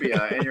Saudi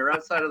Arabia and you're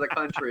outside of the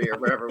country or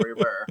wherever we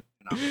were.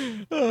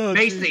 Oh,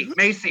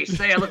 Macy,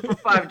 say I looked for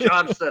 5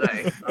 jobs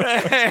today.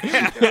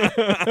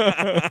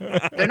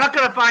 They're not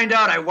going to find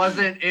out I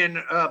wasn't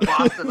in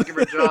Boston looking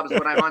for jobs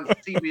when I'm on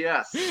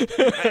CBS.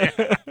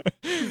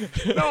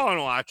 No one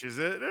watches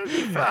it. It'll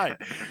be fine.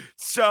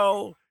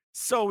 So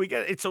we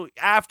get it. So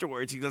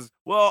afterwards, he goes,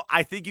 well,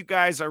 I think you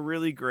guys are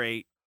really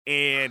great.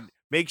 And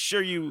make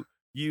sure you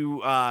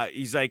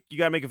he's like, you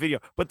got to make a video.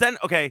 But then,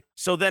 okay,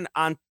 so then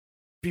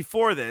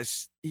before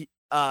this,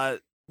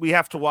 we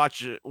have to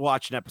watch an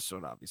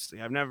episode,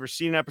 obviously. I've never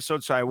seen an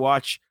episode, so I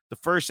watch the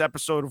first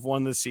episode of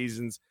one of the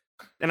seasons,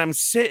 and I'm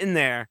sitting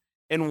there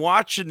and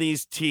watching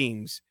these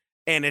teams,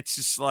 and it's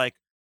just like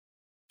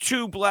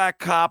two black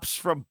cops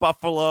from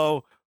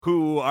Buffalo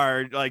who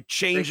are like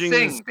changing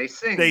this. They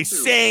sing. They too.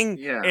 sing,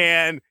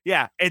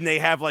 Yeah. and they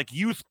have like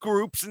youth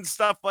groups and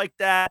stuff like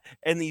that.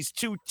 And these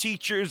two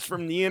teachers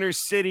from the inner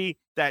city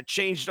that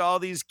changed all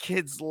these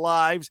kids'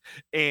 lives,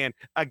 and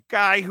a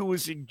guy who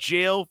was in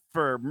jail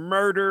for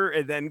murder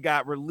and then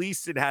got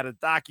released and had a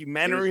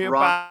documentary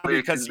about it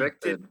because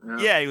convicted.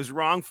 he was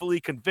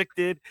wrongfully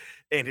convicted,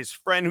 and his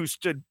friend who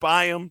stood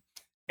by him.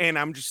 And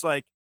I'm just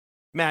like,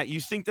 Matt, you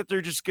think that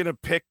they're just gonna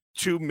pick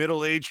two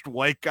middle-aged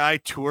white guy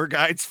tour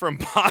guides from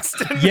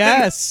Boston?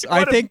 Yes,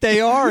 I think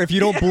they are. If you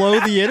don't blow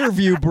the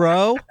interview,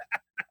 bro.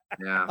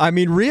 Yeah. I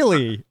mean,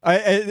 really,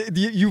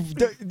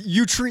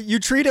 you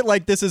treat it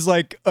like this is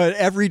like an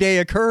everyday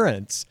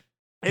occurrence.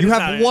 You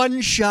have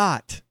one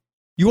shot.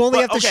 You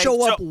only have to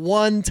show up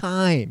one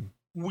time.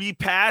 We did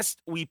fine.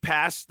 We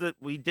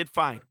did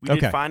fine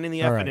in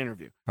the effing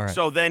interview. All right.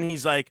 So then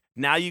he's like,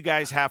 now you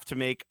guys have to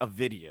make a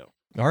video.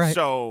 All right.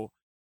 So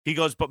he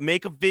goes, but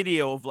make a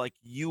video of like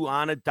you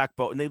on a duck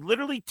boat. And they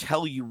literally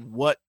tell you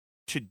what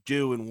to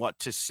do and what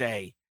to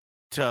say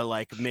to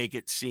like make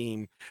it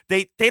seem.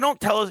 They don't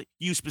tell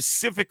you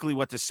specifically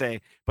what to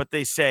say, but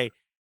they say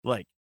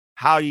like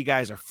how you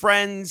guys are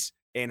friends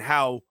and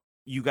how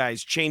you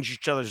guys change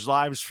each other's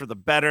lives for the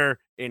better,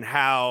 and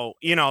how,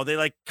 they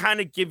like kind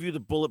of give you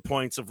the bullet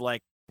points of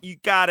like, you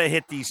got to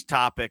hit these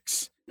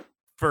topics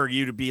for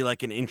you to be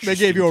like an interesting.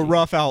 They gave you a team.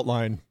 rough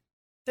outline.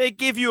 They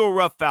give you a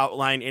rough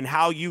outline, and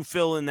how you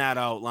fill in that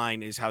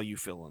outline is how you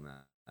fill in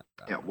that.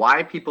 Yeah,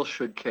 why people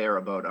should care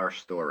about our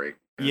story.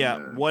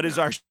 And, what is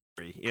our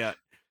story? Yeah.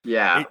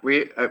 Yeah,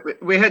 we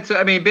had to.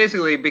 I mean,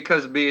 basically,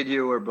 because me and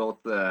you are both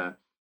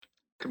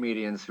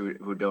comedians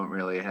who don't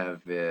really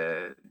have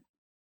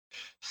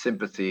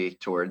sympathy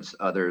towards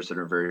others and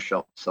are very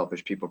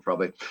selfish people,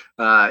 probably.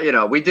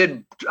 We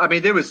did. I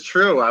mean, it was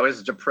true. I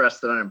was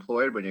depressed and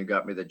unemployed when you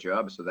got me the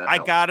job, so that I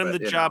helped, got him the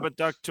job at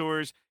Duck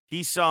Tours.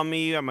 He saw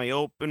me on my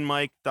open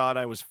mic, thought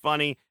I was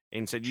funny,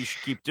 and said, you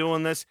should keep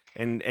doing this.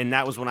 And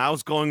that was when I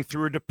was going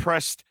through a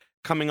depressed,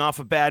 coming off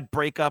a bad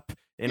breakup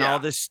and all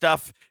this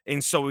stuff.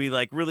 And so we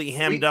like really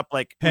hemmed up,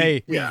 like,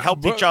 we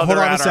helped each other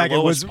at our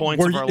lowest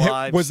points of our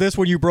lives. Was this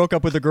when you broke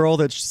up with a girl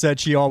that said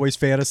she always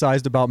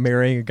fantasized about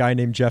marrying a guy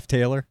named Jeff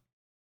Taylor?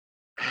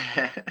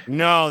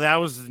 No, that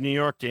was New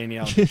York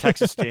Danielle.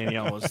 Texas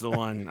Danielle was the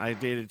one. I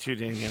dated two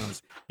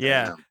Danielles.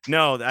 Yeah.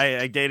 No,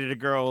 I dated a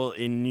girl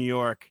in New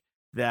York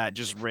that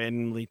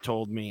randomly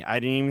told me. I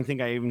didn't even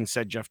think I even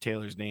said Jeff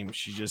Taylor's name.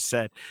 She just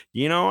said,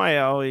 I don't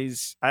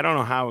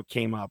know how it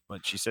came up,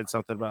 but she said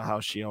something about how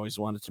she always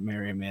wanted to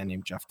marry a man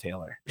named Jeff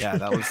Taylor. Yeah,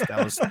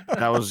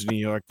 that was New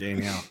York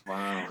Danielle.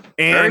 Wow.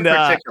 And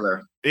very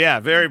particular. Yeah,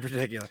 very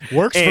particular.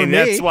 Works for me.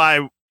 That's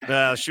why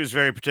she was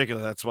very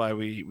particular. That's why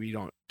we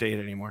don't date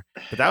anymore.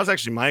 But that was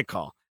actually my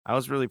call. I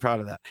was really proud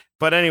of that.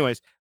 But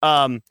anyways,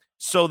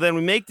 so then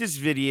we make this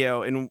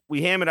video and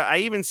we ham it out. I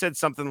even said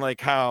something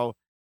like how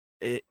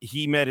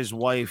he met his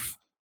wife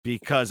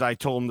because I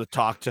told him to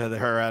talk to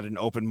her at an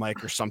open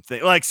mic or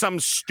something, like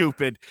something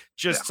stupid,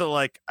 just to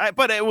like,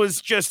 but it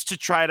was just to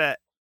try to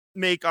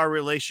make our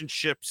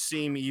relationship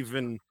seem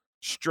even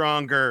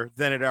stronger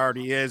than it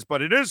already is.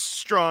 But it is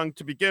strong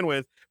to begin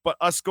with. But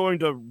us going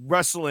to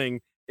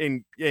wrestling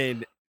and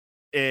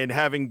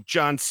having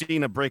John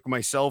Cena break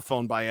my cell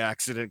phone by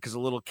accident because a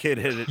little kid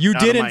hit it. You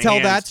didn't tell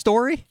that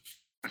story?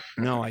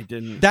 No, I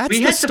didn't. That's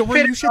the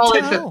story you should tell.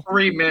 Into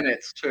 3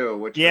 minutes too.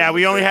 Which we had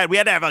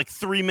to have like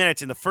 3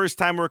 minutes, and the first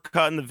time we're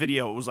cutting the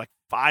video, it was like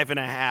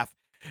 5.5,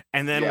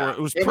 and then it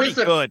was pretty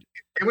good.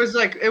 It was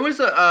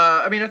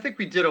I mean, I think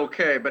we did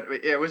okay, but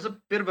it was a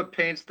bit of a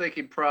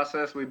painstaking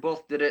process. We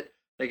both did it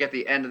like at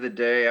the end of the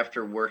day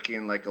after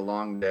working like a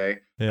long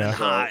day. Yeah,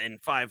 hot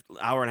and 5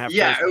 hour and a half.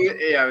 Yeah,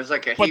 it was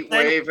like a heat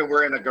wave, and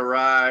we're in a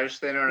garage,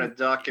 standing on a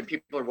dock, and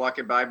people are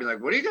walking by, being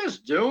like, "What are you guys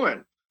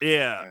doing?"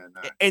 Yeah.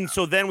 And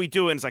so then we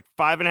do it, and it's like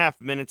 5.5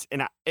 minutes,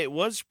 and it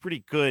was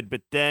pretty good.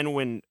 But then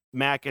when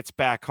Matt gets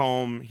back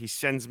home, he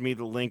sends me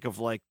the link of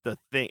like the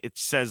thing. It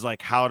says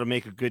like how to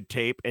make a good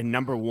tape. And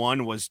number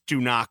one was do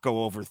not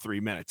go over 3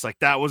 minutes. Like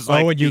that was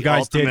like, and you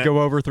guys did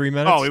go over 3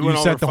 minutes? Oh, we went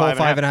you over sent the whole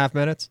 5.5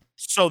 minutes?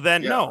 So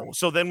then,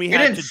 So then we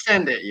had had to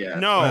send it yet.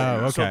 No.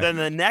 Oh, okay. So then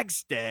the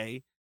next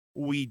day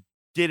we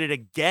did it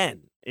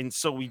again. And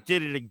so we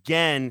did it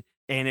again.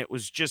 And it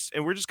was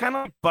and we're just kind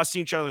of like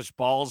busting each other's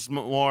balls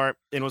more.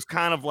 And it was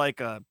kind of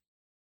like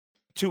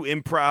two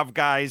improv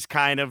guys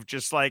kind of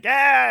just like,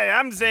 hey,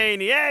 I'm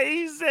zany. Hey,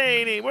 he's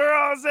zany. We're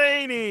all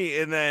zany.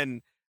 And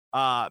then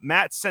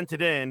Matt sent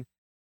it in.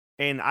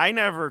 And I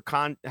never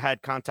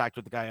had contact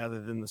with the guy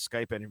other than the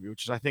Skype interview,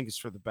 which I think is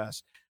for the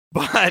best.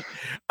 But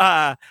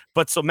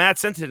so Matt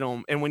sent it to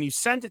him. And when you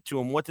sent it to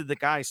him, what did the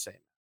guy say?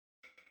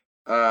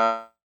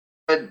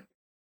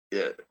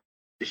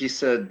 He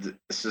said,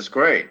 this is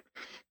great.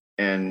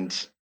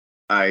 And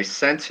I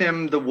sent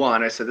him the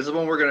one. I said, this is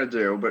what we're going to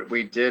do. But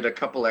we did a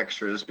couple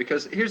extras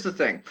because here's the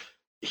thing.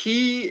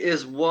 He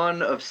is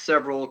one of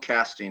several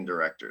casting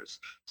directors.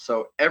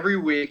 So every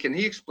week, and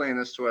he explained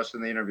this to us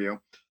in the interview,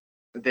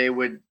 they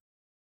would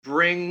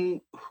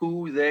bring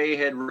who they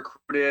had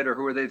recruited or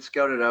who they'd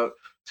scouted out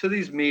to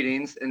these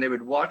meetings, and they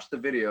would watch the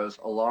videos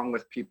along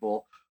with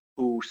people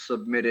who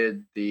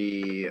submitted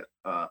the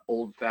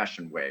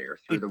old-fashioned way or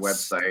through the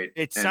website.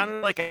 It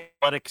sounded like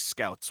athletic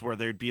scouts, where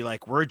they'd be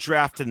like, "We're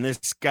drafting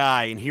this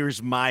guy, and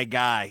here's my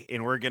guy,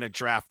 and we're gonna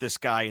draft this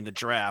guy in the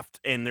draft."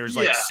 And there's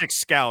like 6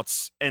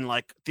 scouts, and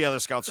like the other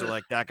scouts are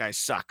like, "That guy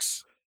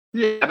sucks."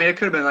 Yeah, I mean, it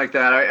could have been like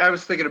that. I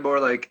was thinking of more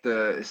like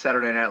the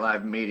Saturday Night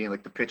Live meeting,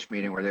 like the pitch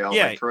meeting, where they all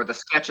like throw the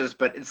sketches,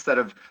 but instead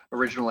of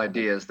original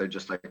ideas, they're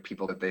just like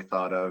people that they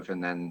thought of,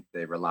 and then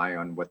they rely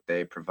on what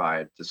they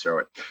provide to show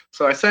it.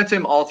 So I sent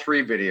him all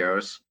 3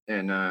 videos,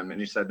 and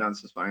he said, "No,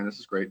 this is fine. This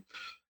is great."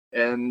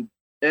 And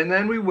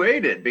then we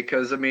waited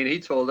because, I mean, he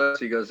told us,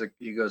 he goes,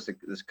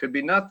 this could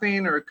be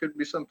nothing or it could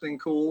be something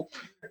cool,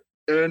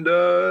 and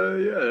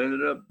it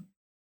ended up.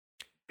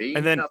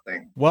 And then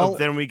nothing. Well,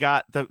 then we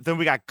got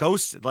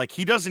ghosted. Like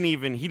he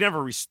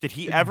never did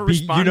he ever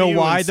respond? You know to you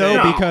why though?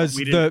 say, Because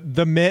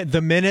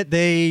the minute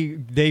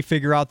they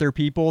figure out their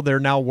people, they're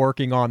now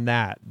working on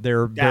that.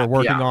 They're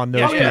working on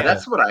those. Yeah,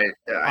 that's what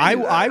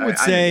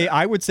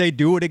I would say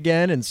do it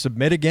again and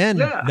submit again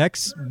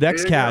next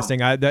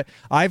casting. I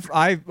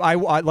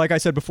like I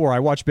said before, I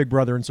watch Big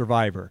Brother and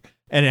Survivor.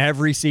 And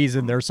every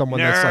season there's someone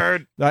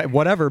that's like,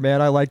 whatever,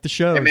 man, I like the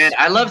show. Hey, man,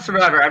 I love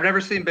Survivor. I've never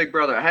seen Big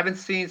Brother. I haven't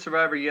seen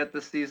Survivor yet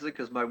this season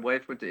because my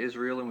wife went to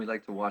Israel and we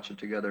like to watch it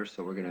together.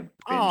 So we're going to binge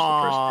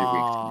the first few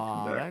weeks.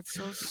 Oh, that's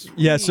so sweet.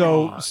 Yeah,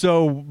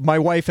 so my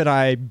wife and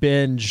I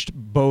binged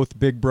both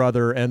Big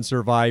Brother and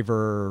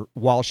Survivor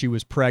while she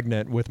was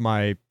pregnant with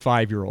my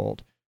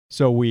 5-year-old.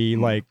 So we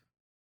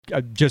I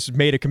just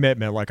made a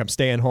commitment. Like, I'm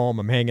staying home,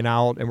 I'm hanging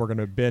out, and we're going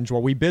to binge.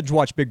 Well, we binge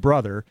watch Big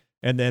Brother.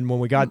 And then when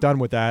we got done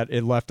with that,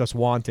 it left us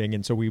wanting,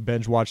 and so we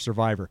binge watched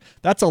Survivor.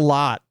 That's a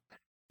lot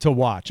to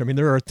watch. I mean,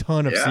 there are a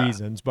ton of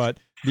seasons,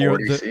 but the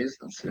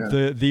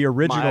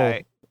original.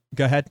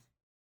 Go ahead.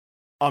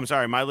 Oh, I'm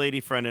sorry. My lady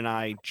friend and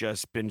I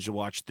just binge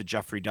watched the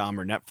Jeffrey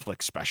Dahmer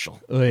Netflix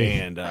special,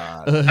 and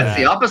that's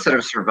the opposite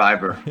of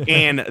Survivor.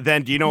 And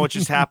then, do you know what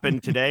just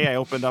happened today? I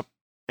opened up.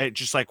 It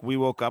just like we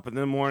woke up in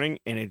the morning,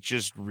 and it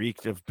just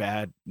reeked of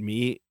bad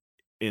meat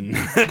in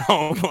the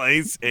whole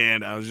place,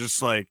 and I was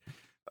just like.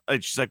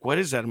 She's like, "What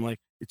is that?" I'm like,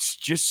 "It's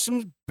just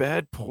some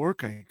bad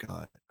pork I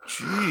got."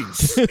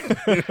 Jeez,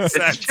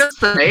 it's just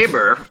the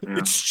neighbor.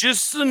 It's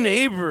just the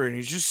neighbor, and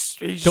he's just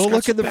don't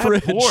look in the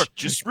fridge. Pork.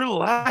 Just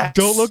relax.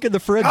 Don't look in the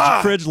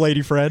fridge,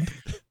 lady friend.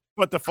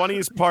 But the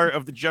funniest part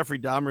of the Jeffrey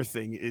Dahmer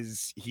thing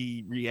is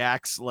he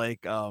reacts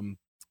like How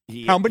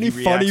many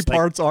funny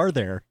parts are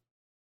there?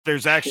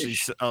 There's actually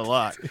a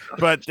lot,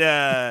 but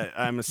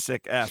I'm a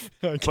sick F.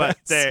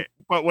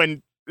 But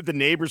when the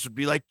neighbors would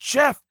be like,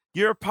 "Jeff,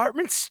 your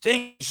apartment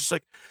stinks," just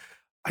like,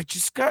 I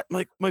just got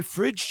my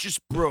fridge just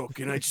broke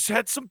and I just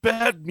had some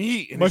bad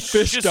meat and my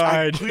fish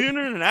died. I'm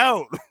cleaning it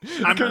out.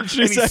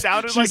 She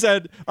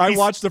said, I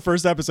watched the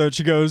first episode.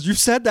 She goes, "You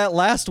said that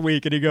last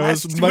week," and he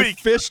goes, "My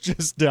fish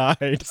just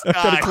died. I've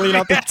got to clean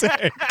out the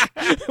tank."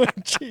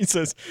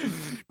 Jesus.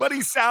 But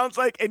he sounds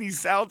like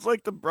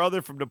the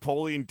brother from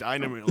Napoleon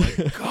Dynamite.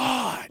 Like,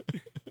 God,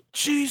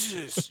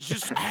 Jesus,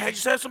 I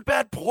just had some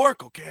bad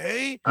pork,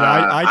 okay?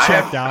 Yeah, I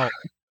checked out.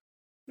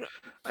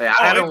 I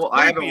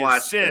haven't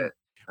watched it.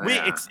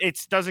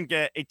 It's doesn't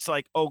get. It's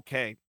like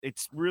okay.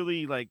 It's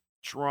really like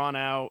drawn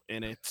out,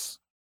 and it's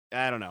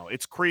I don't know.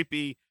 It's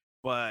creepy,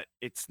 but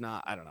it's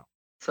not. I don't know.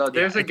 So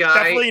there's a guy.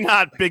 Definitely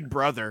not Big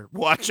Brother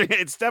watching.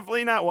 It's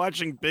definitely not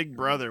watching Big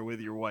Brother with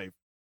your wife.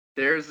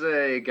 There's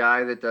a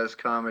guy that does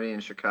comedy in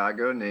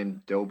Chicago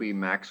named Dobie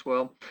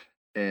Maxwell.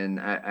 And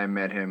I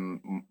met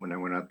him when I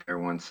went up there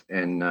once.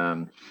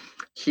 And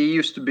he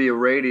used to be a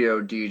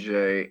radio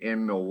DJ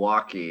in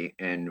Milwaukee.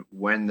 And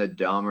when the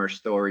Dahmer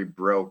story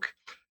broke,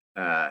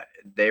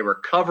 they were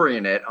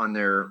covering it on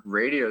their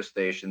radio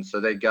station.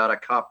 So they got a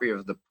copy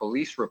of the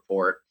police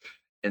report.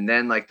 And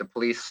then like the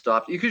police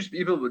stopped.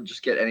 People would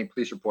just get any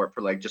police report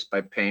for like just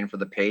by paying for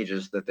the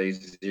pages that they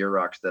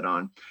Xeroxed it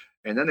on.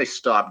 And then they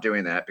stopped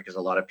doing that because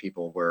a lot of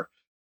people were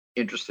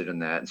interested in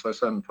that. And so I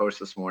saw him post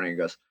this morning. He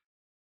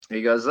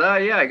goes,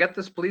 yeah, I got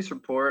this police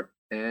report,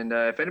 and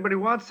if anybody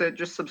wants it,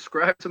 just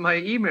subscribe to my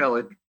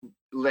email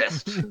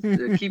list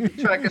to keep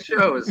track of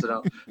shows, and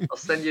I'll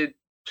send you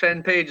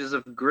 10 pages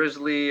of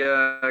grisly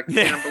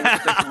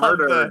cannibalistic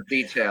murder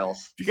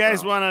details. If you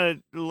guys want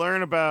to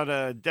learn about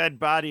a dead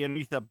body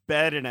underneath a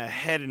bed and a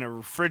head in a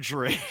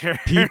refrigerator,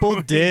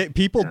 people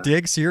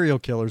dig serial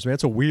killers, man.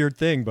 It's a weird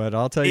thing, but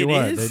I'll tell you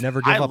what, they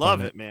never give up on it. I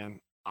love it,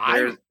 man.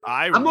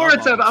 I'm more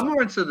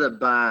into the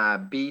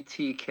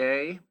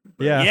BTK.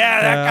 Yeah,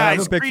 that guy's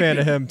I'm a big fan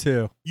of him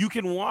too. You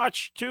can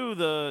watch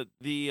too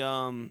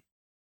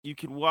you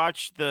can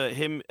watch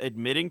him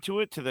admitting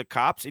to it to the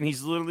cops, and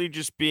he's literally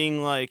just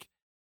being like,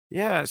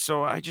 "Yeah,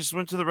 so I just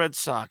went to the Red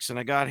Sox and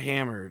I got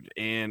hammered,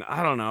 and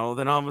I don't know.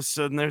 Then all of a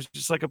sudden, there's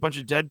just like a bunch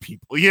of dead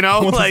people, you know."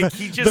 Like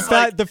he just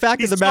the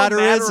fact of the matter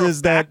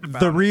is that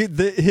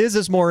his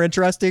is more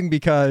interesting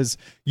because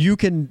you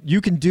can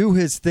do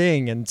his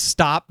thing and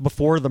stop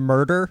before the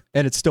murder,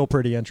 and it's still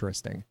pretty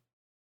interesting.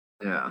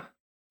 Yeah.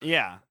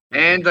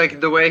 And like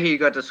the way he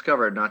got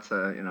discovered, not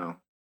to, you know.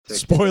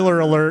 Spoiler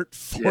alert,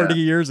 40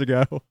 years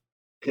ago.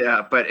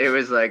 Yeah, but it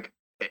was like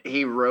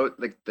he wrote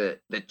like the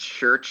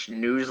church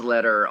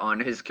newsletter on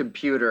his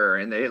computer,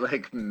 and they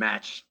like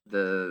matched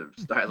the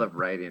style of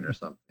writing or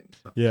something.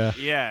 So. Yeah.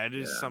 Yeah, it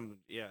is some.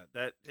 Yeah,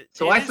 that.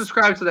 So I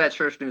subscribed to that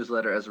church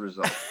newsletter as a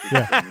result.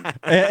 Yeah.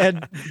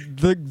 and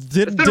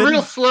it's been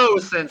real slow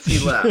since he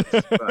left.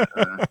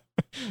 But,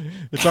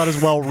 it's not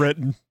as well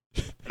written.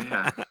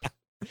 Yeah.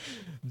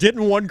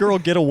 Didn't one girl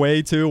get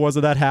away too?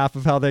 Wasn't that half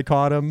of how they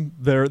caught him?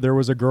 There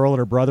was a girl and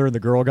her brother, and the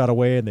girl got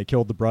away, and they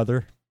killed the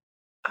brother.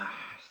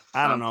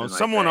 I don't know. Like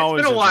Someone that.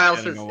 always. It's been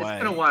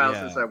a while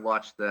since I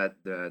watched that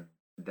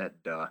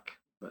doc.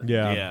 But.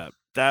 Yeah.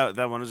 That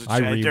one was a I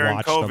during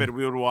rewatched COVID. them.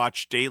 We would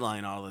watch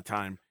Dateline all the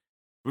time.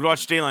 We'd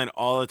watch Dateline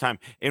all the time.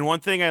 And one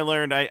thing I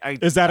learned,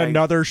 is that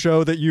another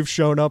show that you've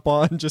shown up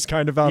on, just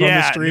kind of out on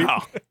the street? No.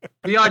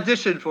 He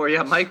auditioned for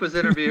you. Mike was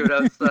interviewed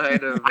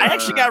outside of. I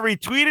actually got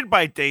retweeted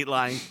by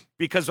Dateline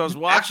because I was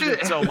watching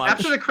it so much.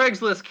 After the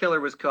Craigslist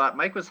killer was caught,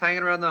 Mike was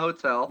hanging around the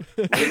hotel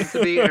waiting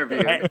to be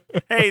interviewed.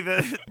 Hey,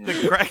 the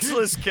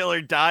Craigslist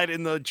killer died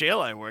in the jail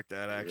I worked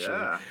at,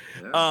 actually.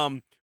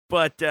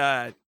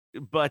 Yeah.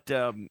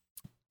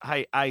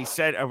 I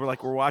said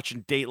we're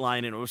watching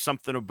Dateline, and it was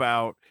something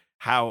about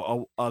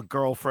how a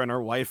girlfriend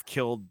or wife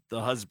killed the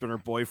husband or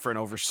boyfriend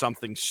over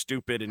something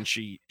stupid, and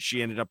she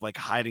ended up like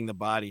hiding the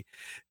body.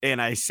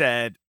 And I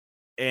said,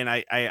 and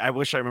I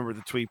wish I remember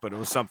the tweet, but it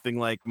was something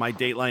like, my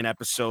Dateline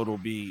episode will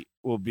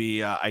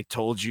be I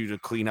told you to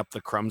clean up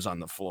the crumbs on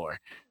the floor,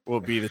 will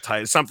be the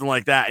title, something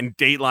like that. And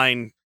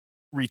Dateline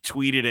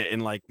retweeted it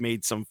and like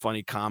made some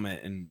funny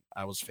comment, and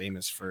I was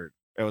famous for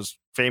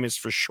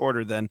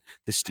shorter than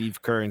the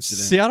Steve Kerr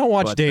incident. See, I don't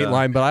watch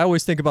Dateline, but I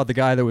always think about the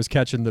guy that was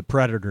catching the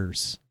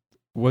predators.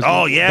 And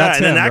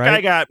then that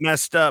guy got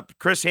messed up,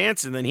 Chris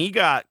Hansen. Then he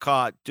got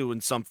caught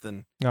doing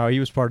something. No, he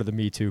was part of the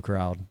Me Too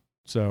crowd.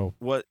 So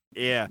what?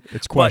 Yeah,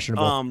 it's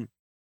questionable.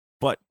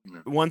 But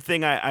one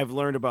thing I've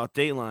learned about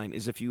Dateline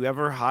is if you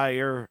ever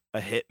hire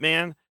a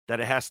hitman, that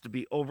it has to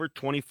be over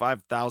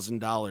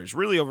 $25,000,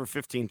 really over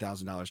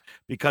 $15,000,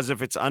 because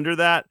if it's under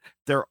that,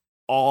 they're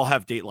all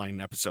have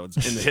Dateline episodes,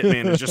 and the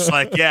hitman is just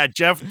like, yeah,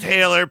 Jeff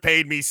Taylor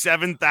paid me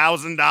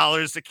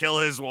 $7,000 to kill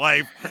his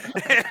wife.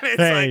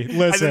 Hey,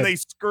 listen, and then they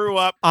screw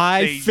up.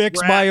 I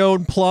fix my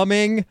own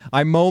plumbing.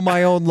 I mow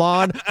my own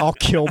lawn. I'll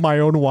kill my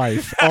own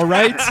wife. All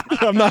right,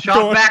 I'm not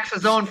Sean backs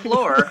his own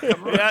floor.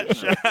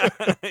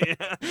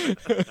 Yeah,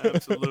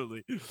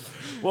 absolutely.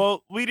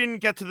 Well, we didn't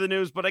get to the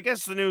news, but I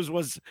guess the news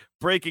was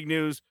breaking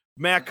news.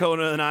 Matt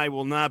Kona and I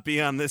will not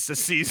be on this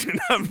season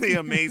of The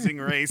Amazing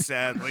Race,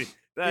 sadly.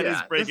 That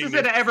is breaking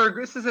news.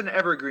 This is an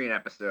evergreen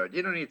episode.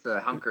 You don't need to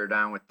hunker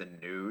down with the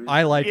news.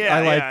 I like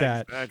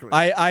that. Exactly.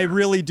 I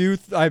really do.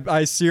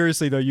 I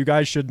seriously though, you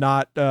guys should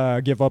not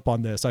give up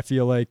on this. I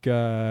feel like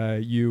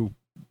you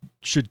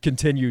should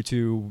continue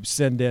to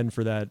send in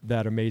for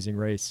that Amazing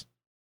Race.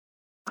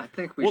 I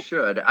think we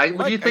should.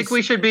 Do you think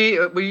we should be?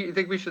 You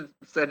think we should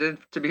send it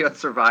to be on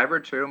Survivor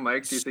too,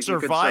 Mike? Do you think you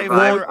could survive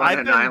on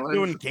an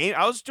island?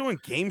 I was doing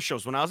game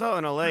shows when I was out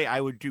in LA. I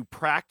would do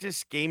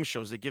practice game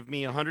shows. They give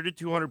me $100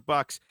 to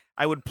 $200.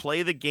 I would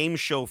play the game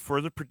show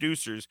for the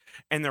producers,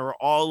 and they were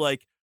all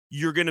like,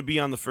 "You're going to be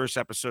on the first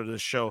episode of the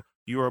show.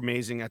 You are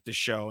amazing at the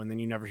show," and then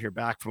you never hear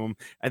back from them.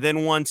 And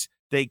then once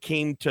they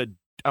came to,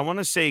 I want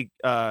to say,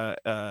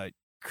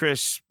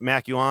 Chris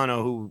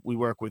Macuano, who we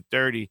work with,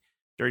 Dirty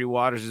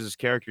Waters is his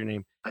character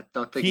name. I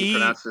don't think he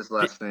pronounced his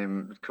last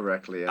name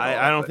correctly at all.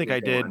 I don't think I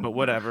did, but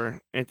whatever.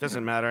 It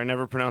doesn't matter. I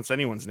never pronounce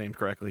anyone's name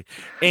correctly.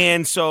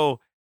 And so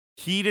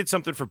he did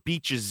something for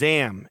Beat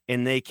Shazam,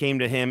 and they came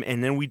to him,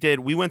 and then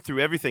we went through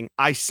everything.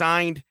 I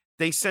signed,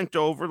 they sent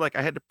over, like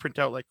I had to print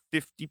out like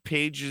 50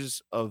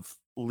 pages of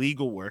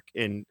legal work,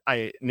 and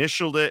I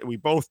initialed it. We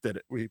both did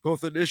it. We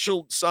both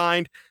initialed,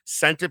 signed,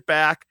 sent it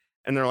back,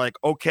 and they're like,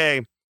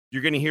 okay,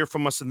 you're going to hear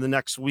from us in the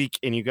next week,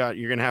 and you're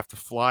going to have to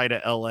fly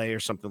to LA or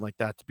something like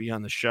that to be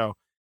on the show.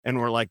 And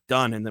we're like,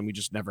 done. And then we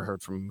just never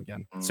heard from them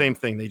again. Same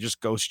thing. They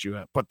just ghost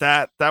you. But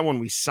that one,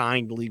 we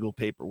signed legal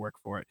paperwork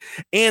for it.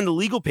 And the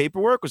legal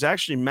paperwork was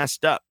actually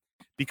messed up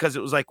because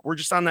it was like, we're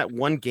just on that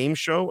one game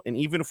show. And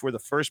even if we're the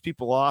first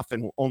people off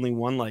and only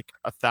won like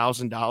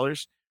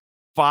 $1,000,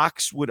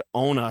 Fox would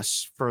own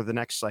us for the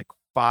next like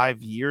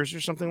 5 years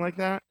or something like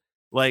that.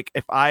 Like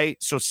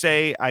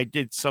say I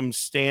did some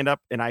stand up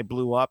and I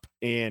blew up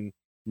and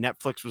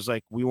Netflix was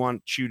like, we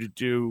want you to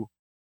do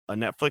a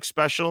Netflix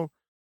special.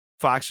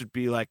 Fox would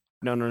be like,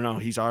 no,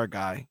 he's our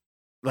guy.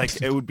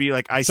 Like it would be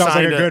like, I sounds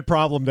signed like a good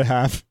problem to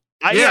have.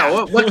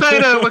 What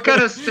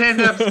kind of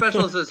stand up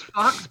specials does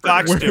Fox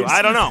do?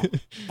 I don't know,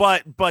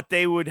 but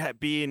they would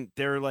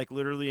they're like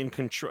literally in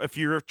control. If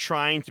you're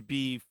trying to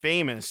be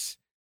famous,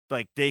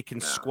 like they can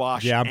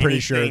squash. Yeah, I'm pretty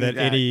sure that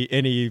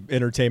any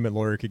entertainment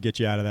lawyer could get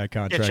you out of that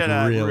contract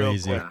real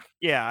easy. Quick.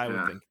 Yeah,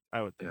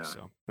 I would think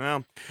so.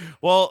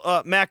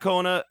 Well, Matt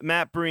Kona,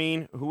 Matt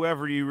Breen,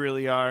 whoever you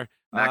really are,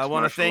 I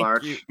want to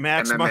thank you,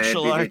 Max MMA,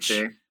 Martial Arts.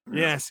 BBT.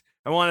 Yes,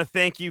 I want to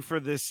thank you for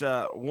this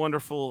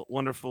wonderful,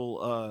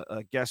 wonderful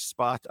guest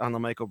spot on the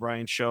Mike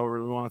O'Brien Show. I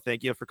really want to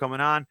thank you for coming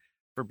on,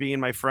 for being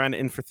my friend,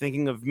 and for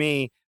thinking of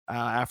me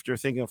after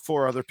thinking of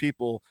 4 other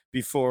people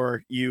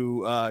before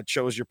you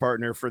chose your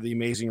partner for the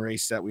amazing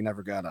race that we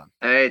never got on.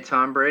 Hey,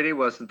 Tom Brady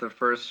wasn't the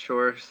first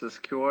choice as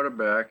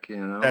quarterback, you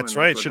know. That's and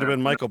right. It that's what should have been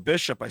happened. Michael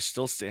Bishop. I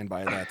still stand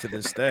by that to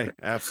this day.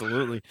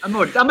 Absolutely. I'm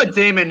a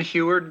Damon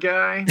Heward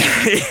guy.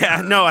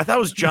 Yeah, no, I thought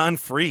it was John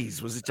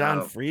Freeze. Was it John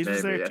Oh, Freeze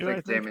was maybe. there too? I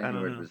think Damon I don't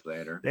Heward know. was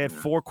later. They had yeah.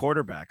 4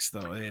 quarterbacks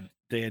though.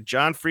 They had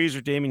John Freeze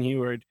or Damon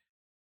Heward,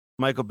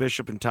 Michael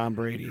Bishop, and Tom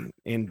Brady,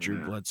 and Drew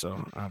Yeah.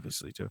 Bledsoe,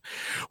 obviously too.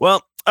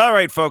 Well, all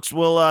right, folks.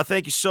 Well,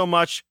 thank you so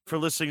much for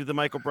listening to the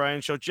Mike O'Brien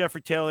Show.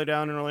 Jeffrey Taylor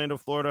down in Orlando,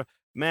 Florida.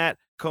 Matt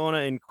Kona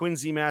in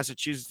Quincy,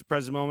 Massachusetts, at the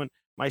present moment.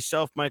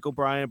 Myself, Mike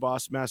O'Brien,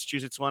 Boston,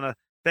 Massachusetts. Want to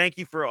thank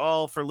you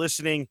for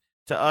listening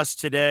to us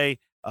today.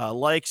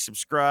 Like,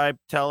 subscribe,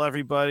 tell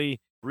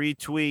everybody,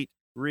 retweet,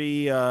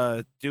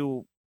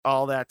 do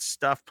all that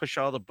stuff, push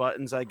all the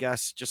buttons, I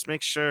guess. Just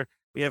make sure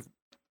we have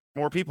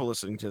more people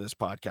listening to this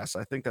podcast.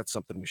 I think that's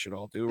something we should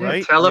all do,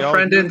 right? Tell We a all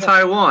friend agree in with that?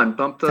 Taiwan.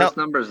 Bump those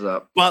numbers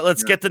up. Well,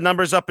 let's Yeah. get the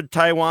numbers up in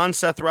Taiwan.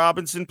 Seth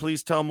Robinson,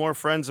 please tell more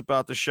friends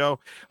about the show.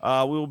 We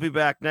will be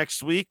back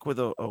next week with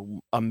a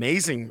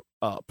amazing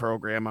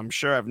program. I'm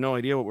sure I have no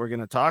idea what we're going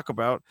to talk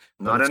about.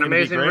 Not an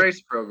amazing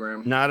race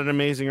program. Not an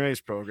amazing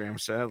race program.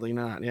 Sadly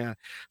not. Yeah.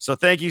 So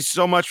thank you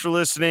so much for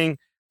listening.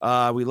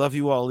 We love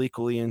you all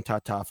equally, and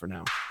ta-ta for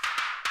now.